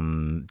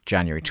on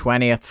January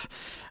 20th.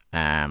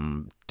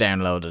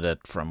 Downloaded it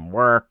from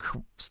work,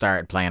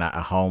 started playing it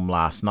at home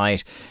last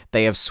night.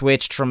 They have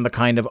switched from the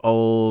kind of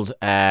old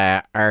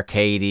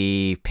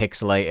arcadey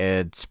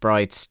pixelated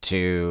sprites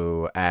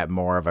to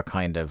more of a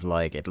kind of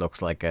like, it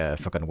looks like a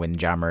fucking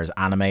Windjammers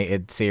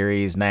animated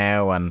series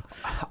now, and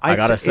I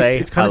gotta say,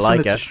 it's kind of I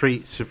like similar it. To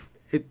Streets of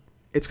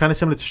it's kind of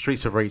similar to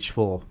Streets of Rage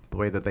 4, the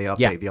way that they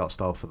update the art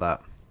style for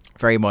that.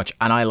 Very much,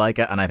 and I like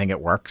it, and I think it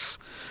works.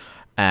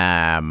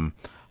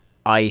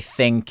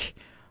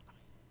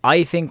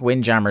 I think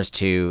Windjammers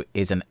 2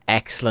 is an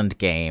excellent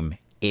game,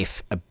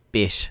 if a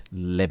bit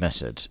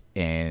limited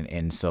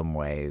in some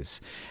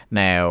ways.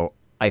 Now,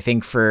 I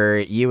think for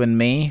you and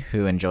me,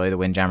 who enjoy the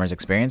Windjammers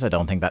experience, I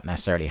don't think that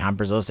necessarily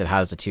hampers us. It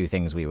has the two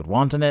things we would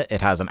want in it.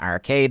 It has an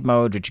arcade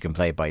mode, which you can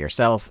play by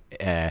yourself.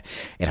 It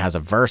has a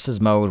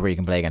versus mode where you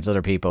can play against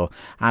other people.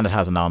 And it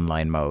has an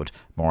online mode.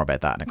 More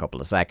about that in a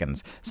couple of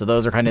seconds. So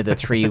those are kind of the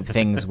three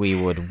things we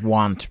would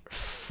want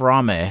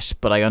from it.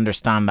 But I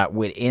understand that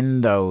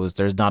within those,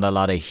 there's not a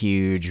lot of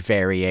huge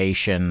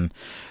variation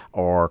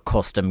or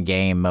custom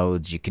game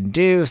modes you can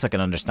do. So I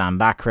can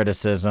understand that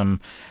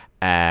criticism.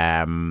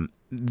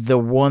 The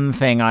one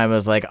thing I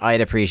was like,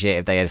 I'd appreciate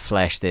if they had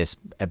fleshed this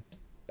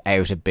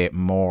out a bit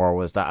more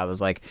was that I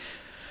was like,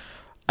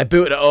 I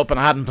booted it up and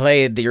I hadn't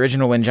played the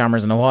original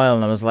Windjammers in a while,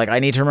 and I was like, I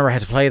need to remember how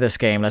to play this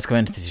game. Let's go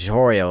into the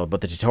tutorial. But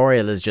the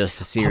tutorial is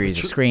just a series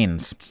of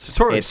screens. It's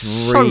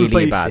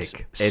really bad.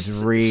 It's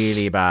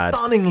really bad.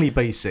 Stunningly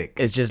basic.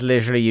 It's just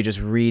literally you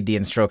just read the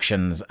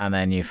instructions and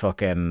then you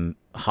fucking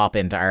hop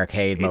into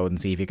arcade mode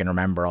and see if you can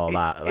remember all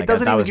that. Like, it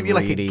doesn't even give you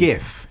like a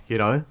GIF, you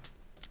know?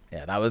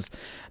 Yeah, that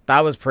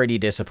was pretty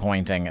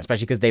disappointing,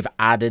 especially because they've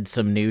added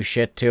some new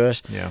shit to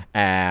it.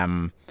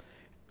 Yeah.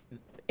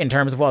 In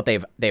terms of what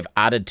they've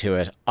added to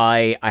it,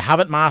 I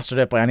haven't mastered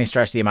it by any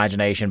stretch of the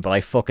imagination, but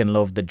I fucking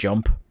love the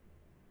jump.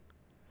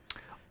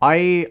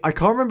 I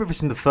can't remember if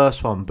it's in the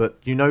first one, but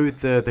you know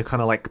the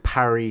kind of like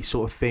parry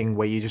sort of thing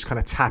where you just kind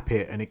of tap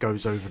it and it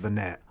goes over the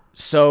net.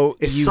 So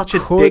it's such a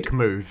dick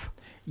move.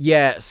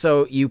 Yeah,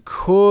 so you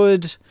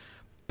could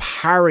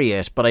parry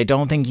it, but I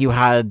don't think you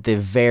had the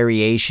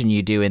variation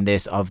you do in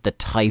this of the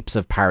types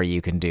of parry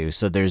you can do.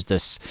 So there's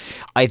this,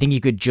 I think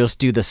you could just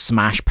do the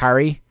smash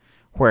parry,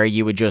 where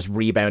you would just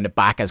rebound it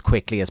back as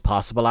quickly as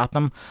possible at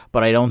them.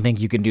 But I don't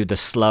think you can do the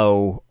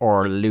slow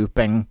or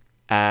looping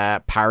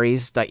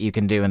parries that you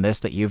can do in this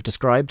that you've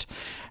described.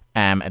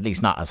 At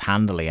least not as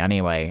handily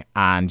anyway.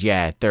 And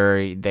yeah,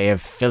 they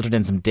have filtered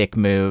in some dick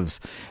moves.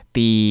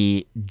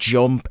 The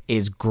jump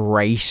is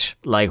great.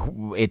 Like,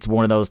 it's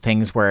one of those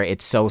things where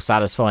it's so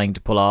satisfying to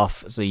pull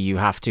off. So you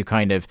have to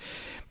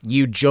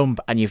you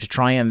jump and you have to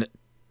try and,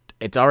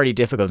 it's already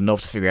difficult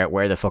enough to figure out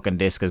where the fucking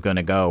disc is going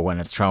to go when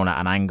it's thrown at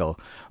an angle.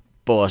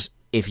 But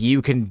if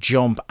you can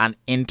jump and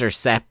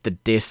intercept the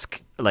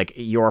disc, like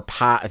your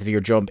path of your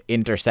jump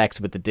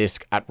intersects with the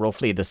disc at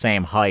roughly the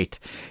same height,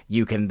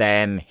 you can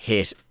then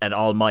hit an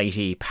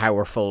almighty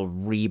powerful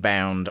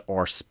rebound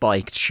or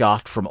spiked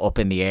shot from up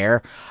in the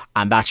air.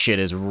 And that shit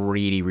is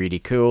really, really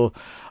cool.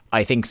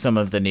 I think some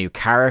of the new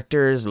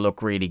characters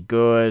look really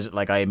good.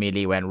 Like, I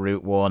immediately went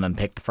Route 1 and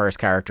picked the first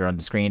character on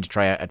the screen to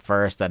try out at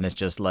first. And it's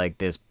just like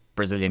this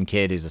Brazilian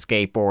kid who's a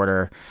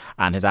skateboarder,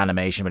 and his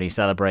animation when he's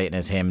celebrating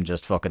is him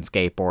just fucking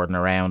skateboarding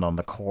around on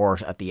the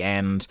court at the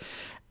end.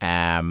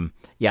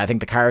 Yeah, I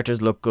think the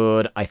characters look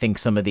good. I think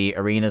some of the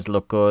arenas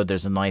look good.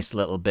 There's a nice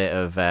little bit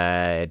of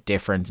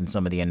difference in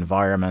some of the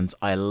environments.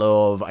 I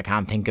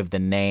can't think of the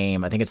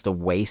name. I think it's the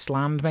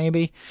Wasteland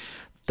maybe.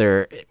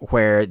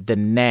 Where the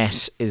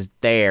net is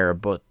there,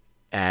 but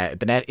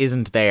the net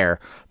isn't there,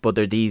 but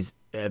there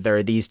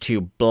are these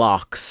two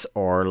blocks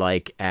or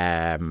like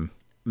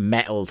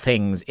metal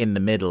things in the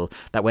middle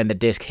that when the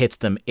disc hits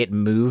them, it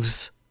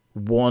moves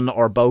one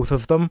or both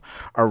of them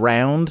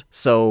around.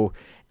 So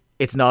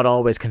it's not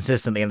always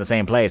consistently in the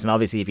same place. And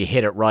obviously if you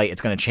hit it right,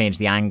 it's going to change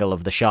the angle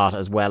of the shot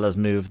as well as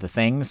move the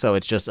thing. So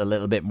it's just a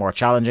little bit more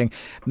challenging.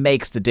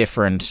 Makes the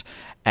different,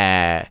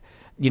 much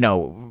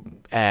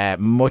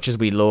as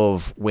we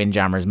love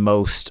Windjammers,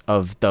 most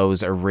of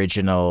those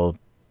original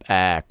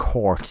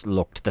courts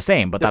looked the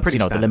same, but that's,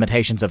 the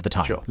limitations of the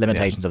time. Sure. Of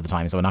the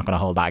time, so we're not going to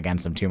hold that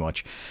against them too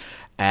much.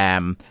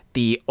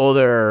 The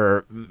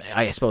other,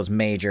 I suppose,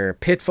 major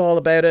pitfall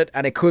about it,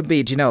 and it could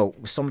be,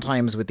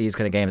 sometimes with these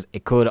kind of games,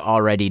 it could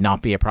already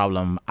not be a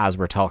problem as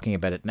we're talking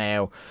about it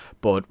now,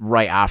 but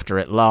right after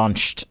it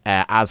launched,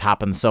 as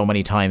happens so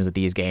many times with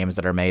these games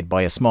that are made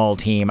by a small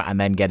team and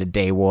then get a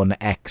day one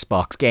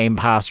Xbox Game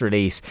Pass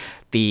release,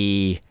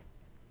 the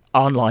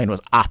online was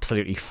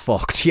absolutely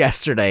fucked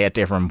yesterday at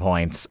different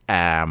points.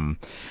 I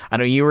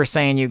know you were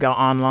saying you got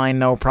online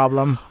no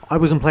problem. I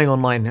wasn't playing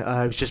online. It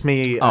was just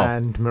me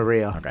and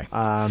Maria. Okay.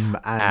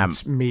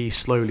 And me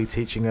slowly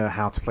teaching her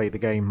how to play the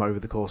game over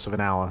the course of an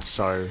hour.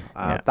 So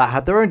that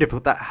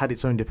had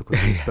its own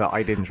difficulties, but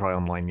I didn't try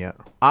online yet.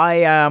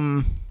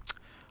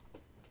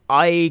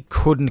 I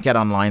couldn't get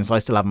online, so I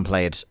still haven't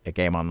played a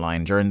game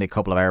online. During the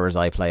couple of hours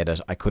I played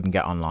it, I couldn't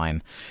get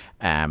online.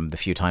 The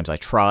few times I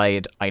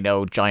tried, I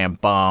know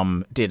Giant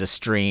Bomb did a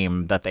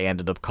stream that they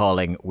ended up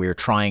calling "We're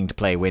Trying to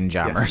Play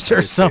Windjammers"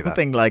 or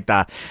something like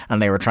that, and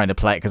they were trying to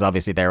play, because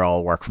obviously they're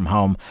all work from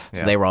home,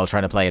 so they were all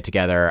trying to play it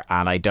together,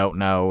 and I don't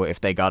know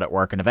if they got it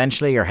working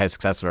eventually or how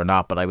successful or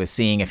not, but I was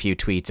seeing a few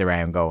tweets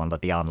around going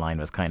that the online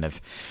was kind of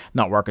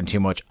not working too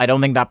much. I don't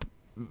think that,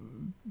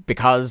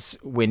 because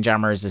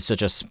Windjammers is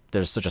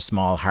there's such a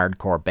small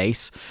hardcore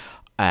base,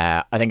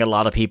 I think a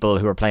lot of people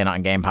who were playing it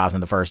on Game Pass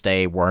on the first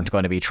day weren't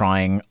going to be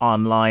trying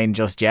online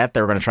just yet. They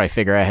were going to try to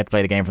figure out how to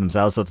play the game for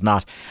themselves, so it's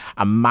not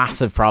a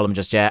massive problem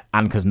just yet,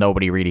 and because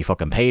nobody really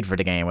fucking paid for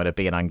the game with it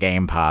being on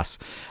Game Pass.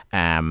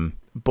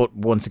 But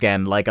once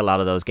again, like a lot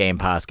of those Game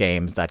Pass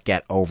games that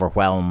get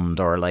overwhelmed,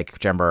 or like,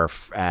 remember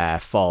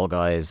Fall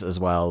Guys as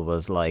well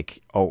was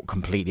like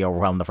completely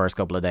overwhelmed the first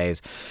couple of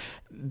days.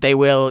 They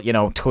will,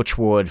 touch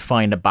wood,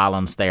 find a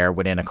balance there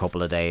within a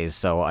couple of days.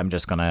 So I'm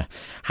just gonna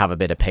have a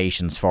bit of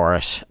patience for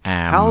it.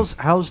 How's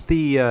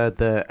the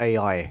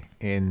AI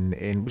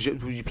in? Was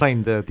you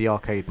playing the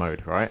arcade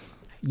mode, right?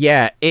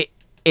 Yeah,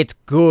 it's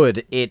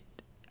good.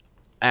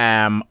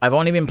 I've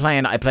only been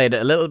playing. I played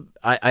a little.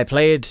 I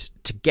played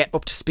to get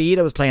up to speed.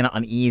 I was playing it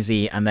on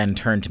easy and then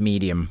turned to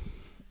medium.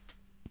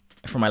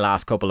 for my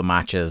last couple of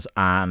matches,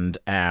 and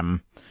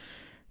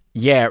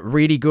yeah,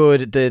 really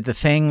good. The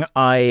thing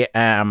I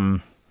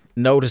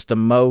noticed the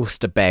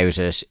most about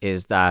it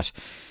is that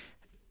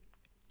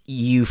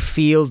you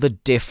feel the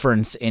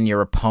difference in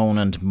your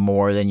opponent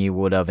more than you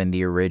would have in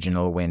the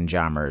original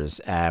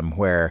Windjammers,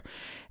 where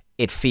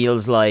it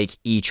feels like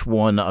each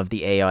one of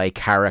the AI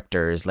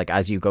characters, like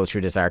as you go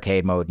through this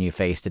arcade mode and you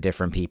face the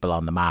different people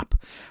on the map,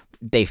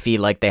 they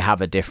feel like they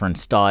have a different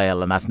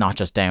style, and that's not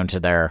just down to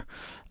their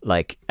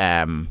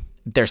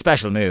their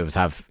special moves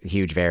have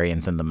huge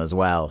variance in them as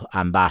well.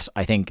 And that,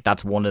 I think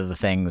that's one of the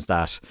things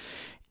that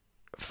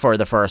for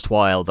the first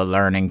while the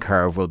learning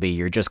curve will be,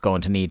 you're just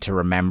going to need to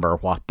remember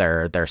what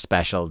their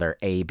special, their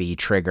AB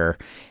trigger,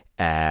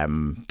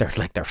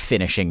 their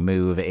finishing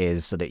move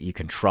is, so that you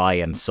can try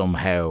and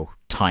somehow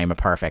time a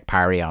perfect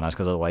parry on it,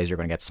 because otherwise you're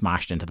going to get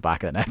smashed into the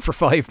back of the net for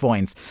 5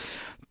 points.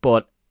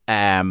 But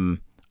I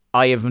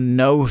have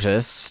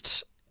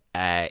noticed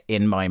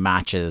in my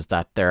matches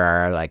that there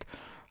are like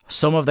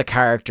some of the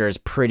characters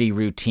pretty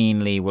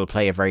routinely will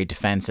play a very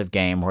defensive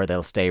game where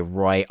they'll stay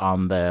right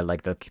on the,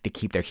 like they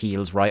keep their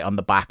heels right on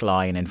the back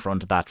line in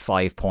front of that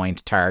 5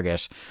 point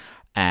target,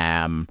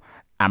 and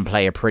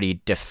play a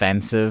pretty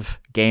defensive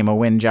game of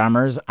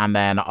Windjammers. And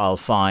then I'll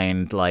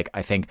find, like,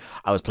 I think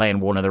I was playing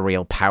one of the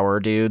real power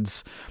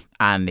dudes,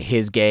 and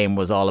his game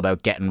was all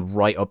about getting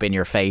right up in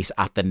your face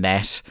at the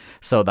net,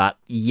 so that,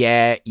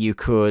 yeah, you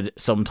could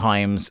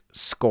sometimes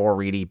score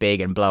really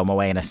big and blow him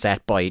away in a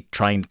set by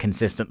trying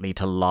consistently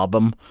to lob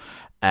him.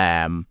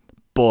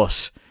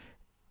 But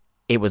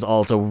it was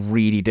also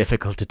really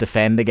difficult to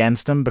defend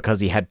against him because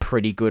he had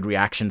pretty good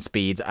reaction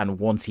speeds, and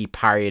once he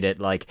parried it,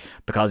 like,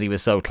 because he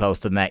was so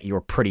close to the net, you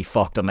were pretty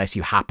fucked unless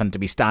you happened to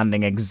be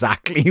standing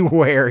exactly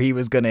where he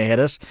was going to hit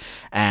it.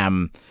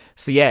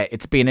 So yeah,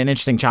 it's been an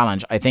interesting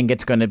challenge. I think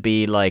it's going to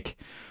be like,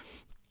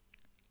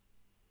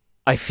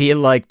 I feel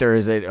like there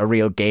is a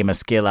real game of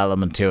skill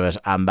element to it,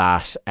 and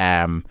that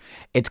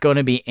it's going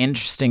to be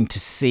interesting to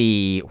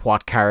see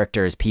what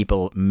characters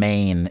people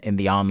main in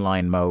the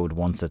online mode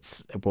once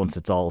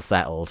it's all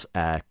settled.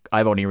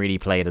 I've only really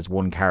played as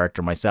one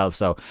character myself,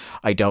 so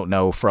I don't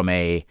know from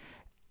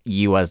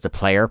you as the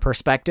player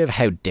perspective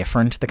how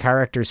different the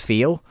characters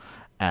feel.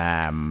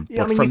 But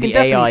from the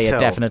AI, it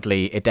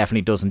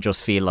definitely doesn't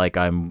just feel like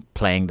I'm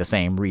playing the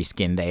same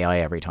reskinned AI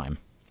every time.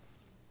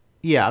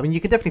 Yeah, I mean, you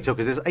can definitely tell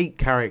because there's 8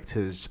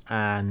 characters,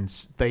 and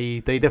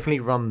they definitely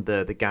run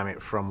the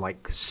gamut from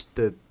like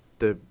the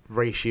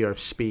ratio of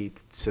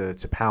speed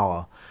to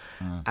power,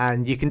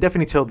 and you can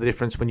definitely tell the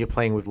difference when you're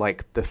playing with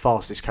like the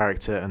fastest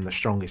character and the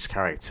strongest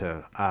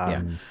character.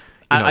 I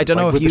don't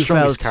know if with you the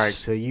strongest felt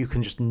character, you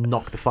can just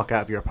knock the fuck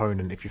out of your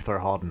opponent if you throw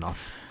hard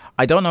enough.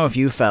 I don't know if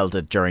you felt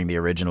it during the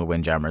original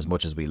Windjammer, as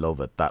much as we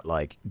love it, that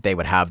like they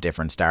would have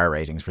different star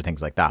ratings for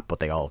things like that, but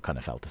they all kind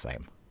of felt the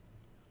same.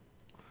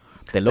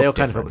 They looked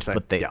different,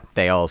 but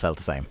they all felt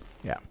the same.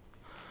 Yeah.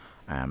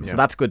 So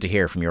that's good to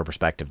hear from your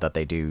perspective,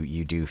 that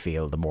you do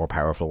feel the more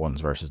powerful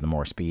ones versus the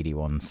more speedy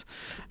ones.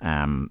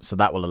 So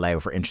that will allow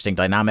for interesting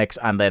dynamics,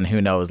 and then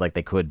who knows, like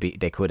they could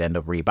end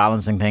up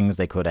rebalancing things,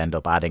 they could end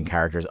up adding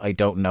characters. I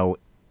don't know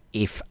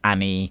if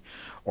any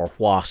or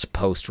what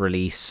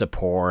post-release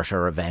support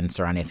or events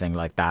or anything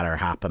like that are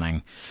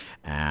happening.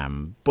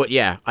 But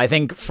yeah, I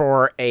think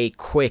for a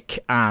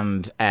quick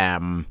and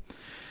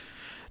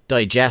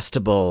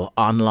digestible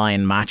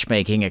online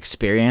matchmaking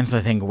experience,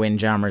 I think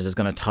Windjammers is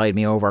going to tide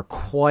me over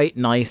quite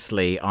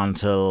nicely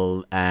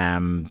until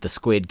the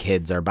Squid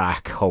Kids are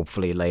back,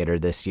 hopefully later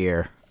this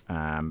year.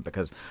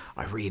 Because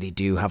I really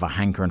do have a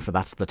hankering for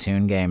that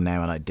Splatoon game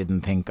now, and I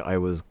didn't think I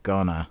was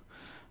gonna.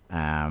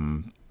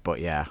 But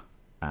yeah,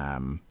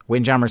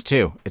 Windjammers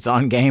 2, it's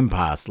on Game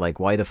Pass. Like,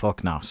 why the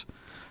fuck not?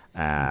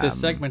 This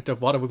segment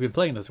of What Have We Been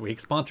Playing This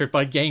Week, sponsored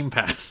by Game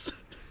Pass.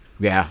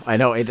 Yeah, I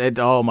know. It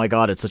oh my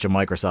god, it's such a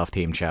Microsoft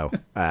themed show.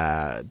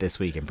 This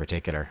week in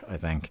particular, I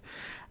think.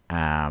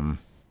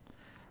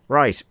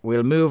 Right,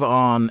 we'll move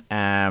on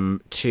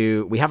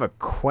to, we have a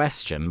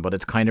question, but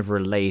it's kind of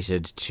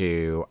related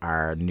to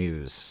our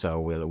news. So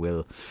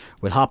we'll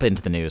hop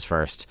into the news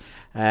first.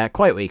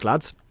 Quiet week,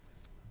 lads.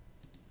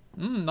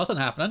 Nothing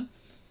happening.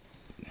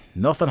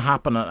 Nothing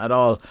happening at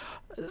all.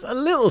 There's a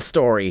little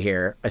story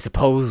here. I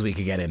suppose we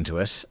could get into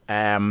it.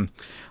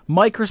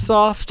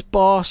 Microsoft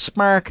bought,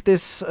 Mark,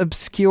 this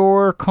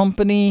obscure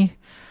company.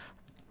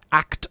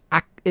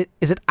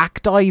 Is it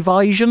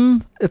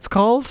Activision? It's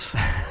called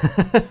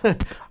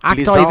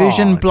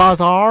Activision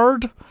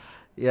Blizzard.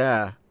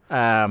 Yeah.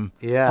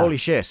 Holy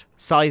shit!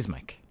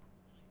 Seismic.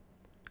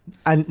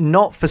 And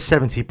not for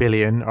 70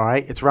 billion. All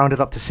right, it's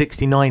rounded up to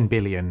 69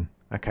 billion.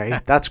 Okay,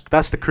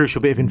 that's the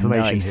crucial bit of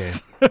information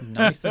here.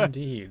 Nice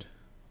indeed.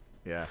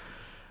 Yeah.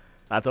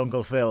 That's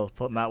Uncle Phil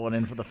putting that one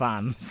in for the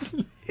fans.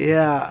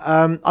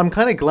 Yeah, I'm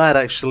kind of glad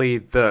actually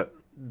that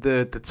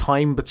the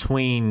time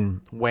between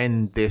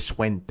when this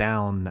went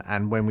down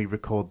and when we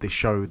record this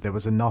show, there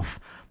was at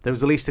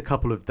least a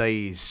couple of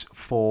days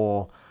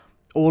for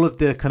all of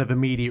the kind of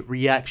immediate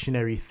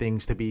reactionary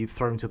things to be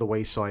thrown to the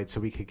wayside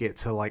so we could get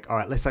to like, all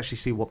right, let's actually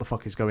see what the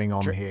fuck is going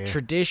on here.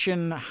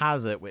 Tradition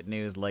has it with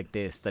news like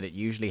this that it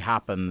usually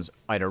happens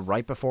either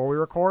right before we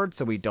record,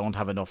 so we don't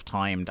have enough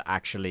time to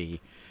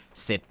actually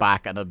sit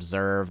back and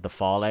observe the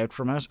fallout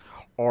from it,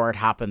 or it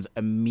happens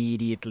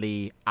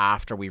immediately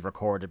after we've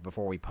recorded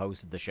before we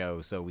posted the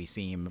show, so we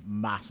seem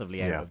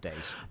massively out of date.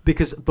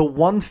 Because the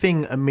one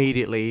thing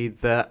immediately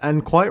that,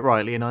 and quite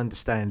rightly, and I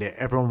understand it,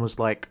 everyone was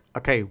like,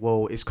 okay,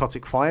 well, is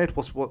Kotick fired?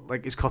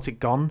 Is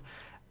Kotick gone?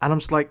 And I'm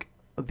just like,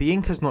 the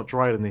ink has not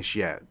dried on this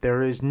yet.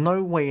 There is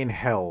no way in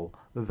hell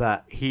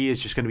that he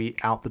is just going to be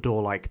out the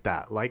door like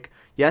that. Like,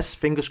 yes,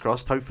 fingers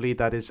crossed, hopefully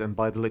that is, and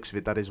by the looks of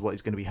it, that is what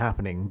is going to be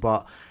happening,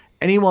 but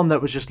anyone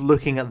that was just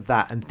looking at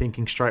that and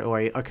thinking straight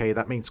away, okay,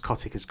 that means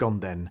Kotick is gone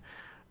then,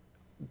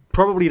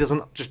 probably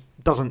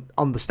doesn't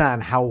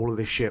understand how all of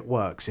this shit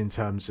works in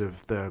terms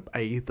of the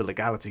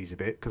legalities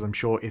of it, because I'm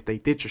sure if they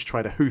did just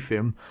try to hoof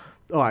him,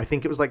 I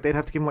think it was like they'd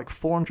have to give him like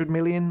 400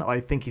 million. I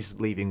think he's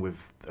leaving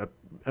with a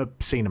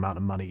obscene amount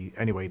of money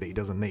anyway that he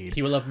doesn't need.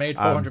 He will have made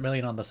 400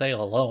 million on the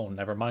sale alone,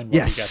 never mind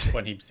what he gets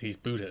when he's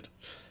booted.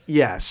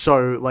 Yeah,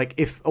 so like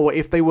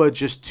if they were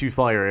just to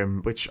fire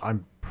him, which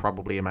I'm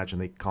probably imagine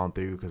they can't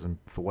do because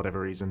for whatever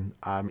reason,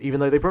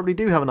 even though they probably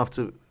do have enough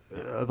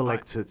of a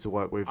leg to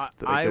work with.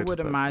 I would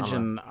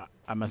imagine,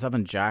 myself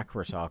and Jack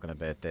were talking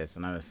about this,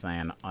 and I was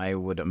saying I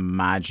would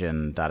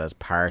imagine that as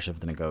part of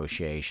the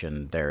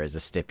negotiation there is a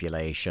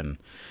stipulation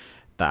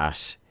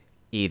that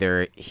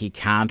either he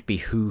can't be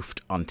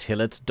hoofed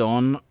until it's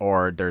done,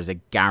 or there's a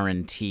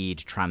guaranteed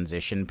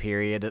transition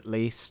period at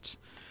least.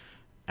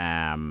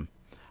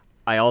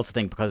 I also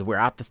think because we're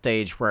at the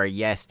stage where,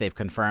 yes, they've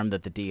confirmed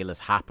that the deal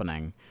is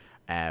happening,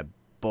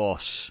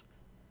 but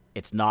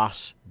it's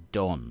not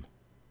done.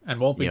 And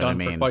won't be done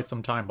for quite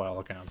some time by all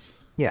accounts.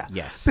 Yeah.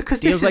 Yes. Because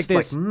deals like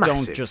this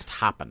massive. don't just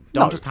happen.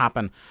 Just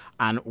happen.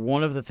 And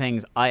one of the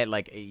things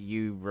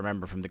you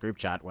remember from the group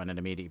chat when it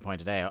immediately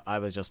pointed out, I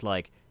was just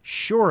like,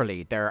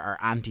 surely there are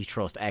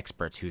antitrust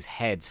experts whose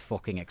heads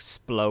fucking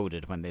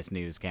exploded when this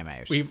news came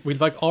out.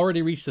 We've like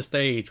already reached the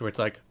stage where it's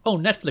like, oh,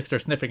 Netflix are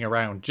sniffing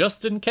around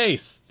just in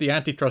case the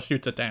antitrust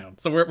shoots it down.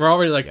 So we're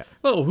already like,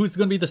 oh, who's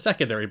going to be the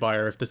secondary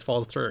buyer if this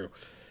falls through?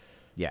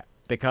 Yeah,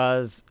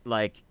 because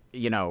like,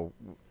 you know,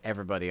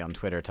 everybody on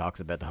Twitter talks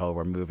about the whole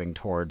we're moving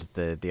towards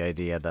the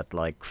idea that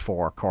like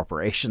 4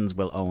 corporations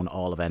will own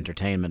all of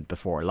entertainment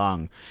before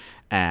long.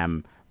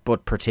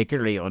 But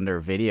particularly under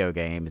video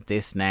games,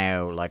 this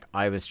now, like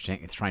I was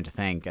trying to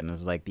think, and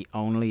it's like the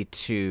only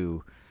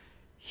 2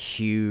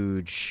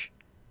 huge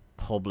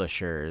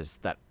publishers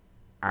that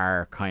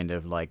are kind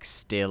of like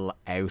still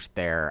out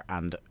there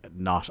and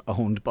not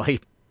owned by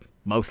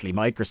mostly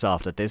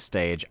Microsoft at this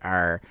stage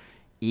are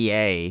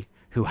EA,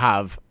 who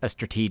have a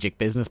strategic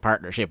business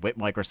partnership with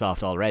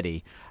Microsoft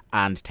already,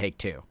 and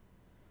Take-Two.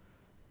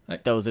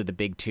 Those are the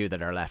big 2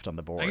 that are left on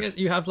the board. I guess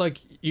you have like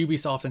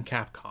Ubisoft and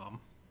Capcom,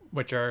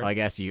 which are... I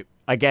guess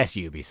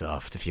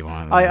Ubisoft, if you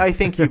want. I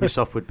think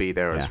Ubisoft would be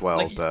there as well.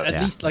 Like, but at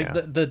least like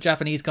the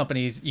Japanese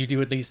companies, you do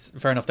at least,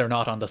 fair enough, they're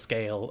not on the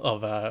scale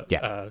of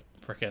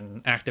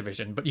freaking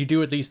Activision, but you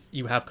do at least,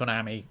 you have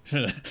Konami,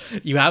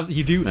 you have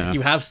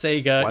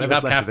Sega, you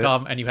have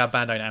Capcom, and you have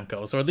Bandai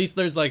Namco. So at least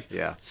there's like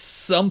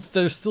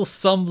there's still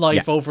some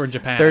life over in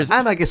Japan.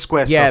 And I guess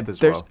Squaresoft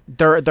as well.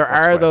 There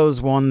are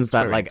those ones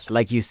that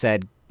like you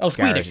said. Oh,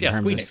 Squeenix,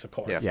 Squeenix, of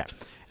course. Yeah.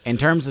 In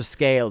terms of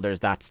scale, there's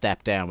that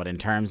step down, but in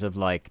terms of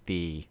like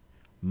the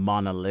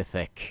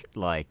monolithic,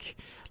 like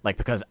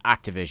because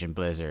Activision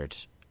Blizzard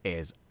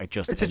is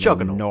just it's a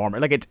juggernaut. Enormous,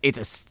 like it's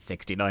a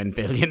 $69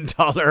 billion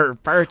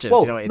purchase.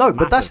 Well, you know, it's no, massive.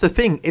 but that's the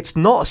thing. It's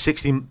not a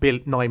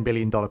 $69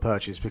 billion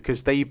purchase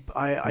because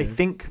I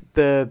think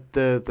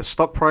the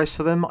stock price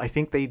for them, I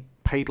think they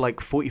paid like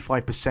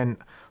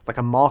 45%, like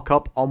a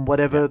markup on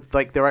whatever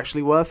like they're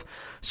actually worth.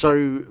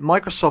 So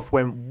Microsoft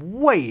went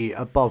way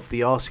above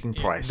the asking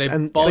price. They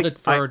bought it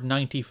for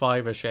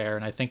 95 a share,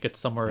 and I think it's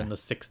somewhere in the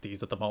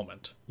 60s at the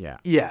moment.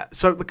 Yeah.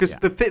 So because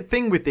the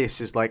thing with this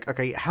is like,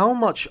 okay, how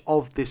much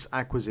of this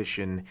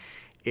acquisition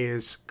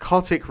is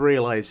Kotick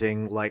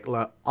realizing like,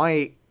 look,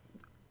 my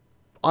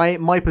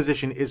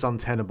position is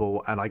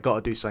untenable, and I got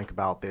to do something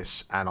about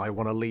this, and I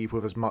want to leave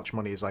with as much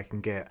money as I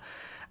can get.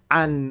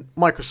 And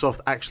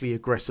Microsoft actually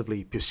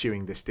aggressively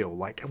pursuing this deal.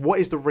 Like, what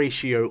is the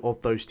ratio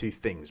of those 2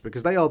 things?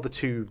 Because they are the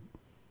 2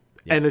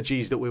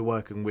 energies that we're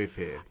working with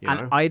here. You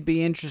know? I'd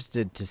be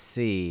interested to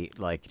see,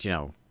 like, you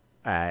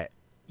know,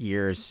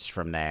 years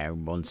from now,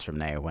 months from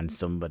now, when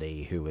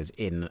somebody who is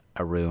in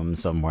a room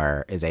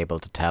somewhere is able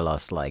to tell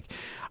us, like,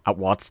 at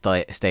what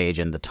stage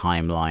in the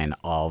timeline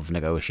of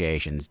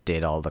negotiations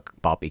did all the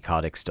Bobby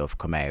Kotick stuff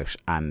come out,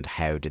 and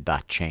how did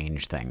that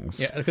change things?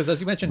 Yeah, because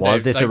as you mentioned,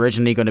 was this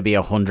originally going to be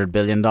 $100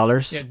 billion?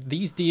 Yeah,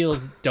 these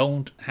deals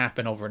don't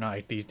happen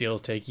overnight. These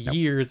deals take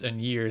years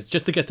and years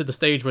just to get to the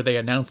stage where they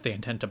announce they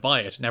intend to buy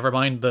it. Never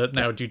mind the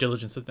due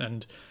diligence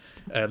and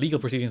legal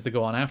proceedings to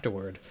go on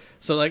afterward.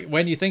 So like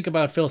when you think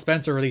about Phil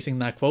Spencer releasing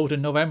that quote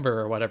in November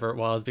or whatever it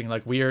was, being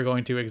like, we are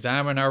going to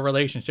examine our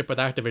relationship with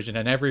Activision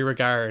in every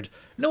regard,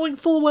 knowing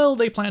full well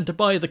they plan to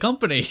buy the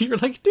company, you're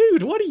like,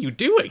 dude, what are you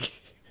doing?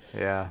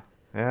 Yeah.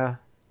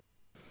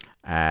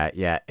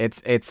 Yeah,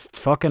 it's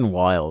fucking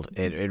wild.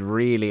 It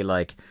really,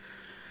 like,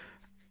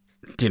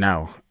 do you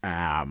know,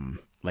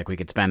 like we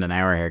could spend an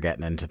hour here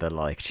getting into the,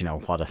 like, do you know,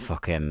 what a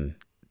fucking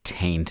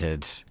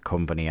tainted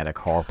company at a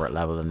corporate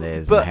level it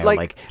is, But, and how, like,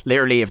 like,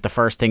 literally, if the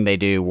first thing they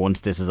do once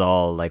this is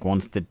all, like,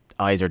 once the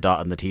I's are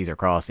dotted and the T's are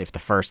crossed, if the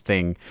first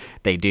thing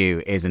they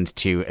do isn't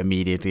to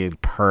immediately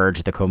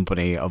purge the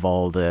company of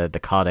all the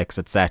codecs,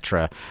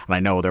 etc., and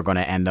I know they're going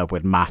to end up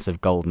with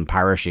massive golden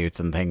parachutes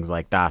and things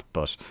like that,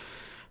 but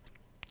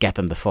get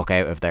them the fuck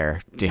out of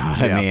there. Do you know what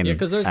I mean? Yeah,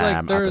 because there's like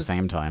at the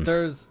same time,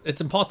 it's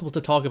impossible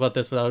to talk about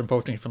this without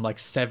approaching it from like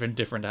 7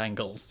 different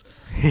angles.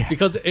 Yeah.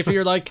 Because if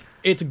you're like,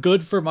 it's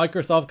good for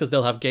Microsoft because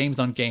they'll have games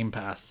on Game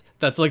Pass.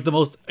 That's like the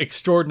most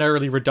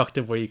extraordinarily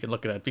reductive way you can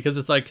look at it. Because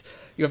it's like,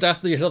 you have to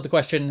ask yourself the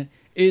question,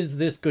 is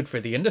this good for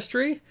the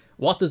industry?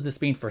 What does this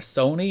mean for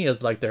Sony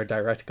as like their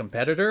direct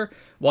competitor?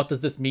 What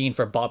does this mean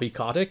for Bobby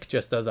Kotick,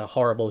 just as a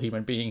horrible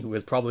human being who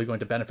is probably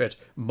going to benefit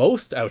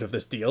most out of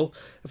this deal,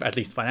 at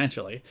least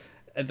financially?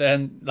 And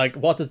then, like,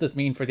 what does this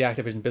mean for the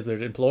Activision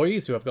Blizzard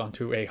employees who have gone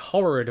through a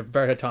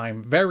horrid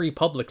time very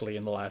publicly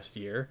in the last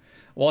year?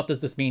 What does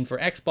this mean for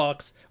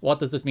Xbox? What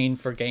does this mean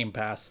for Game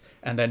Pass?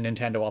 And then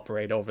Nintendo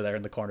operate over there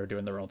in the corner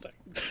doing their own thing.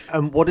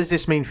 And what does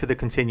this mean for the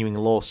continuing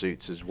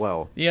lawsuits as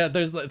well? Yeah,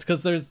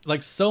 because there's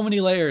like so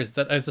many layers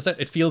that, as I said,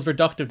 it feels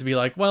reductive to be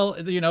like, well,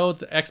 you know,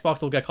 the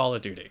Xbox will get Call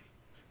of Duty.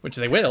 Which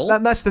they will.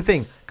 That's the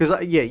thing.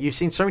 Because, yeah, you've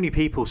seen so many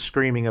people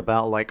screaming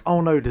about, like, oh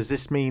no, does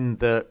this mean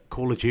that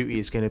Call of Duty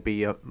is going to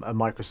be a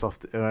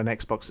Microsoft or an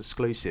Xbox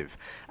exclusive?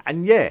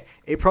 And yeah,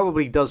 it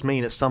probably does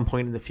mean at some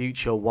point in the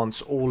future,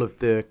 once all of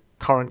the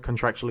current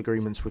contractual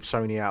agreements with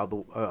Sony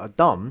are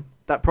done,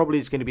 that probably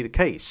is going to be the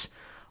case.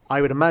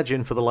 I would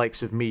imagine for the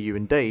likes of me, you,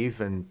 and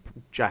Dave, and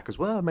Jack as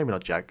well. Maybe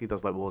not Jack, he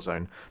does like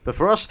Warzone. But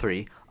for us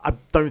three, I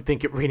don't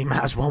think it really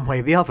matters one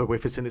way or the other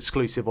if it's an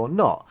exclusive or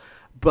not.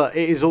 But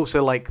it is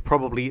also like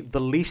probably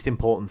the least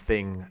important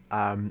thing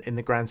in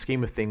the grand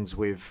scheme of things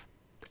with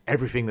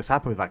everything that's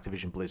happened with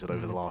Activision Blizzard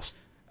over the last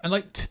and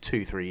like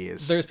 2-3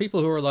 years. There's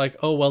people who are like,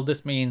 oh, well,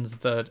 this means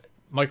that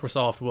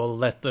Microsoft will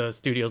let the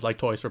studios like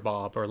Toys for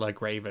Bob or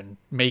like Raven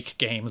make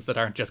games that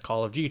aren't just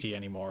Call of Duty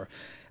anymore.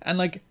 And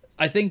like,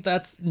 I think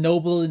that's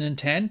noble in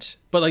intent,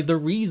 but like the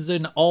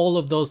reason all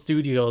of those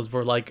studios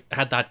were like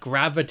had that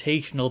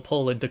gravitational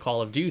pull into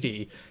Call of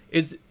Duty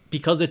is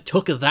because it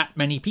took that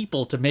many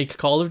people to make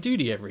Call of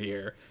Duty every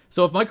year.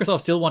 So if Microsoft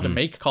still want to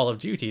make Call of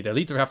Duty, they'll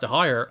either have to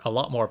hire a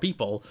lot more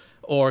people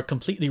or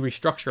completely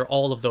restructure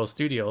all of those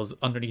studios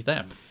underneath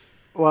them.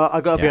 Well,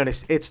 I gotta be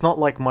honest. It's not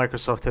like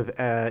Microsoft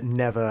have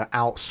never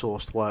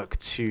outsourced work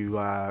to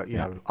you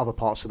know, other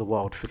parts of the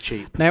world for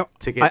cheap now,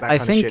 to get that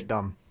kind of shit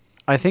done.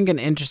 I think an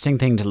interesting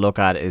thing to look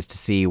at is to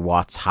see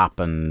what's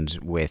happened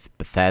with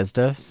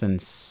Bethesda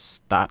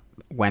since that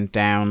went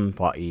down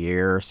a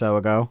year or so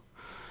ago.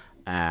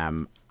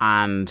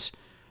 And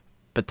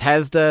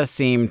Bethesda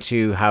seemed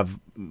to have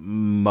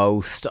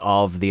most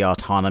of the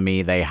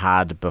autonomy they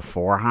had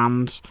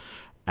beforehand.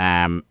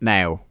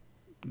 Now,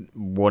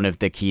 one of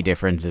the key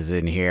differences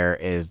in here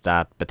is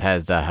that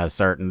Bethesda has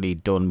certainly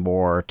done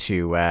more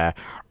to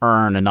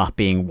earn and not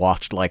being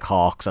watched like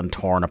hawks and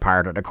torn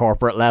apart at a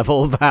corporate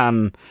level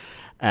than...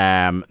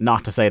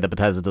 not to say that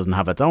Bethesda doesn't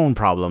have its own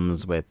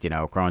problems with, you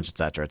know, crunch,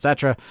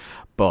 etc.,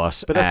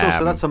 but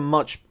that's a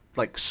much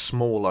like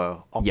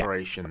smaller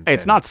operation.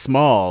 It's not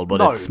small,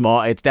 but it's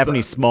small. It's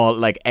definitely small.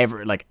 Like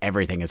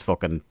everything is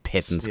fucking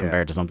pittance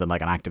compared to something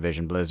like an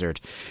Activision Blizzard.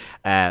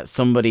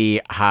 Somebody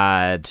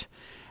had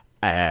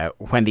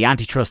when the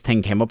antitrust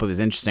thing came up, it was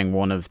interesting.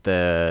 One of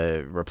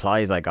the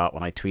replies I got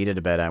when I tweeted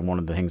about it, and one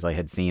of the things I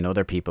had seen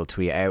other people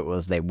tweet out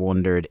was they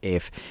wondered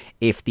if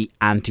the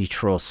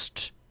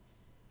antitrust.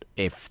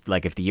 If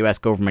the US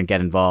government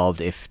get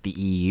involved, if the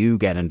EU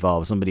get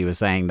involved, somebody was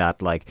saying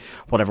that like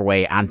whatever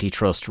way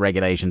antitrust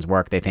regulations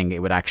work, they think it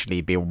would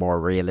actually be more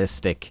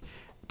realistic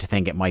to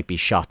think it might be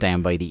shot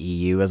down by the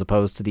EU as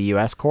opposed to the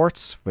US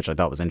courts, which I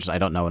thought was interesting. I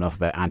don't know enough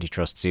about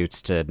antitrust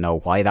suits to know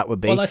why that would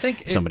be. Well, I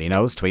think if somebody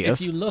knows, tweet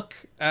us. If you look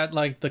at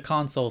like the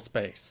console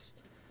space,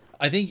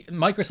 I think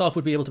Microsoft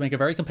would be able to make a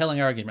very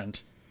compelling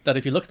argument that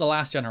if you look at the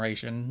last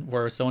generation,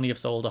 where Sony have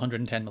sold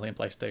 110 million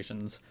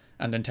PlayStations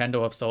and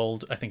Nintendo have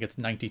sold, I think it's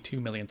 92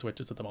 million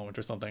Switches at the moment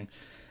or something,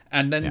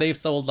 and then they've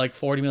sold like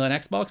 40 million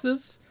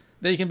Xboxes,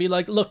 they can be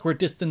like, look, we're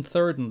distant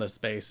third in this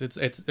space.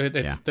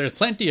 There's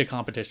plenty of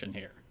competition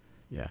here.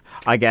 Yeah,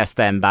 I guess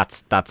then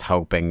that's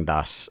hoping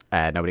that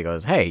nobody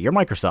goes, hey, you're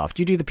Microsoft,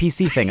 you do the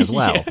PC thing as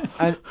well.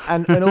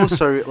 and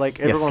also like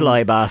you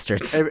sly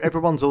bastards.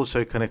 Everyone's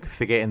also kind of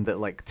forgetting that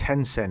like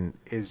Tencent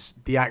is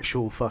the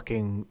actual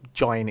fucking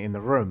giant in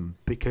the room,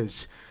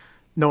 because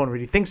no one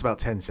really thinks about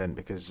Tencent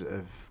because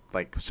of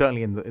like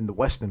certainly in the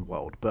Western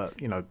world, but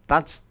you know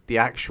that's the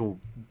actual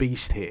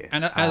beast here.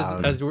 And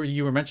as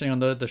you were mentioning on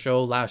the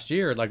show last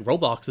year, like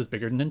Roblox is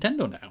bigger than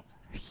Nintendo now.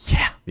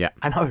 Yeah,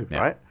 I know,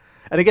 right?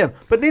 And again,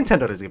 but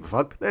Nintendo doesn't give a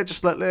fuck. They're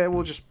just like,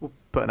 we'll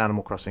put an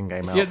Animal Crossing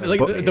game out. Yeah, like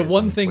the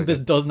one thing this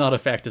does not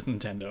affect is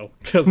Nintendo,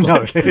 because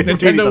like, it really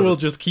Nintendo will doesn't.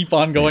 just keep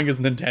on going as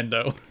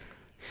Nintendo.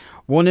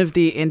 One of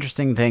the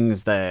interesting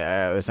things that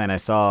I was saying I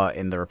saw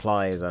in the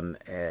replies and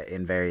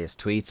in various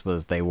tweets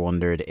was they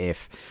wondered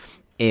if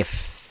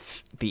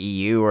the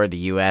EU or the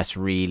US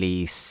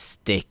really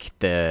stick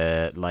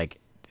in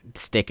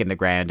the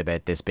ground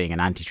about this being an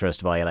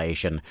antitrust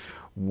violation,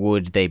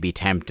 would they be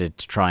tempted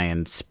to try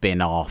and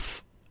spin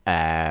off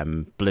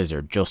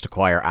Blizzard, just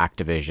acquire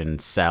Activision,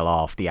 sell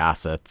off the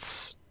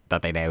assets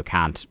that they now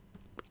can't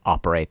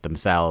operate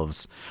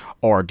themselves,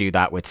 or do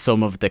that with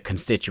some of the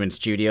constituent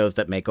studios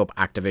that make up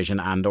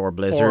Activision and or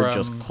Blizzard, Or,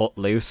 just cut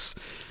loose?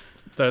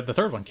 The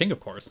third one, King,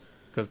 of course,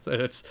 because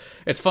it's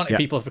funny.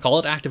 People call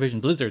it Activision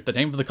Blizzard. The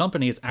name of the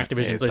company is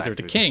Activision It's Blizzard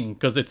Activision. King,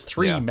 because it's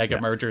three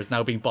mega mergers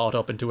now being bought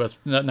up into a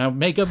now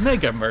mega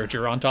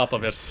merger on top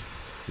of it.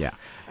 Yeah.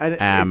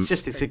 And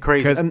it's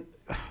crazy. 'cause And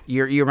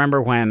you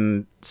remember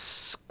when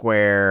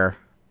Square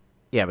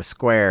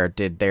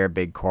did their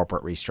big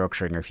corporate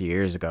restructuring a few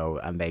years ago,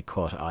 and they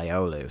cut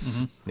IO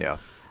loose. yeah,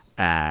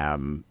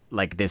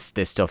 Like this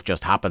stuff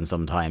just happens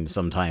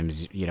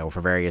sometimes, you know,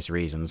 for various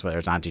reasons, whether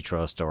it's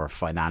antitrust or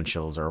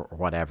financials or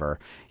whatever.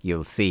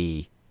 You'll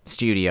see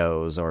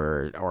studios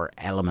or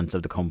elements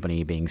of the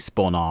company being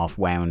spun off,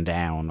 wound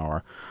down,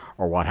 or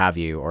what have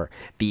you, or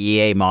the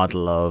EA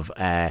model of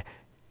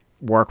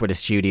work with a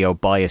studio,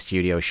 buy a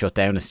studio, shut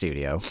down a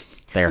studio.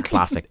 Their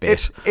classic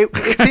bit.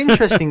 it's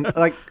interesting,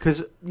 like,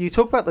 because you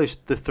talk about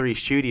the three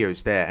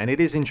studios there, and it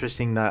is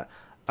interesting that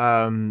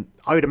I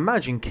would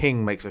imagine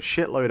King makes a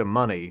shitload of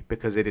money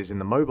because it is in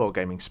the mobile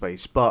gaming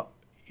space, but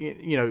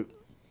you know,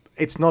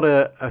 it's not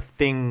a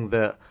thing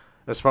that,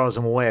 as far as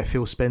I'm aware,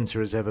 Phil Spencer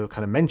has ever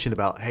kind of mentioned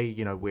about, hey,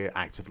 you know, we're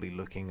actively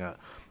looking at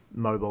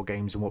mobile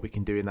games and what we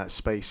can do in that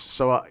space.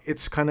 So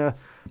it's kind of,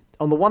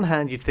 on the one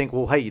hand, you'd think,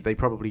 well, hey, they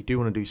probably do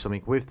want to do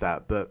something with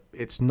that, but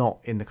it's not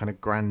in the kind of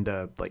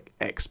grander like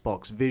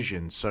Xbox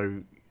vision. So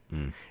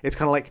it's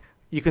kind of like,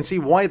 you can see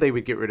why they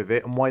would get rid of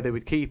it and why they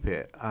would keep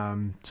it.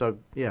 So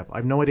yeah, I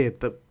have no idea.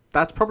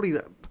 That's probably,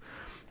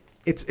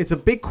 it's a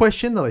big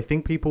question that I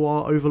think people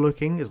are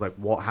overlooking, is like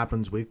what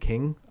happens with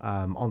King,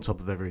 on top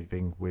of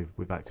everything with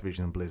Activision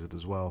and Blizzard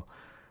as well.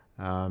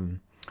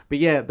 But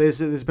yeah,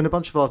 there's been a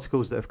bunch of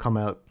articles that have come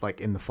out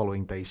like in the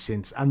following days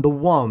since, and the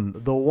one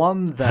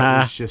that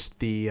was just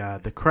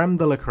the creme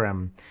de la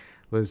creme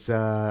was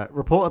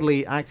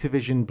reportedly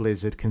Activision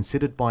Blizzard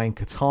considered buying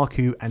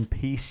Kotaku and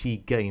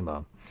PC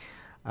Gamer.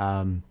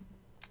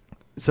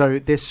 So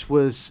this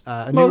was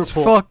a new Most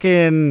report.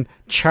 fucking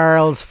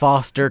Charles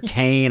Foster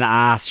Kane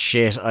ass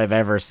shit I've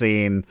ever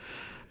seen.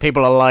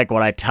 People are like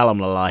what I tell them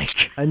to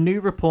like. A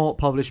new report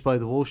published by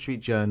the Wall Street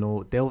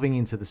Journal delving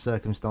into the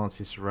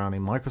circumstances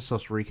surrounding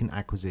Microsoft's recent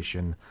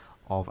acquisition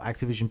of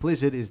Activision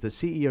Blizzard is that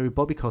CEO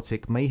Bobby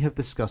Kotick may have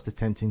discussed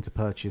attempting to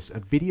purchase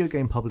a video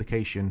game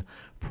publication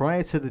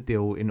prior to the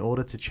deal in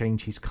order to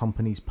change his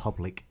company's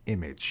public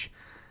image.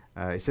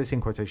 It says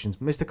in quotations,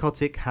 Mr.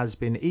 Kotick has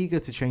been eager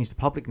to change the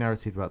public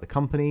narrative about the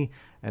company,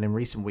 and in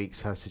recent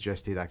weeks has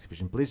suggested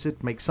Activision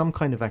Blizzard make some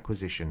kind of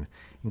acquisition,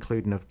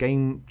 including of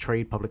game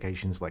trade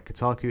publications like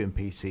Kotaku and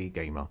PC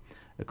Gamer,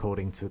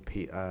 according to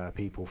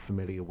people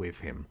familiar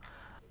with him.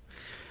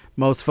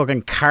 Most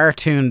fucking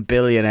cartoon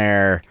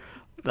billionaire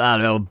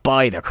that'll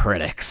buy the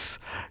critics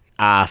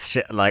ass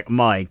shit. Like,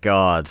 my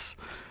god.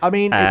 I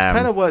mean, it's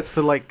kind of worked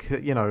for, like,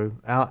 you know,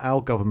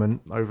 our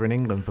government over in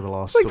England for the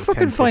last It's like sort of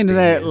fucking 10, finding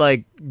 15 out years.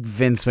 like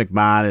Vince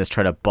McMahon is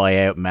trying to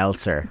buy out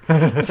Meltzer.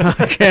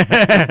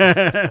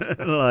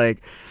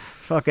 Like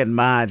fucking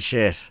mad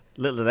shit.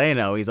 Little do they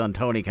know he's on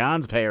Tony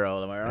Khan's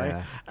payroll, am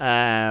I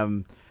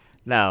right?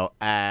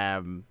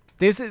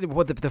 This is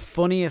what the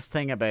funniest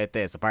thing about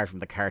this, apart from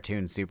the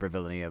cartoon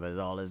supervillainy of it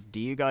all, is do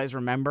you guys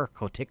remember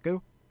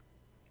Kotiku?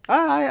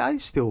 I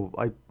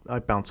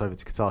bounce over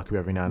to Kotaku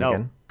every now and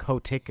again.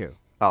 Kotiku.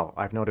 Oh,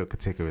 I have no idea what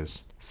Kotiku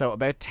is. So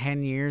about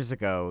 10 years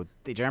ago,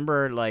 do you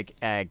remember like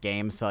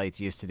game sites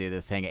used to do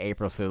this thing,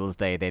 April Fool's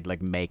Day, they'd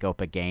like make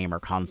up a game or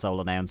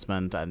console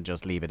announcement and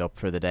just leave it up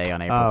for the day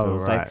on April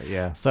Fool's Day.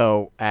 Yeah.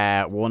 So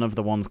one of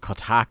the ones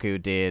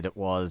Kotaku did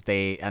was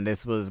and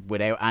this was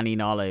without any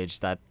knowledge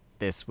that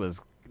this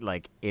was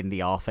like in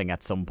the offing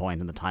at some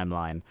point in the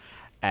timeline.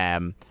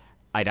 I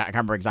can't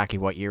remember exactly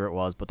what year it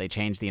was, but they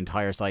changed the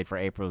entire site for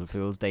April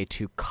Fool's Day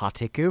to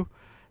Kotiku,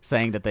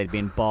 saying that they'd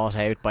been bought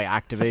out by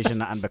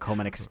Activision and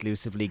become an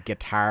exclusively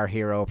Guitar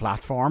Hero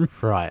platform.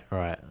 Right.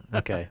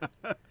 Okay.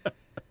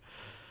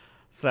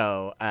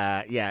 So,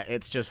 yeah,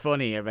 it's just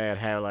funny about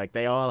how, like,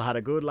 they all had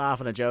a good laugh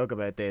and a joke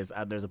about this,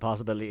 and there's a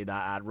possibility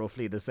that at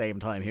roughly the same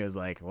time he was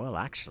like, well,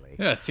 actually,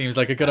 Yeah, it seems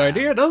like a good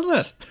idea, doesn't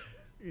it?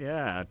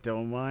 yeah,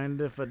 don't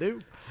mind if I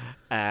do.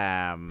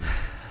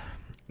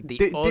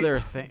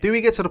 Do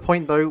we get to the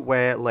point though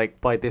where,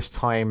 like, by this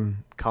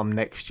time, come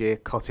next year,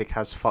 Kotick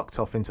has fucked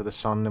off into the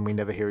sun and we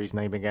never hear his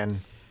name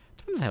again?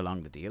 Depends how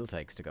long the deal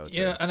takes to go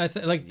through. Yeah, and I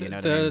think like You know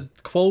what the I mean?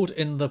 quote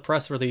in the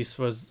press release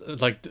was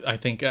like, I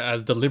think,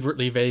 as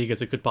deliberately vague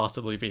as it could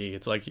possibly be.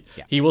 It's like,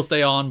 he will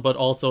stay on, but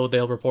also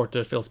they'll report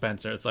to Phil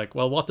Spencer. It's like,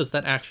 well, what does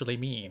that actually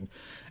mean?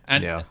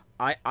 And Yeah.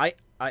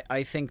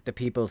 I think the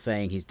people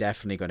saying he's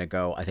definitely going to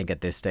go, I think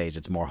at this stage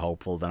it's more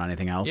hopeful than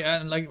anything else.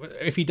 yeah, and like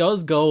if he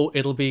does go,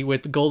 it'll be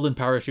with golden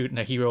parachute and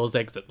a hero's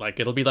exit. Like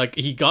it'll be like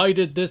he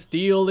guided this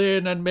deal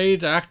in and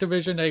made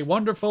Activision a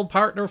wonderful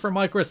partner for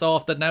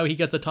Microsoft, that now he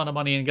gets a ton of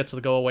money and gets to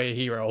go away a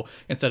hero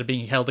instead of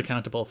being held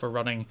accountable for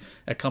running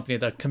a company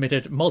that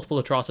committed multiple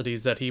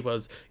atrocities that he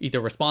was either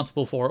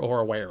responsible for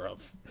or aware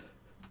of.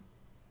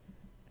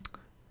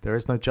 There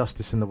is no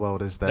justice in the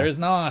world, is there? There's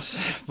not.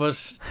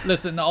 But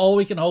listen, all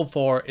we can hope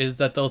for is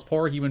that those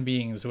poor human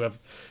beings who have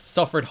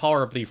suffered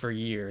horribly for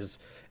years,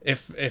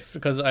 if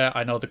because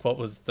I know the quote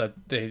was that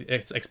they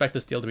expect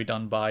this deal to be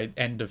done by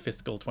end of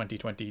fiscal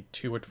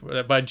 2022,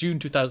 or by June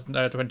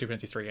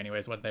 2023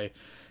 anyways, when they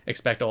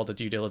expect all the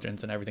due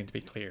diligence and everything to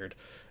be cleared,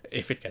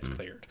 if it gets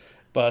cleared.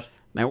 But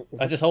Now,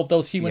 I just hope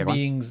those human go on.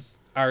 beings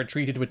are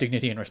treated with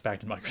dignity and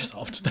respect in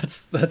Microsoft.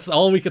 That's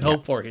all we can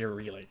hope for here,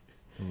 really.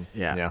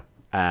 yeah.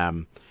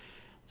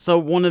 So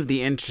one of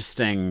the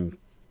interesting,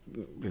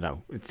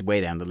 it's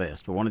way down the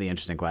list, but one of the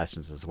interesting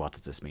questions is, what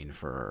does this mean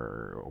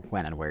for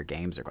when and where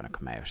games are going to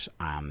come out?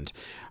 And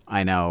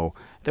I know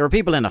there were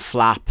people in a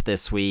flap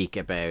this week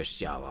about,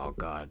 oh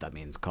God, that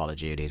means Call of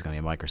Duty is going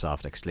to be a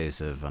Microsoft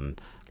exclusive. And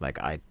like,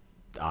 I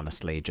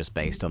honestly, just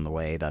based on the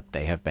way that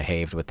they have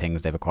behaved with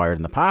things they've acquired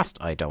in the past,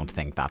 I don't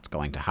think that's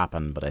going to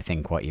happen. But I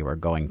think what you are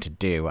going to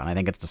do, and I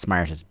think it's the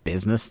smartest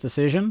business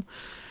decision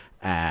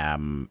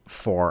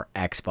for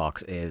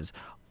Xbox, is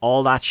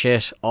all that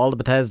shit, all the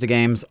Bethesda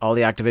games, all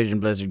the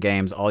Activision Blizzard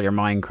games, all your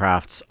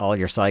Minecrafts, all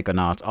your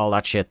Psychonauts, all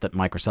that shit that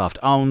Microsoft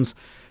owns,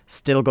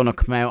 still going to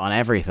come out on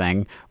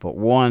everything. But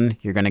one,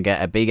 you're going to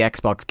get a big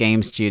Xbox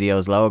Game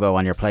Studios logo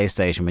on your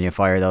PlayStation when you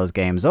fire those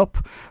games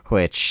up,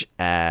 which,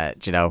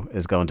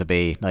 is going to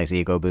be a nice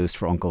ego boost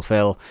for Uncle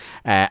Phil.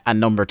 And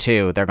number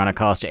two, they're going to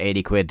cost you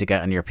 80 quid to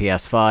get on your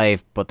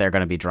PS5, but they're going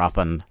to be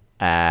dropping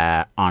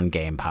on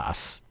Game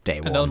Pass day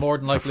one. And they'll more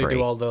than for likely free.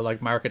 do all the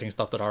like marketing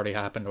stuff that already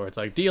happened, where it's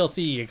like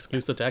DLC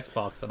exclusive to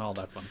Xbox and all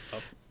that fun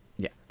stuff.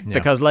 Yeah,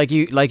 because like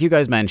you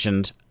guys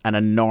mentioned, an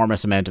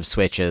enormous amount of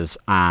Switches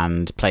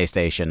and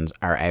PlayStations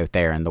are out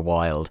there in the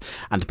wild,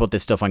 and to put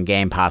this stuff on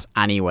Game Pass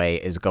anyway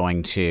is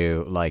going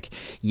to,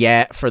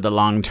 for the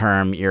long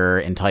term you're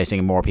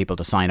enticing more people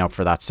to sign up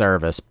for that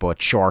service, but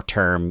short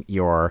term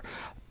you're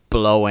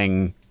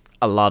blowing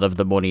a lot of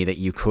the money that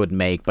you could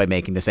make by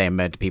making the same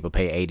amount of people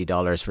pay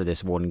 $80 for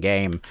this one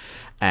game.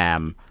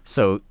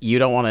 So you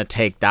don't want to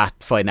take that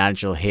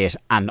financial hit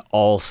and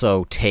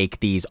also take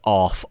these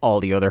off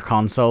all the other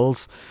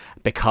consoles,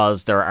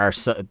 because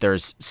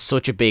there's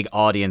such a big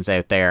audience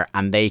out there,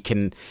 and they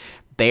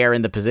are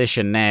in the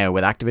position now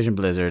with Activision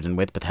Blizzard and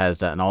with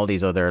Bethesda and all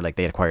these other,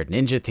 they acquired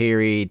Ninja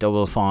Theory,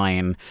 Double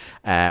Fine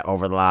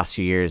over the last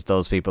few years.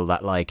 Those people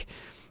that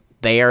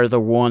they are the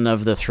one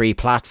of the three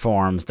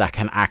platforms that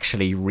can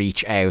actually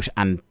reach out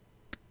and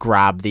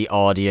grab the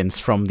audience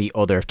from the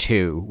other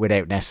two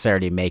without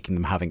necessarily making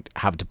them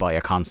have to buy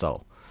a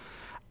console.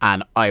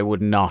 And I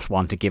would not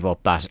want to give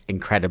up that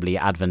incredibly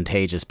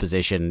advantageous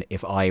position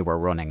if I were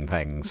running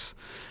things.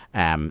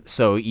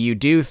 So you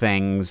do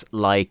things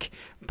like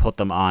put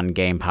them on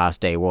Game Pass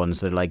day one,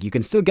 so you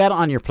can still get it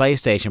on your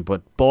PlayStation,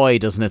 but boy,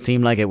 doesn't it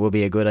seem like it would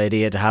be a good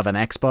idea to have an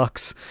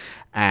Xbox.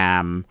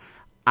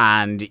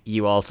 And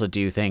you also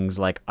do things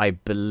like, I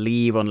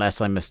believe, unless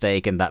I'm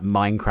mistaken, that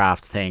Minecraft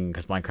thing,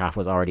 because Minecraft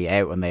was already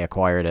out when they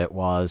acquired it,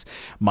 was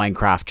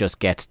Minecraft just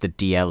gets the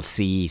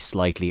DLC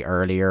slightly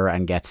earlier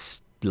and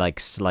gets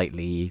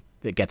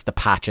it gets the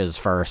patches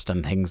first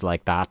and things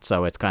like that.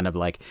 So it's kind of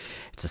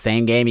it's the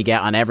same game you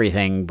get on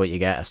everything, but you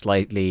get a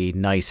slightly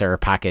nicer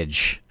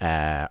package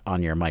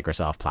on your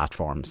Microsoft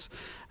platforms.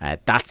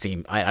 That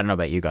seems, I don't know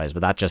about you guys, but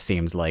that just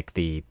seems like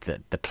the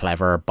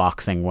clever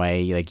boxing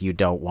way. You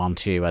don't want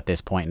to, at this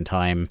point in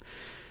time,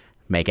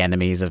 make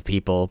enemies of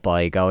people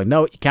by going,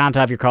 no, you can't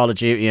have your Call of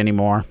Duty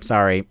anymore.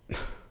 Sorry.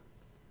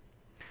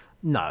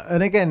 No,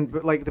 and again,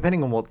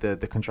 depending on what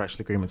the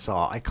contractual agreements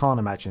are, I can't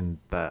imagine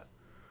that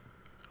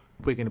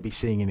we're going to be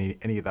seeing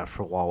any of that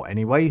for a while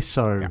anyway.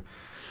 So yeah.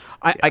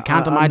 I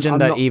can't imagine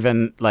that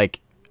even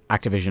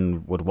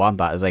Activision would want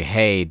that. It's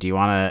hey, do you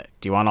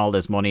want all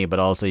this money, but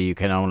also you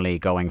can only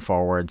going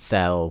forward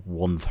sell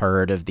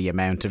 1/3 of the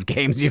amount of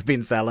games you've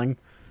been selling.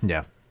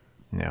 Yeah.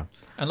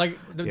 And the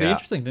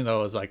interesting thing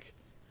though is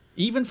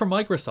even for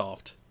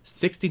Microsoft,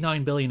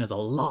 $69 billion is a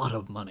lot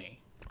of money.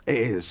 It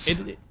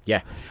is.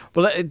 Yeah.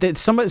 Well,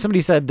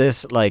 somebody said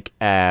this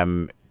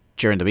during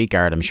the week,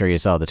 Art. I'm sure you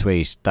saw the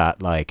tweet that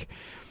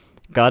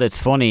God, it's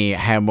funny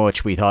how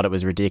much we thought it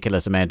was a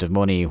ridiculous amount of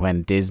money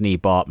when Disney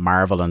bought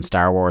Marvel and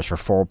Star Wars for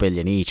 $4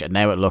 billion each, and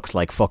now it looks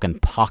like fucking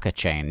pocket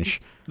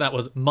change. That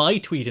was my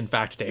tweet, in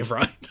fact, Dave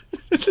Ryan.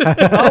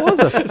 Oh,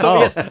 was it?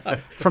 Yes.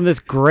 From this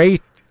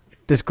great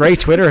this great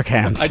Twitter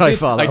account I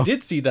follow. I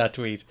did see that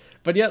tweet.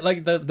 But yeah,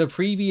 like the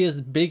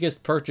previous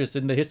biggest purchase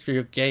in the history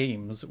of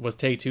games was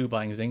Take-Two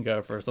buying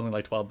Zynga for something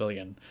like 12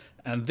 billion.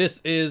 And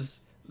this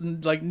is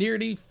like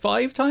nearly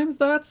 5 times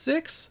that,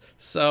 6.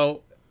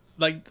 So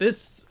like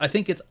this, I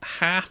think it's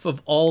half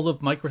of all of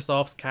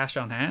Microsoft's cash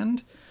on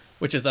hand,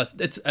 which is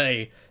it's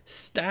a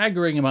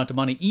staggering amount of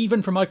money,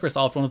 even for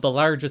Microsoft, one of the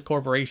largest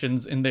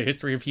corporations in the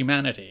history of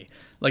humanity.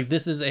 Like,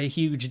 this is a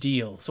huge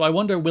deal. So I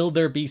wonder, will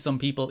there be some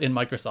people in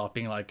Microsoft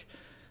being like,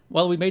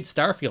 well, we made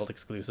Starfield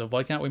exclusive,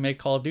 why can't we make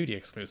Call of Duty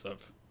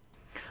exclusive?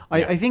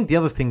 I think the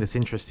other thing that's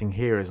interesting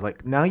here is,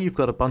 like, now you've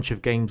got a bunch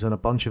of games and a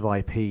bunch of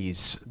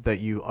IPs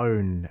that you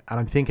own, and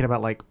I'm thinking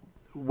about, like,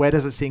 where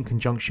does it sit in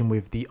conjunction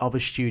with the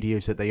other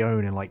studios that they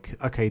own? And, like,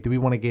 okay, do we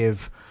want to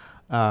give...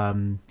 I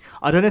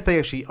don't know if they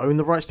actually own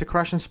the rights to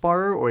Crash and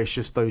Spyro, or it's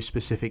just those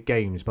specific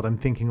games, but I'm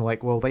thinking,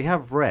 like, well, they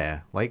have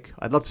Rare. Like,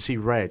 I'd love to see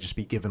Rare just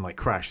be given, like,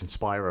 Crash and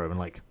Spyro and,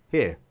 like,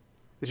 here,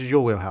 this is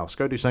your wheelhouse,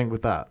 go do something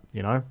with that,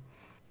 you know?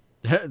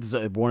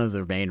 One of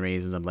the main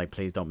reasons I'm like,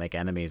 please don't make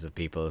enemies of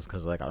people is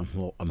because, like, I'm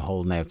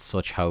holding out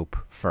such hope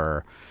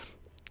for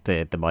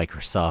the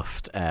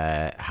Microsoft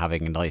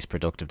having nice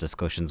productive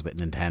discussions with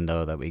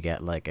Nintendo that we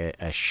get, like,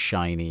 a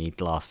shiny,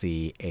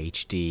 glossy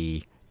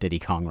HD Diddy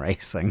Kong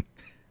Racing.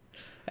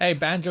 Hey,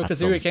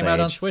 Banjo-Kazooie came out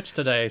on Switch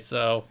today,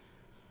 so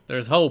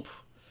there's hope.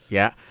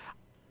 Yeah.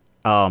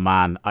 Oh,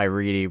 man, I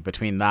really,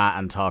 between that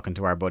and talking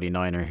to our buddy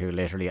Niner, who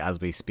literally, as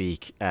we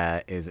speak,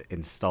 is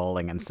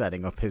installing and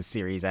setting up his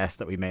Series S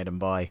that we made him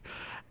buy,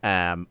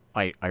 I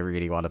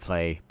really want to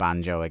play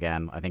Banjo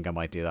again. I think I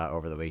might do that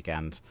over the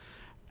weekend.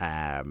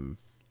 And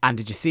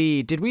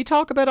did we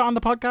talk about it on the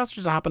podcast, or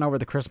did it happen over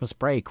the Christmas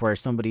break where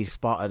somebody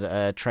spotted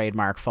a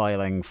trademark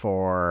filing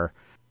for...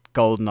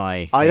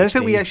 GoldenEye I don't HD.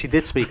 think we actually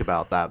did speak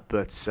about that,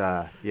 but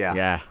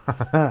yeah.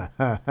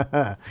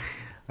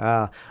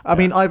 I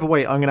mean, either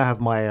way, I'm going to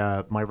have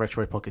my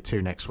Retro Pocket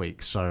 2 next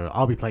week, so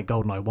I'll be playing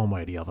GoldenEye one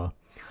way or the other.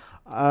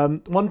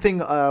 One thing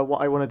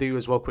what I want to do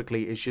as well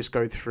quickly is just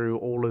go through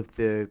all of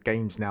the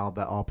games now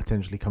that are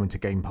potentially coming to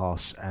Game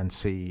Pass and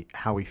see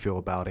how we feel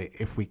about it,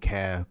 if we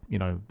care, you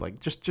know, like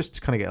just to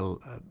kind of get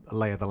a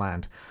lay of the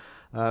land.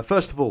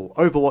 First of all,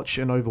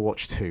 Overwatch and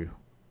Overwatch 2.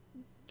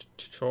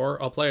 Sure,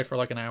 I'll play it for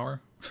like an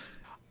hour.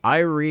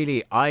 I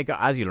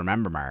got, as you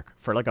remember, Mark,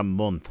 for like a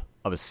month,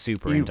 I was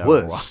super into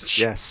Overwatch.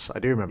 Yes, I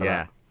do remember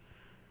that.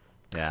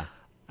 Yeah.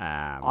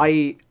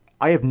 I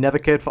have never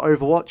cared for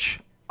Overwatch.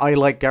 I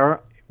like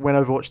Garrett. When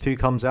Overwatch 2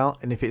 comes out,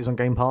 and if it is on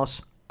Game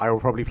Pass, I will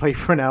probably play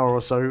for an hour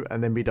or so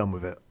and then be done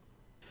with it.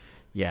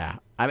 Yeah,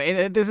 I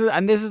mean, this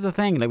is the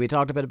thing. Like, we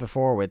talked about it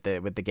before with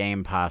the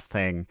Game Pass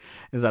thing,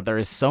 is that there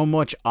is so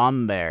much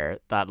on there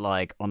that,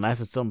 like,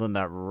 unless it's something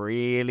that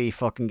really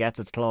fucking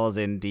gets its claws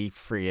in deep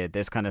for you,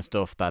 this kind of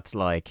stuff that's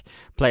like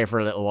play for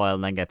a little while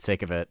and then get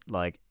sick of it,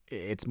 like,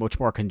 it's much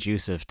more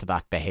conducive to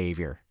that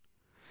behavior.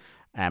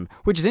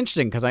 Which is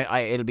interesting because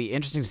it'll be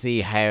interesting to see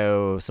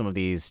how some of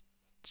these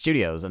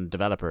studios and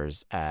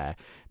developers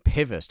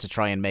pivot to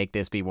try and make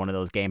this be one of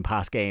those Game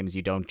Pass games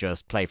you don't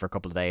just play for a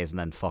couple of days and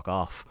then fuck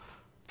off.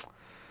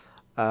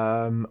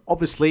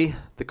 Obviously,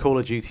 the Call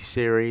of Duty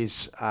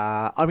series.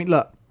 I mean,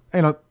 look,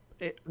 you know,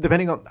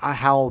 depending on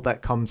how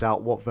that comes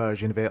out, what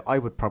version of it, I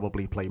would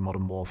probably play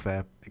Modern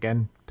Warfare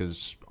again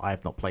because I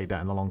have not played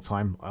that in a long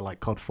time. I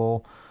like COD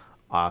 4.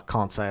 I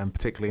can't say I'm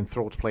particularly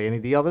enthralled to play any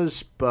of the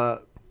others,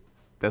 but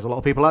there's a lot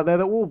of people out there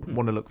that will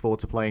want to look forward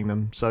to playing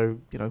them. So,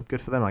 you know,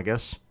 good for them, I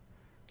guess.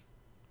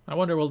 I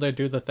wonder, will they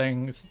do the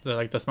things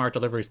like the smart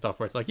delivery stuff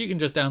where it's like you can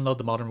just download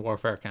the Modern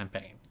Warfare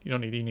campaign. You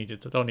don't need to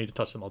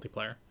touch the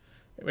multiplayer.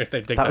 If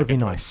they dig that would be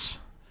nice.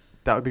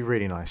 That would be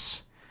really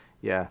nice.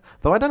 Yeah.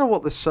 Though I don't know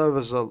what the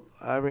servers are.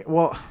 I mean,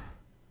 what?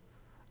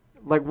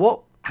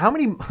 How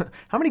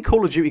many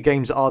Call of Duty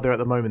games are there at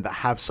the moment that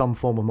have some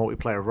form of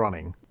multiplayer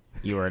running?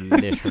 You are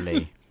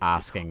literally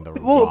asking the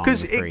well, wrong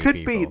because three it could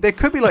people. be there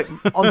could be like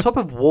on top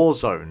of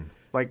Warzone,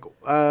 like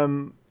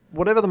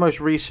whatever the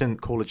most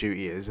recent Call of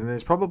Duty is, and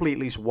there's probably at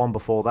least one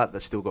before that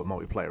that's still got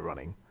multiplayer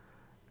running.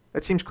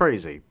 It seems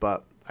crazy,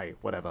 but hey,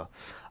 whatever.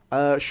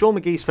 Sean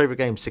McGee's favourite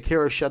game,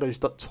 Sekiro Shadows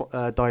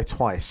Die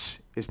Twice,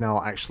 is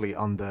now actually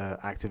under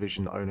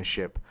Activision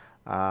ownership.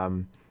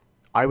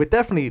 I would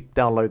definitely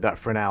download that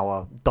for an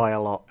hour, die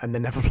a lot, and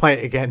then never play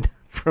it again,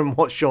 from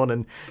what Sean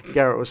and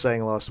Garrett were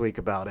saying last week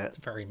about it. It's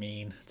very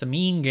mean. It's a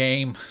mean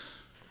game.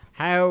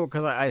 How?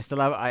 Because I still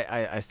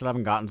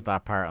haven't gotten to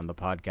that part on the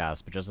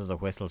podcast, but just as a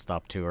whistle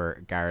stop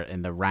tour, Garrett,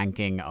 in the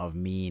ranking of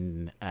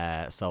mean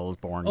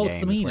Soulsborne games, it's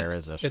the meanest. Where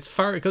is it? It's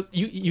far, because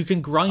you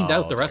can grind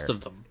out the rest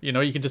of them. You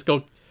know, you can just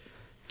go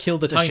kill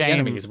the tiny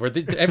enemies where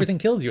everything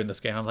kills you in this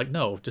game. I'm like,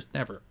 no, just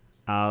never.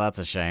 Oh, that's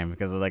a shame,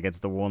 because like it's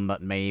the one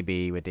that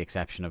maybe, with the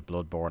exception of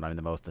Bloodborne, I'm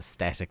the most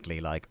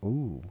aesthetically like,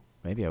 ooh,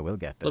 maybe I will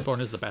get this.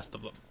 Bloodborne is the best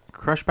of them.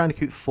 Crash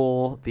Bandicoot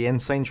 4, the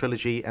Insane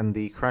Trilogy, and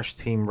the Crash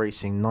Team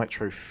Racing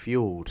Nitro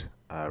Fueled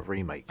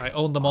remake. I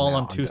own them all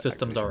on 2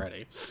 systems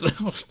already. So.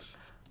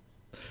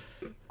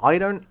 I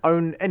don't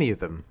own any of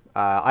them.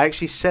 I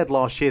actually said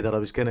last year that I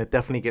was going to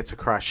definitely get to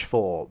Crash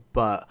 4,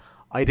 but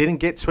I didn't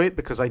get to it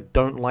because I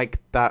don't like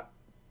that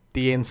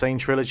the Insane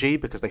trilogy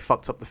because they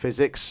fucked up the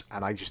physics,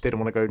 and I just didn't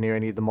want to go near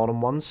any of the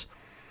modern ones.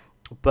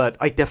 But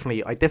I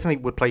definitely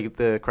would play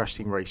the Crash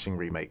Team Racing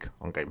remake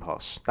on Game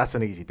Pass. That's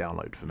an easy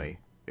download for me,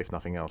 if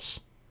nothing else.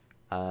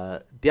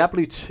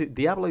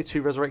 Diablo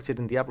 2 Resurrected,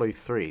 and Diablo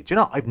 3. Do you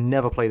know, I've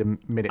never played a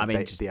minute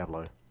of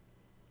Diablo.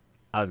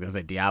 I was gonna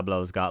say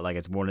Diablo's got like,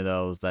 it's one of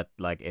those that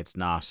like, it's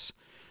not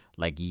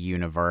like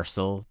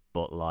universal,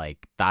 but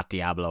like that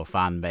Diablo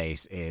fan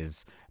base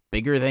is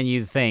bigger than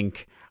you'd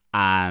think,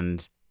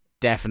 and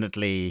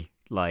definitely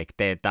like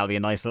that'll be a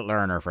nice little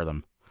earner for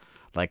them.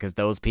 Like, because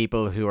those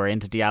people who are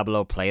into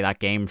Diablo play that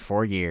game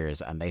for years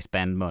and they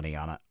spend money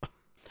on it.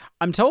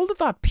 I'm told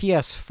that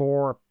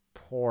PS4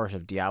 port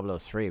of Diablo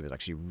 3 was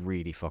actually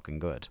really fucking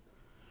good.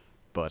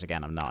 But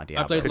again, I'm not a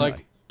Diablo I played guy.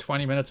 like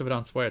 20 minutes of it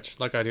on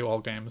Switch, like I do all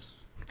games.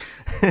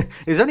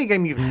 Is there any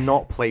game you've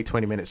not played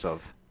 20 minutes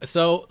of?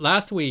 So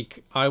last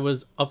week I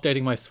was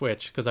updating my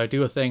Switch because I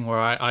do a thing where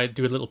I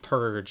do a little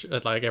purge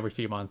at like every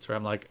few months where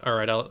I'm like, all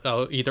right,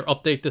 I'll either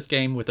update this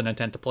game with an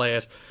intent to play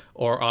it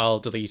or I'll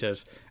delete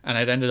it. And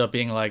it ended up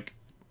being like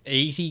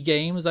 80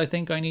 games I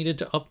think I needed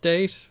to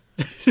update.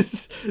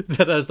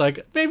 That I was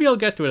like, maybe I'll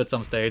get to it at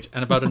some stage.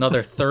 And about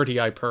another 30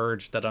 I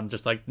purged that I'm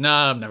just like,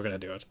 nah, I'm never going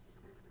to do it.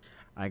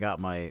 I got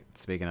my,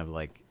 speaking of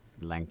like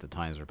length of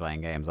times for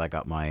playing games, I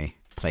got my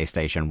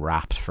PlayStation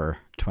Wrapped for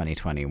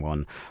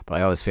 2021, but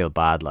I always feel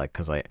bad like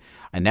because I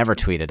never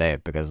tweet it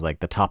out because like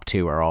the top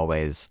two are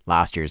always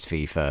last year's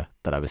FIFA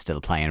that I was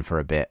still playing for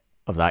a bit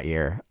of that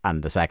year,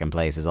 and the second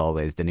place is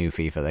always the new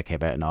FIFA that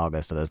came out in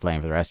August that I was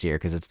playing for the rest of the year,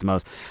 because it's the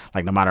most,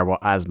 like, no matter what,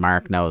 as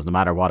Mark knows, no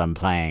matter what I'm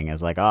playing,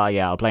 is like, oh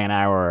yeah, I'll play an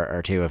hour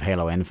or two of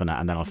Halo Infinite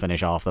and then I'll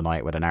finish off the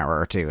night with an hour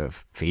or two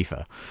of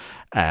FIFA.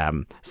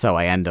 So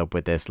I end up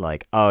with this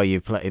like, oh,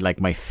 you play, like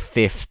my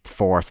fifth,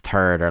 fourth,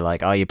 third are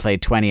like, oh, you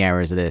played 20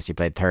 hours of this, you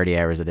played 30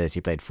 hours of this,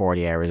 you played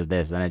 40 hours of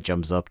this, and then it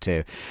jumps up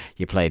to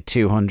you played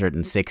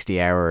 260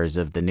 hours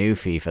of the new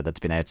FIFA that's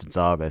been out since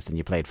August, and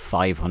you played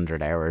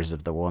 500 hours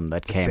of the one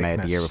that came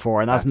out the year before,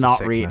 and that's not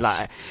really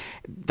like,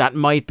 that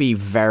might be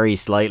very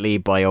slightly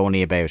by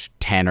only about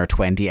 10 or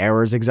 20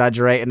 hours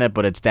exaggerating it,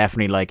 but it's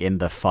definitely like in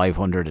the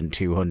 500 and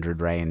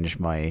 200 range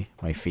my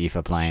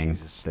FIFA playing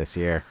this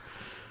year.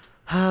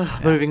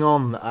 Moving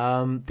on,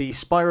 the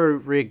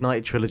Spyro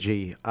Reignited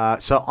trilogy.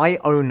 So I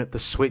own the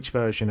Switch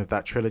version of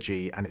that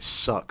trilogy, and it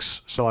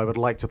sucks. So I would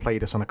like to play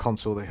this on a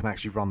console that can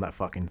actually run that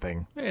fucking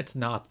thing. It's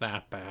not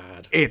that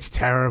bad. It's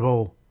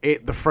terrible.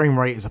 The frame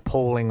rate is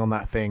appalling on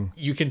that thing.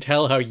 You can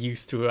tell how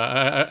used to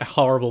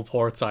horrible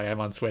ports I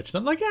am on Switch. And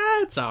I'm like,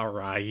 it's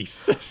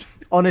alright.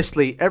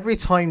 Honestly, every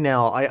time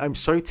now, I'm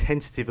so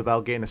tentative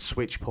about getting a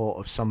Switch port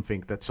of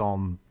something that's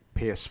on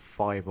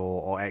PS5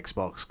 or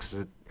Xbox,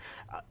 because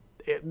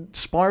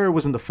Spyro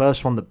wasn't the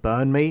first one that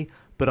burned me,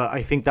 but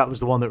I think that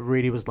was the one that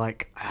really was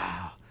like,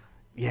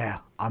 yeah,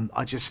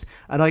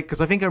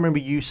 because I think I remember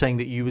you saying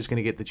that you was going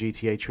to get the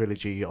GTA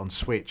trilogy on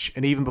Switch,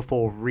 and even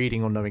before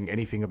reading or knowing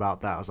anything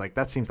about that, I was like,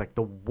 that seems like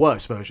the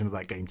worst version of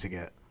that game to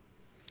get.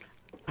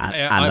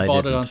 I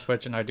bought it on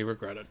Switch, and I do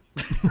regret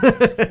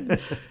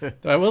it.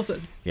 I will say,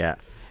 yeah,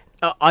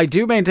 I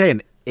do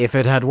maintain, if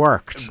it had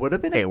worked,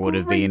 it would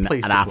have been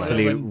an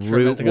absolute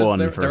route one.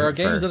 There are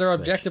games that are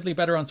objectively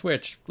better on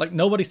Switch. Like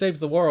Nobody Saves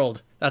the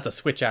World. That's a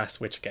Switch-ass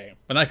Switch game.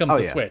 When that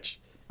comes to Switch.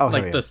 The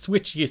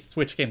switchiest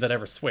Switch game that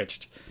ever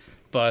switched.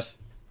 But,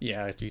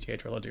 yeah, GTA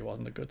Trilogy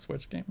wasn't a good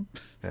Switch game.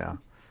 Yeah.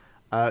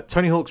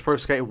 Tony Hawk's Pro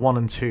Skater 1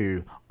 and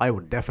 2. I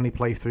would definitely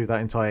play through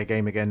that entire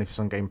game again if it's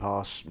on Game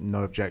Pass.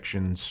 No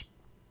objections.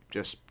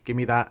 Just give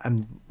me that.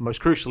 And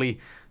most crucially,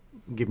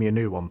 give me a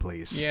new one,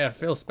 please. Yeah,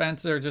 Phil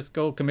Spencer, just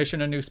go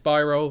commission a new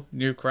Spyro,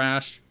 new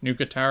Crash, new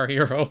Guitar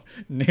Hero,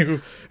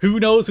 new... Who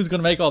knows who's going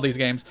to make all these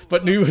games,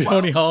 but new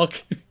Tony Hawk.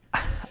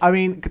 I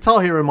mean,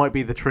 Guitar Hero might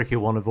be the trickier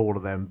one of all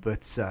of them,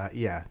 but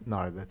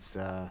that's...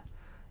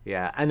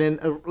 Yeah, and then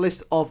a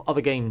list of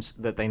other games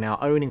that they now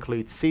own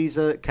includes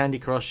Caesar, Candy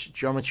Crush,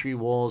 Geometry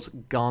Wars,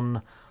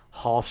 Gun,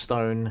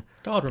 Hearthstone...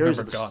 God,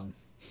 remember Gun.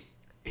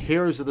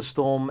 Heroes of the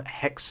Storm,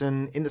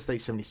 Hexen,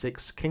 Interstate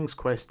 76, King's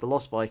Quest, The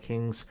Lost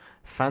Vikings,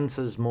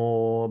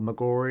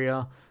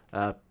 Phantasmagoria,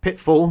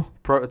 Pitfall,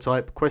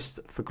 Prototype, Quest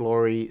for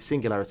Glory,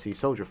 Singularity,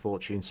 Soldier of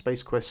Fortune,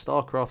 Space Quest,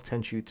 StarCraft,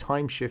 Tenchu,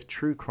 Time Shift,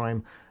 True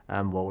Crime,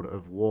 and World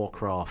of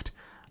Warcraft.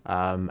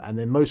 And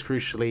then most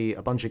crucially,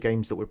 a bunch of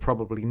games that we're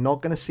probably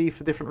not going to see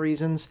for different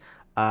reasons.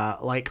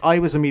 Like, I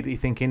was immediately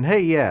thinking, hey,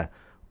 yeah,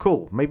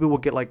 cool, maybe we'll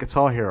get like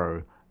Guitar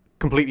Hero,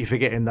 completely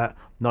forgetting that,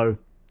 no,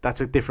 that's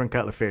a different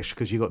kettle of fish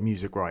because you got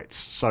music rights.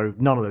 So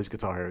none of those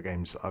Guitar Hero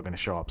games are going to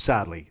show up,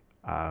 sadly,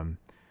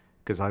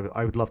 because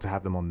I would love to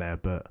have them on there.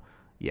 But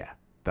yeah,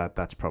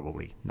 that's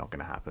probably not going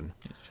to happen.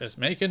 Just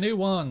make a new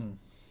one.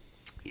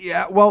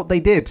 Yeah, well, they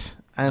did,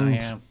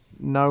 and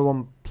no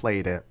one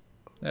played it.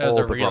 That was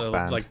a real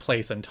like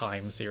Place and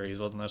Time series,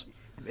 wasn't it?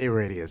 It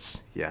really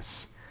is,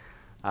 yes.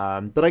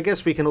 But I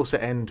guess we can also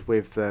end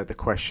with the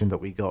question that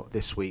we got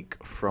this week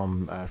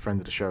from a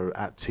friend of the show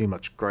at Too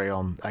Much Gary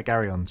on.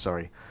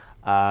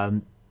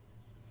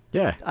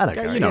 Yeah, I know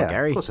Gary. You know Yeah,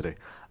 Gary. Of course I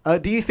do.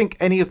 Do you think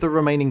any of the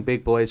remaining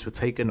big boys would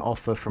take an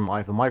offer from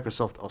either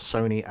Microsoft or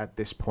Sony at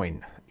this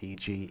point,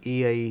 e.g.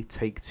 EA,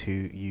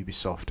 Take-Two,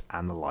 Ubisoft,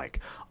 and the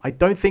like? I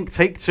don't think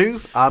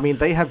Take-Two, I mean,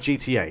 they have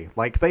GTA.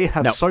 Like, they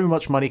have so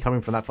much money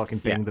coming from that fucking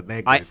thing that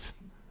they're good.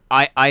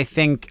 I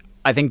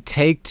think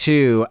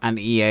Take-Two and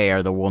EA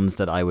are the ones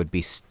that I would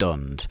be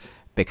stunned,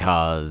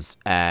 because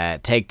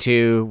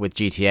Take-Two with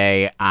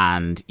GTA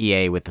and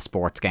EA with the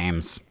sports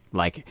games.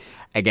 Like,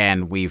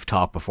 again, we've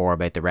talked before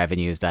about the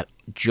revenues that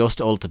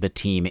just Ultimate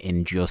Team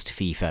in just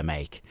FIFA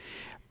make.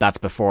 That's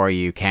before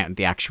you count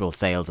the actual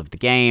sales of the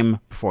game,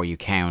 before you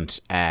count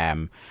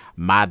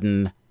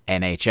Madden,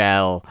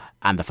 NHL,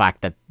 and the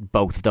fact that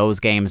both of those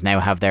games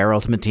now have their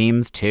Ultimate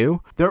Teams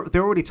too. They're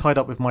already tied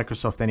up with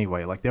Microsoft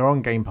anyway. Like, they're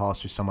on Game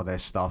Pass with some of their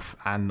stuff,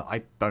 and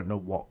I don't know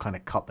what kind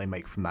of cut they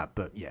make from that.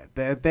 But yeah,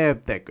 they're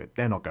good.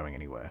 They're not going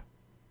anywhere,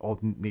 or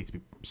need to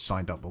be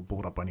signed up or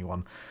bought up by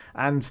anyone.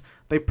 And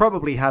they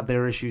probably have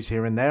their issues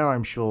here and there.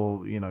 I'm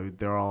sure,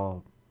 there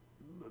are,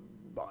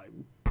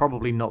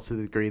 probably not to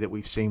the degree that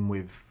we've seen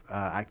with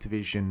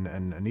Activision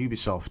and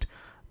Ubisoft.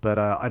 But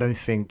I don't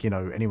think,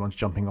 anyone's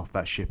jumping off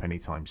that ship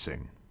anytime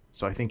soon.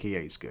 So I think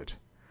EA's good.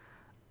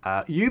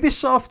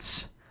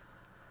 Ubisoft,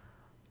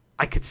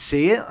 I could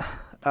see it.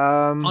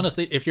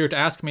 Honestly, if you were to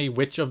ask me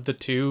which of the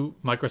two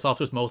Microsoft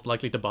was most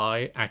likely to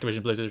buy,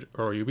 Activision Blizzard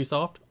or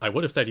Ubisoft, I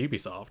would have said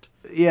Ubisoft.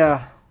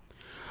 Yeah.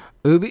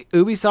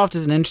 Ubisoft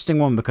is an interesting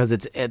one because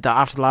it's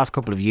after the last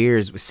couple of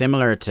years,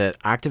 similar to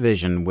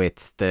Activision,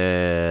 with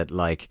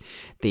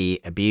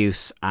the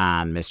abuse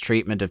and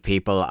mistreatment of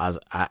people, as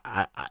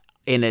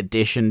in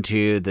addition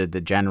to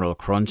the general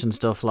crunch and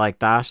stuff like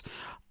that.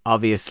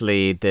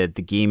 Obviously, the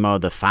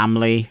Guillemot, the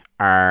family,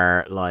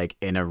 are like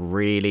in a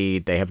really,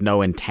 they have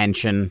no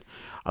intention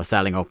of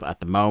selling up at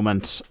the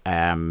moment,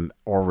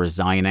 or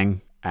resigning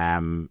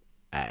in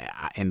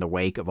the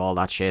wake of all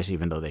that shit,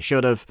 even though they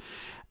should have.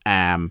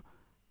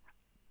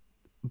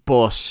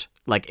 But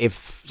like, if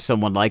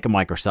someone like a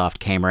Microsoft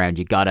came around,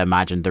 you gotta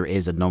imagine there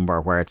is a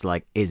number where it's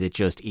like, is it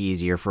just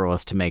easier for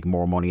us to make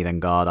more money than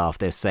God off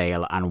this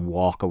sale and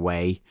walk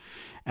away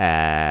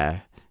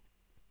than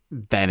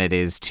it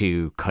is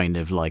to kind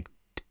of like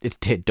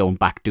don't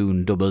back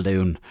doon, double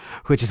doon,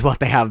 which is what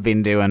they have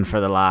been doing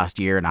for the last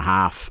year and a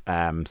half,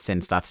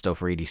 since that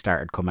stuff really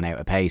started coming out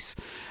of pace.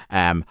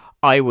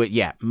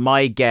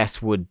 My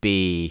guess would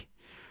be,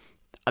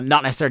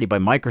 not necessarily by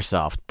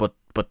Microsoft, but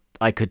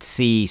I could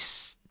see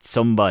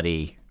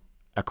somebody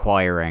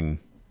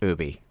acquiring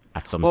Ubi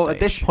at some stage. Well, at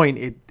this point,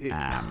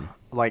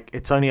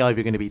 it's only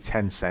either going to be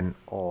Tencent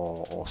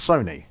or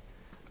Sony.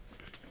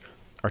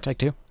 Or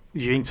Take-Two.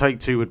 You think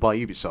Take-Two would buy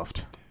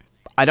Ubisoft?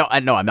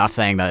 I'm not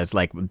saying that it's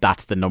like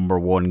that's the number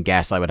one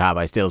guess I would have.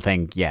 I still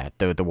think,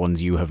 the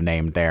ones you have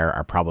named there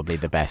are probably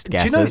the best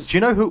guesses. Do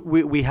you know who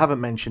we haven't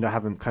mentioned or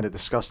haven't kind of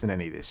discussed in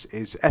any of this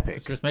is Epic?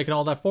 It's just making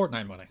all that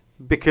Fortnite money.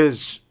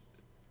 Because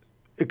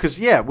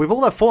with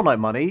all that Fortnite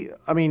money,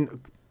 I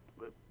mean,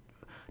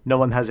 no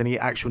one has any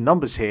actual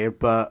numbers here,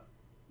 but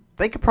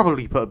they could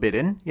probably put a bid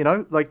in,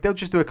 like they'll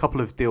just do a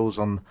couple of deals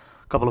on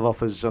a couple of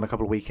offers on a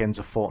couple of weekends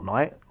of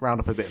Fortnite,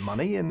 round up a bit of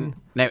money, and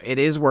now it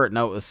is worth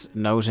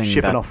noting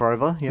ship an that, offer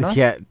over,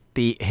 Yeah,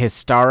 the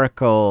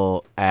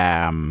historical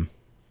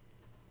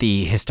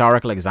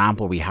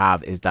example we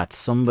have is that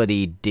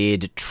somebody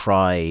did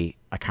try,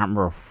 I can't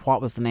remember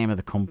what was the name of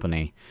the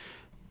company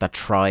that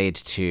tried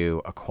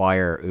to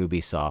acquire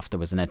Ubisoft. There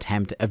was an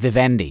attempt,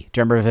 Vivendi. Do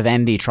you remember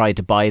Vivendi tried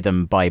to buy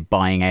them by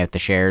buying out the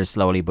shares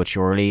slowly but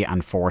surely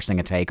and forcing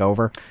a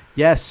takeover?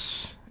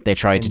 Yes. They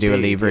tried to do a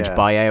leverage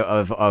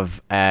buyout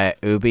of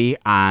Ubi,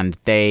 and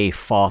they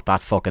fought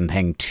that fucking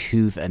thing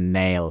tooth and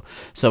nail.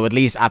 So at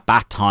least at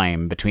that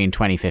time, between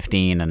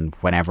 2015 and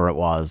whenever it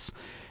was,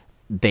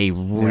 they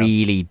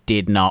really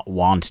did not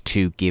want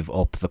to give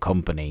up the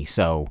company.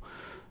 So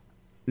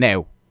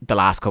now, the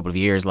last couple of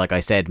years, like I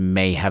said,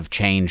 may have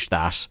changed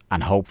that,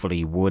 and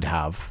hopefully would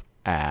have.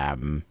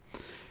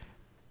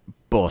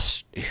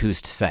 But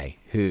who's to say?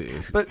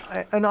 But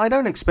I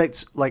don't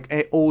expect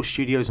like all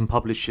studios and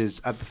publishers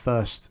at the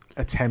first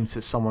attempt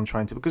at someone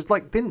trying to, because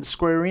like didn't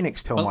Square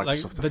Enix tell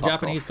Microsoft to the fuck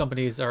Japanese off?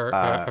 companies are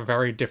a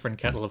very different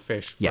kettle of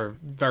fish for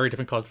very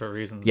different cultural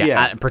reasons.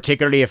 And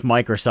particularly if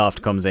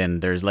Microsoft comes in,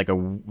 there's like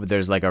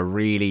a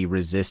really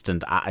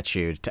resistant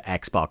attitude to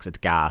Xbox. It's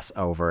gas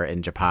over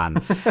in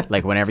Japan.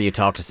 Like whenever you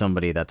talk to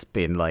somebody that's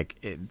been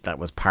that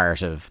was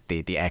part of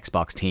the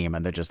Xbox team,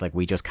 and they're just like,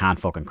 we just can't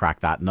fucking crack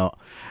that nut.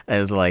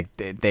 It's like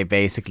they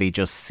basically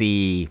just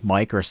see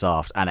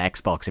Microsoft and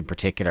Xbox in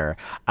particular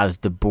as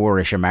the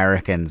boorish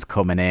Americans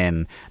coming in.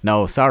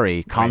 No,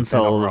 sorry,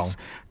 consoles,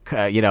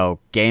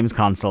 games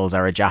consoles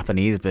are a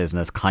Japanese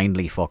business.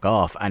 Kindly fuck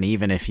off. And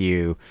even if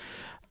you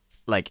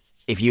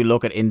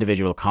look at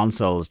individual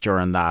consoles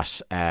during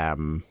that, I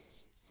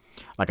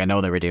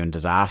know they were doing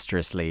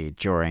disastrously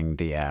during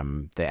the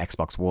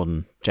Xbox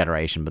One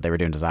generation, but they were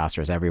doing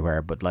disastrous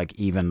everywhere. But like,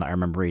 even I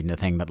remember reading a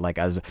thing that like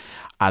as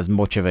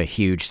much of a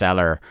huge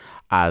seller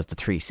as the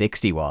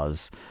 360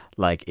 was,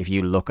 like if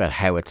you look at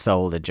how it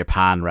sold in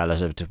Japan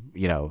relative to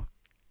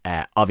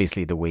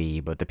obviously the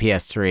Wii, but the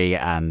PS3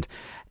 and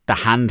the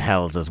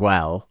handhelds as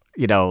well.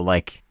 You know,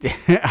 like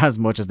as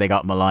much as they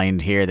got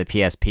maligned here, the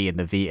PSP and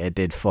the Vita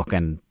did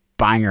fucking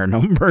banger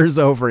numbers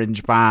over in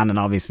Japan, and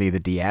obviously the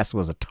DS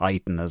was a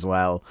titan as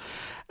well.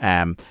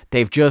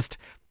 They've just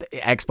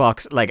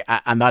Xbox, like,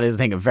 and that is the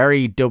thing,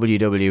 very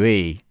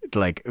WWE,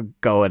 like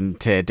going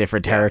to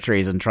different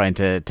territories and trying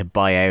to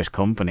buy out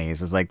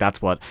companies. Is like that's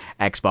what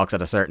Xbox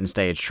at a certain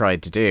stage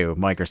tried to do.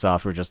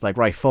 Microsoft were just like,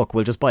 right, fuck,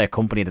 we'll just buy a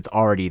company that's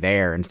already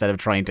there instead of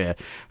trying to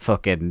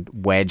fucking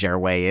wedge our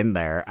way in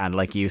there. And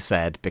like you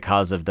said,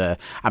 because of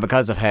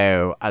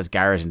how, as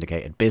Garrett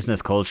indicated,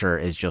 business culture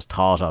is just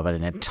thought of in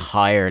an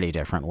entirely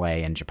different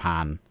way in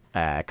Japan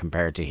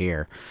compared to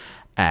here.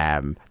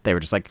 They were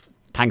just like,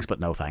 thanks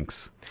but no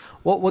thanks.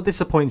 What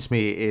disappoints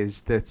me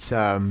is that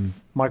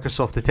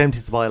Microsoft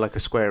attempted to buy like a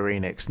Square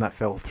Enix and that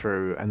fell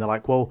through, and they're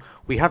like, well,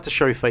 we have to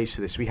show face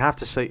for this, we have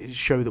to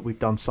show that we've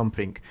done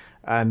something.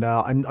 And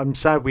I'm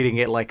sad we didn't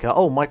get like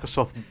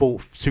Microsoft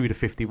bought Suda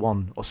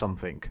 51 or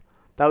something.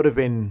 That would have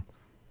been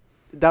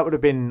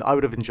I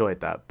would have enjoyed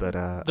that.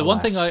 But the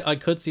one thing I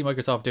could see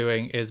Microsoft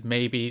doing is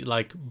maybe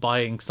like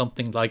buying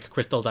something like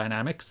Crystal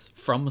Dynamics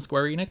from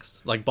Square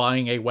Enix, like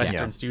buying a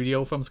Western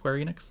studio from Square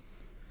Enix.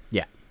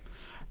 Yeah.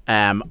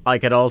 I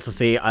could also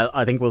see,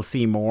 I think we'll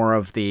see more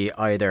of the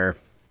either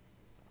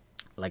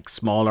like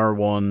smaller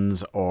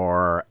ones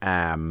or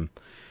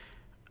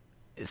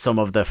some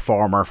of the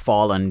former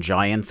fallen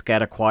giants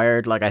get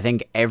acquired. Like I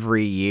think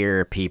every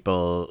year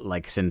people,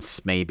 like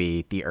since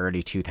maybe the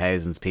early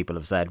 2000s, people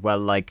have said, well,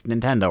 like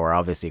Nintendo are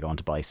obviously going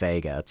to buy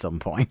Sega at some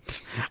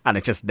point, and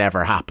it just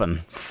never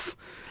happens.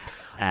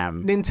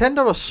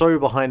 Nintendo are so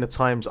behind the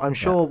times. I'm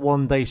sure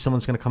one day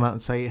someone's going to come out and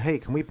say, hey,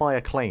 can we buy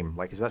Acclaim?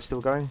 Like, is that still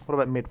going? What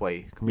about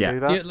Midway? Can we do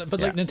that? Yeah, but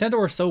like Nintendo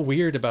are so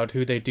weird about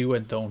who they do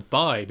and don't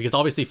buy, because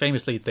obviously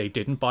famously they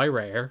didn't buy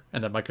Rare,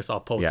 and then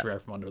Microsoft poached Rare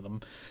from under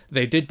them.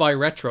 They did buy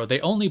Retro. They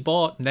only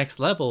bought Next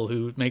Level,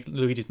 who make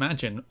Luigi's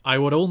Mansion. I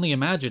would only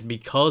imagine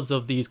because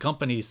of these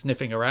companies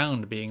sniffing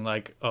around being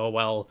like, oh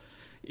well,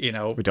 you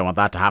know, we don't want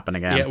that to happen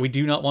again. Yeah, we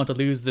do not want to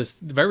lose this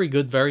very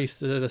good, very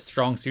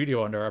strong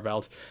studio under our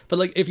belt. But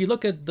like, if you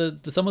look at the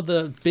some of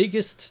the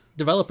biggest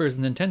developers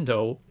in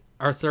Nintendo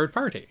are third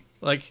party.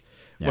 Like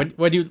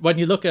when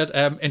you look at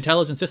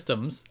Intelligent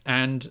Systems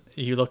and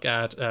you look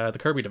at the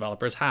Kirby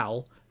developers,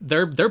 HAL,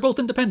 they're both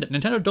independent.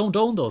 Nintendo don't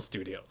own those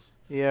studios.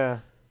 Yeah.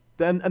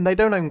 And they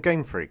don't own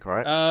Game Freak,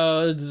 right?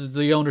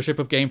 The ownership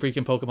of Game Freak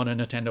and Pokemon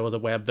and Nintendo is a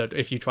web that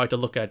if you try to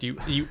look at,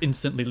 you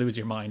instantly lose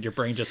your mind. Your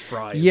brain just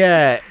fries.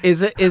 Yeah,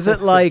 is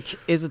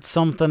it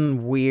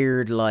something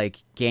weird like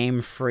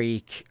Game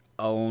Freak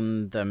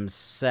own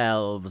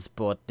themselves,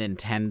 but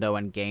Nintendo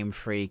and Game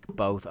Freak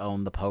both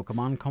own the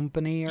Pokemon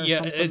company or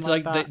something it's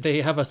like that?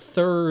 They have a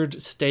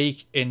third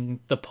stake in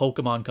the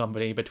Pokemon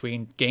company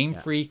between Game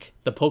Freak,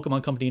 the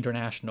Pokemon Company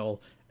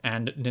International,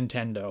 and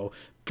Nintendo.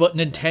 But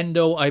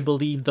Nintendo, I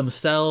believe,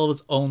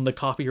 themselves own the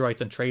copyrights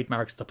and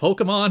trademarks to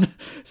Pokemon.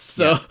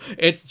 So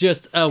it's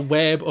just a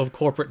web of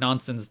corporate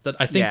nonsense that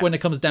I think when it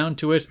comes down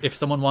to it, if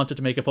someone wanted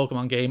to make a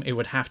Pokemon game, it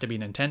would have to be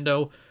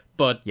Nintendo.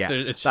 But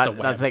it's just a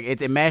web. That's like,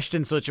 it's enmeshed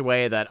in such a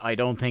way that I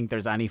don't think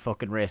there's any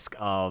fucking risk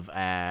of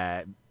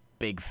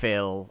Big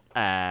Phil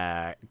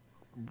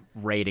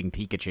raiding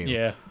Pikachu.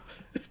 Yeah.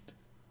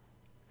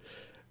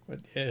 But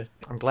yeah,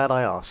 I'm glad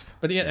I asked.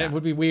 But it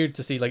would be weird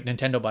to see like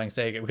Nintendo buying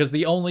Sega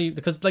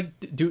because like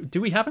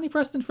do we have any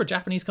precedent for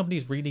Japanese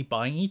companies really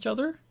buying each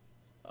other?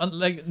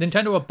 Like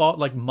Nintendo have bought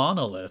like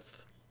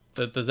Monolith,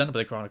 the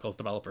Xenoblade Chronicles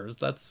developers.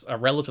 That's a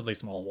relatively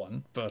small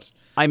one, but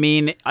I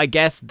mean, I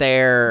guess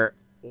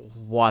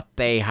what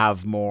they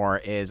have more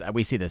is,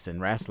 we see this in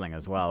wrestling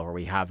as well, where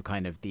we have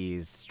kind of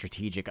these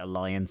strategic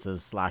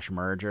alliances /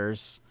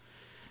 mergers,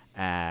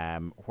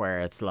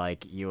 where it's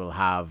like you will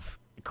have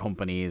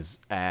companies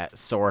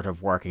sort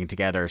of working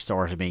together,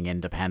 sort of being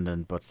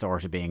independent, but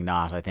sort of being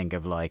not. I think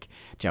of like,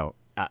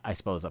 I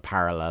suppose a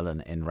parallel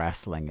in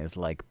wrestling is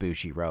like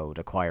Bushiroad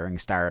acquiring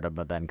Stardom,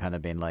 but then kind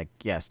of being like,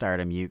 yeah,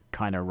 Stardom, you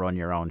kind of run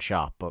your own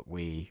shop, but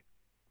we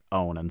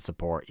own and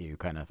support you,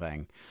 kind of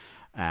thing.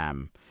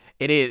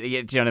 It is, do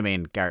you know what I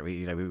mean, Garrett?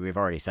 We've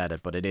already said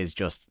it, but it is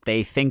just,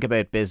 they think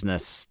about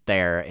business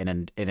there in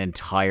an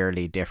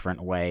entirely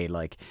different way.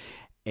 Like,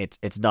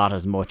 it's not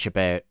as much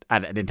about,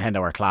 and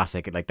Nintendo are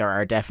classic. Like, there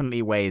are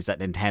definitely ways that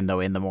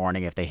Nintendo in the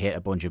morning, if they hit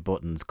a bunch of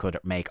buttons, could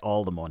make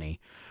all the money,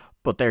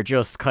 but they're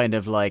just kind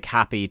of like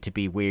happy to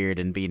be weird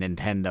and be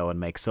Nintendo and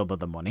make some of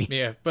the money.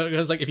 Yeah, but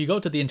because like if you go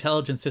to the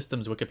Intelligent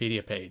Systems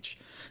Wikipedia page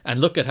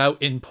and look at how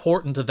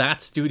important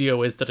that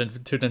studio is to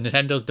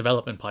Nintendo's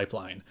development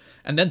pipeline,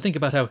 and then think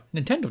about how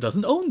Nintendo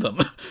doesn't own them,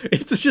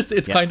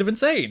 it's kind of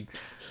insane.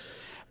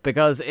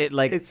 Because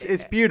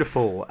it's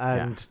beautiful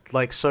and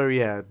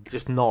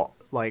just not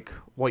like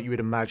what you would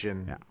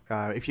imagine.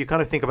 If you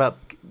kind of think about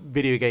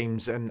video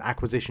games and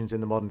acquisitions in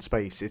the modern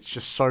space, it's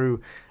just so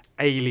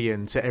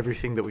alien to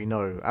everything that we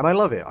know, and I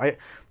love it.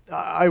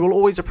 I will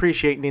always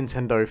appreciate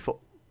Nintendo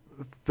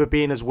for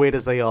being as weird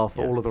as they are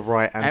for all of the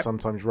right and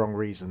sometimes wrong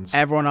reasons.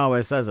 Everyone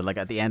always says it, like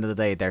at the end of the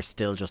day, they're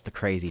still just a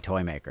crazy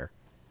toy maker.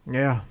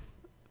 Yeah.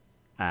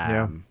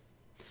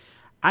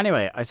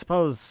 Anyway, I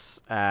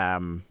suppose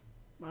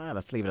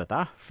let's leave it at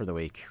that for the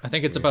week. I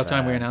think it's about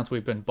time we announce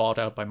we've been bought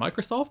out by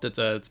Microsoft.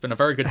 It's been a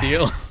very good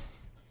deal.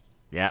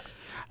 Yeah.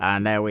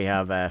 And now we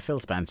have Phil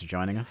Spencer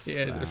joining us.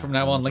 Yeah, from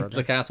now on, Link to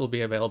the Cast will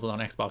be available on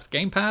Xbox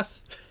Game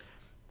Pass.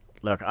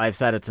 Look, I've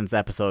said it since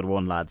episode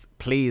 1, lads.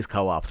 Please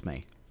co-opt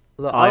me.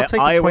 Look, I'll take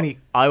a 20.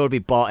 I will be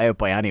bought out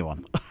by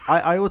anyone.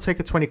 I will take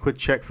a 20 quid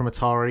check from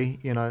Atari,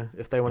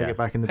 if they want to get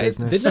back in the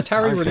business. Didn't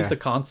Atari release a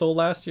console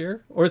last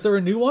year? Or is there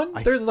a new one?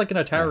 There's like an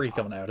Atari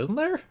coming out, isn't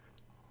there?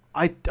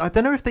 I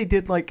don't know if they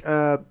did like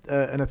an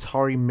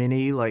Atari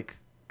Mini, like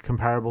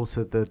comparable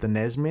to the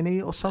NES Mini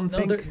or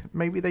something. No,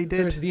 maybe they did.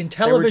 There's the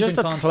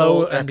Intellivision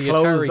console and the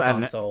Atari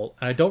console,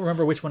 and I don't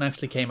remember which one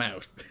actually came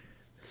out.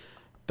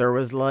 There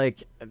was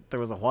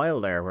a while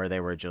there where they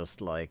were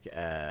just like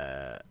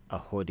a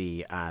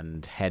hoodie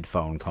and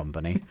headphone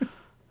company. Do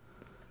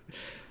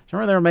you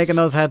remember they were making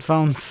those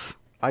headphones?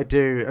 I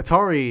do.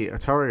 Atari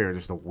are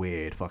just a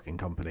weird fucking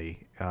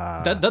company.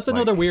 That's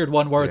another weird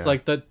one where it's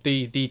like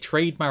the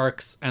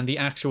trademarks and the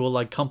actual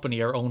like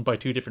company are owned by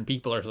two different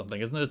people or something,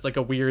 isn't it? It's like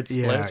a weird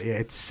split. Yeah,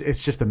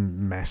 it's just a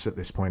mess at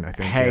this point, I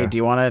think. Hey, do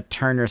you want to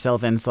turn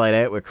yourself inside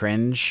out with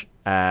cringe?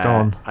 Go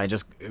on. I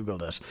just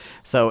googled it.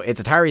 So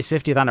it's Atari's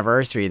 50th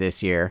anniversary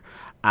this year,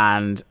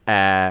 and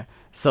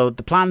so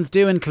the plans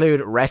do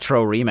include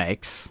retro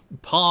remakes,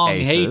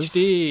 Pong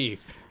HD,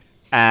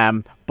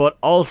 but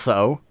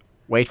also,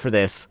 wait for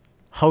this,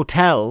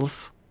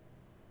 hotels.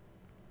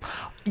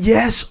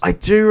 Yes, I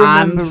do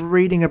remember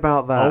reading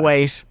about that. Oh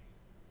wait,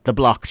 the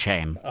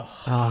blockchain.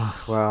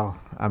 Well,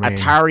 I mean,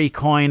 Atari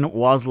Coin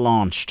was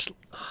launched.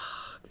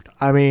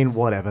 I mean,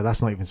 whatever. That's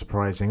not even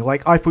surprising.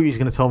 Like, I thought you was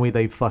going to tell me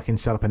they fucking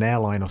set up an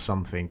airline or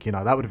something.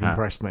 That would have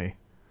impressed me.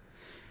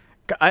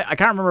 I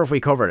can't remember if we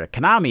covered it.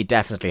 Konami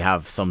definitely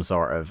have some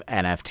sort of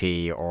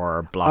NFT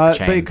or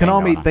blockchain.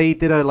 Konami, they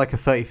did a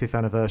 35th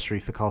anniversary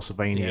for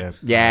Castlevania.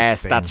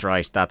 Yes, that's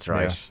right. That's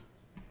right.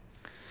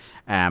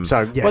 Yeah.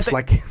 So yes,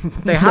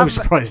 they have no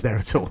surprise there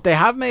at all. They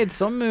have made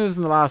some moves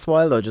in the last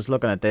while, though. Just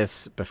looking at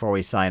this before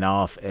we sign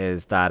off,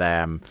 is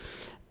that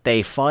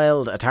they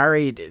filed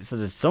Atari. So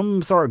there's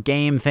some sort of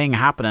game thing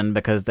happening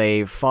because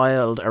they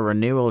filed a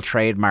renewal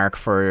trademark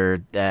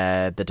for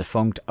the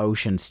defunct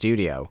Ocean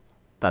Studio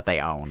that they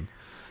own.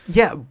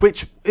 Yeah,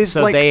 which is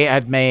so they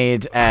had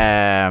made.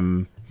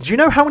 Do you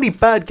know how many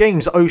bad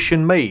games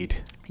Ocean made?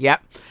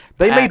 Yep.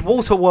 They made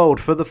Waterworld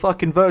for the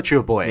fucking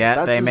Virtua Boy.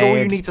 Yeah, that's all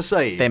you need to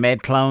say. They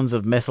made clones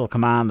of Missile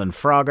Command and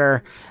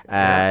Frogger.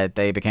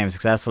 They became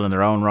successful in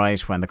their own right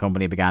when the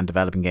company began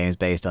developing games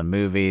based on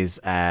movies.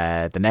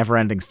 The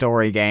Never-Ending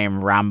Story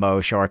game,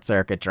 Rambo, Short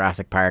Circuit,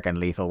 Jurassic Park, and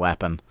Lethal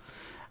Weapon.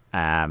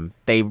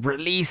 They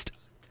released...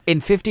 In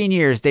 15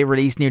 years, they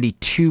released nearly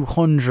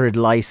 200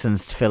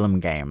 licensed film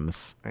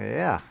games.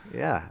 Yeah,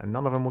 and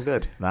none of them were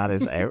good. That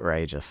is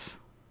outrageous.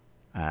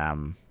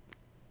 I'm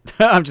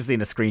just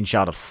seeing a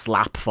screenshot of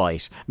Slap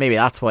Fight. Maybe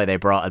that's why they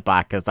brought it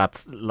back, because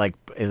that's like,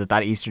 is it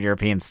that Eastern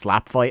European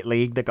Slap Fight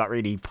League that got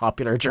really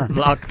popular during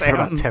lockdown? For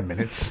about 10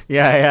 minutes.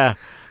 Yeah.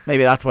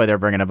 Maybe that's why they're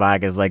bringing it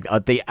back, is like,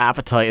 the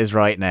appetite is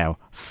right now.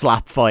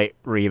 Slap Fight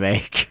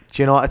remake.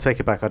 Do you know what? I take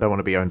it back. I don't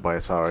want to be owned by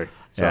Atari.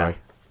 Sorry.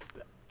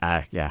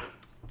 Yeah.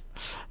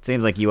 It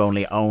seems like you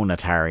only own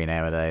Atari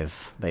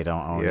nowadays. They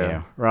don't own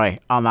you.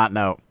 Right. On that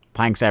note,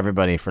 thanks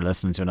everybody for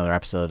listening to another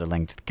episode of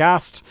Link to the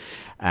Cast.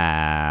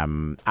 At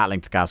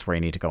Link to the Cast, where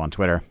you need to go on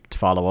Twitter to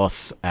follow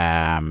us,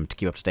 to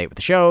keep up to date with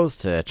the shows,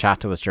 to chat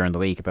to us during the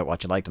week about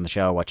what you liked on the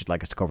show, what you'd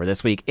like us to cover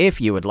this week.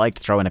 If you would like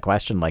to throw in a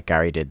question like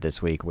Gary did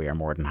this week, we are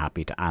more than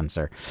happy to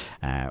answer.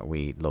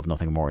 We love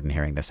nothing more than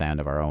hearing the sound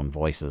of our own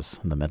voices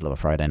in the middle of a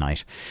Friday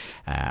night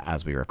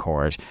as we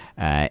record.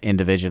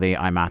 Individually,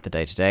 I'm at the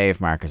Day to Day.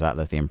 Mark is at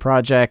Lithium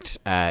Project.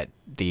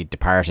 The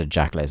departed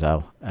Jack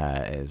Lazell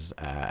is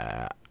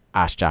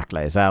at Jack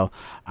Lazell,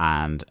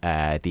 and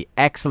the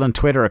excellent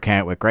Twitter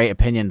account with great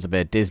opinions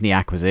about Disney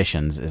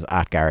acquisitions is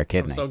at Garrett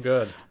Kidney. So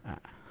good.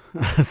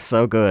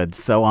 So good,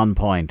 so on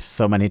point,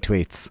 so many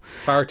tweets.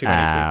 Far too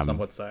many tweets, some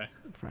would say.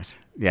 Right.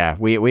 Yeah,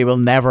 we will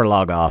never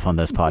log off on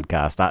this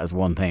podcast. That is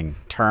one thing,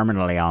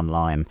 terminally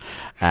online.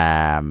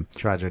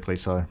 Tragically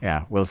so.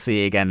 Yeah, we'll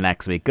see you again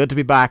next week. Good to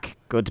be back.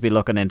 Good to be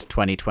looking into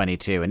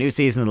 2022. A new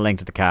season of Link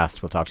to the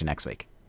Cast. We'll talk to you next week.